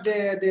couldn't catch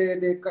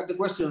the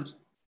questions.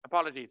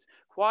 Apologies.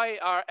 Why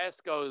are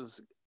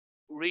ESCOs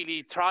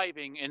really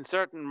thriving in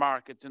certain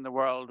markets in the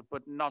world,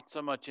 but not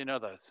so much in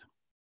others?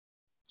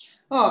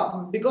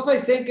 Because I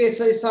think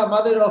it's a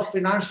matter of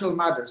financial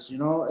matters.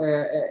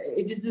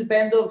 It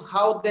depends on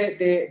how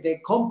the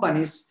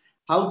companies,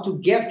 how to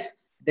get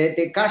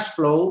the cash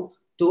flow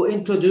to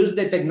introduce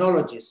the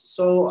technologies.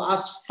 So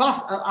as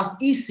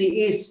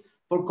easy is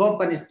for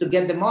companies to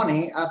get the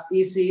money, as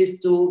easy is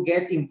to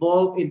get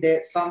involved in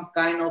some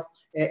kind of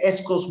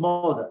ESCOs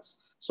models.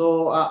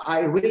 So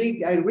I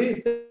really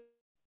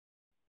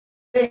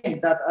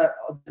think that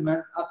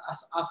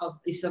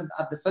is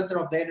at the center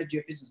of the energy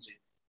efficiency.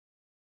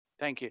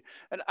 Thank you.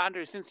 And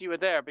Andrew, since you were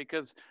there,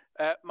 because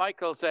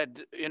Michael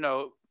said,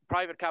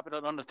 private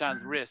capital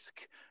understands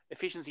risk.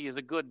 Efficiency is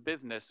a good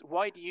business.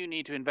 Why do you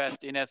need to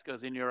invest in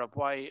ESCOs in Europe?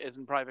 Why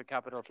isn't private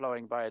capital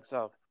flowing by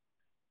itself?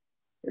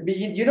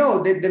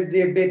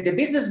 The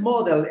business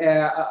model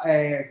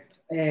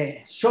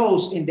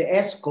shows in the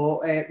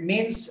ESCO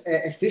means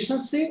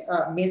efficiency,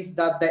 means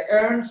that the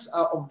earns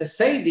of the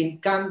saving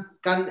can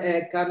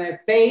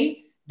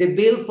pay the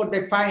bill for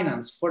the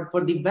finance, for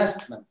the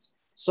investments.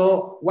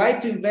 So why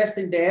to invest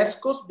in the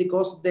ESCOs?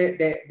 Because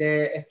the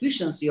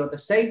efficiency of the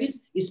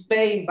savings is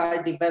paid by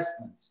the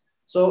investments.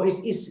 So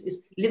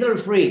it's literally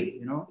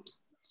free,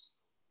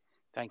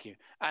 Thank you.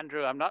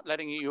 Andrew, I'm not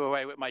letting you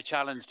away with my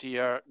challenge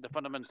to the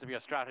fundamentals of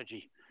your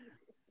strategy.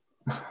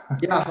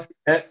 Yeah.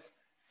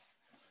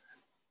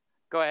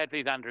 Go ahead,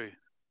 please, Andrew.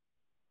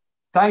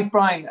 Thanks,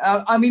 Brian.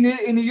 I mean,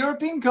 in a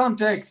European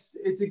context,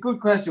 it's a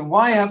good question.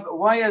 Why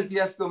has the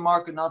ESCO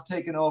market not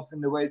taken off in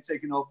the way it's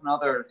taken off in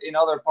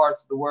other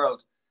parts of the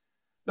world?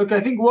 Look,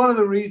 I think one of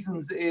the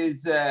reasons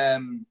is,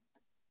 is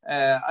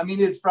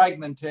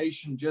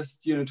fragmentation.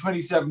 Just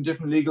 27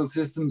 different legal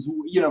systems.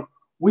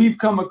 We've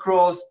come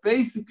across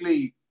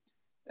basically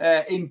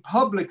in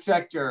public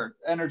sector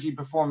energy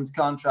performance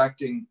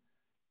contracting,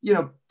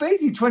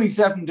 basically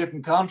 27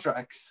 different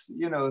contracts,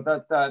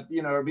 that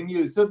are being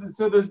used. So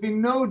there's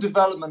been no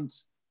development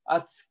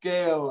at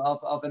scale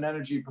of an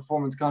energy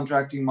performance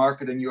contracting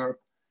market in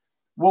Europe.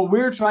 What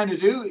we're trying to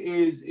do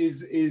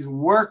is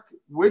work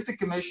with the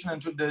Commission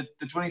and the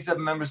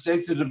 27 member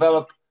states to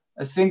develop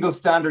a single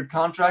standard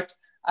contract,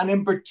 and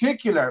in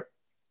particular,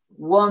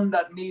 one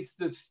that meets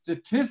the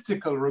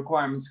statistical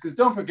requirements. Because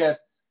don't forget,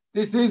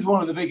 this is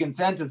one of the big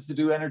incentives to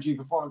do energy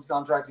performance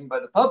contracting by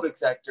the public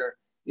sector,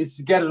 is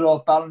to get it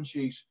off balance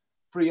sheet,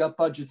 free up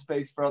budget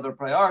space for other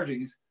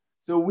priorities.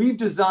 So we've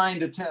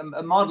designed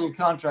a model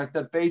contract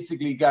that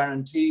basically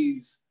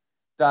guarantees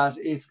that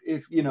if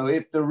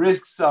the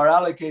risks are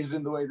allocated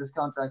in the way this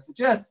contract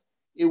suggests,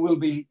 it will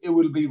be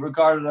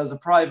regarded as a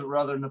private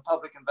rather than a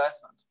public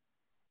investment.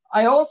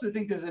 I also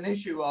think there's an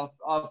issue of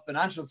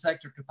financial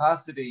sector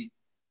capacity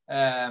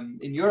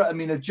in Europe. I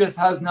mean, it just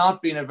has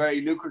not been a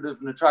very lucrative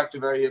and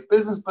attractive area of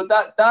business, but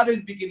that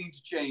is beginning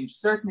to change.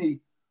 Certainly,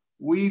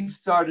 we've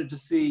started to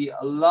see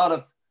a lot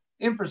of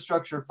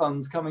infrastructure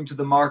funds coming to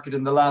the market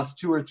in the last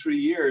 2 or 3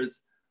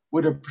 years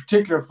with a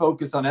particular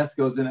focus on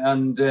ESCOs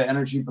and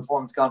energy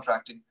performance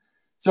contracting.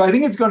 So I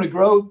think it's going to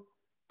grow,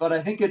 but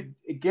I think in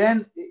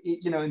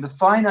the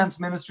finance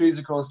ministries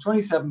across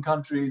 27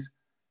 countries,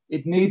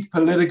 it needs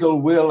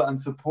political will and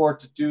support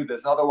to do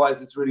this.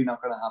 Otherwise, it's really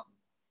not going to happen.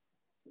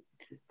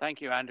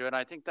 Thank you, Andrew. And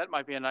I think that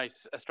might be a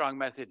strong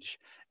message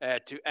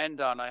to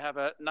end on. I have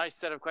a nice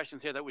set of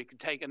questions here that we could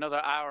take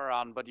another hour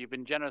on, but you've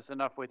been generous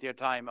enough with your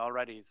time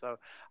already. So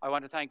I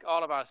want to thank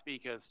all of our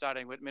speakers,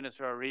 starting with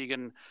Minister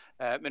O'Regan,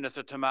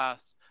 Minister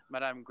Tomas,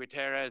 Madame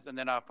Guterres, and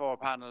then our 4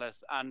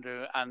 panelists,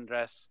 Andrew,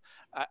 Andres,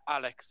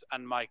 Alex,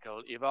 and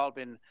Michael. You've all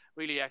been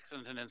really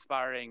excellent and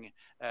inspiring,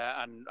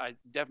 and I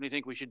definitely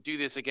think we should do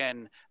this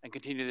again and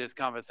continue this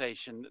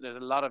conversation. There's a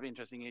lot of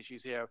interesting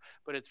issues here,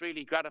 but it's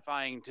really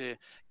gratifying to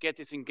get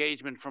this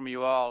engagement from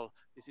you all,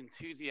 this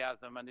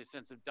enthusiasm and this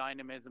sense of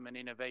dynamism and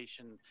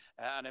innovation,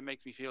 and it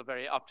makes me feel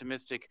very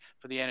optimistic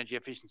for the energy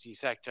efficiency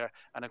sector.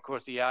 And of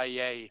course, the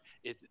IEA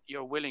is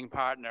your willing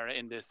partner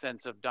in this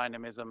sense of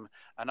dynamism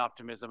and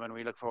optimism, and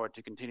we look forward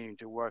to continuing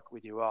to work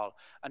with you all.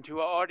 And to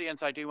our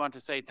audience, I do want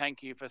to say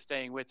thank you for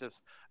staying with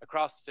us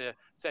across the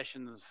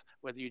sessions,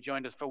 whether you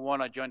joined us for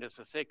 1 or joined us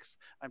for 6.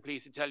 I'm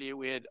pleased to tell you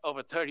we had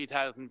over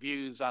 30,000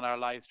 views on our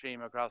live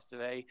stream across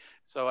today.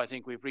 So I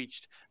think we've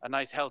reached a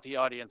nice, healthy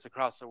audience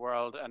across the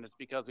world, and it's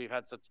because we've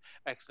had such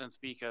excellent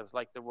speakers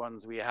like the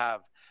ones we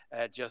have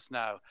just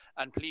now.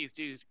 And please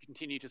do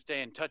continue to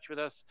stay in touch with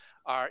us.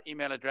 Our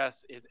email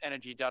address is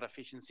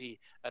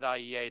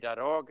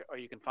energy.efficiency@iea.org, or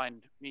you can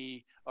find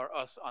me or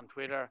us on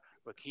Twitter.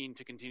 We're keen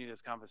to continue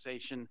this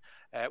conversation.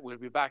 We'll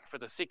be back for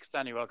the 6th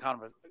annual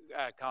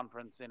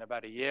conference in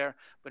about a year.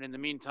 But in the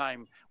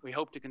meantime, we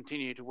hope to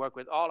continue to work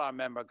with all our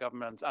member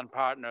governments and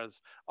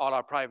partners, all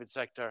our private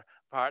sector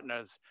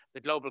partners.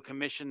 The Global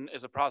Commission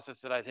is a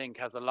process that I think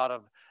has a lot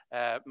of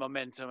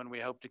momentum, and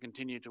we hope to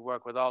continue to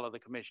work with all of the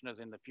commissioners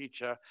in the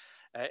future.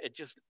 It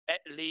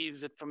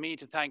leaves it for me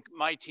to thank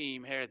my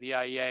team here at the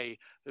IEA,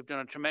 who've done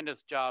a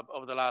tremendous job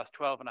over the last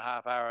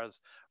 12.5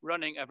 hours,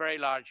 running a very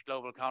large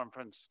global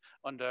conference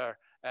under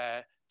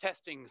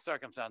testing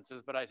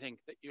circumstances, but I think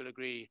that you'll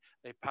agree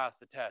they've passed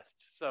the test.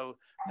 So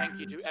thank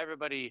you to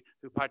everybody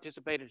who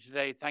participated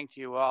today. Thank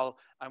you all,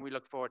 and we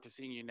look forward to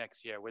seeing you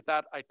next year. With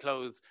that, I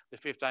close the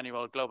 5th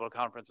Annual Global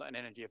Conference on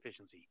Energy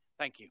Efficiency.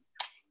 Thank you.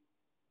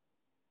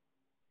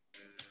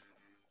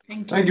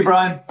 Thank you,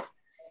 Brian. Thank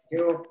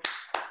you.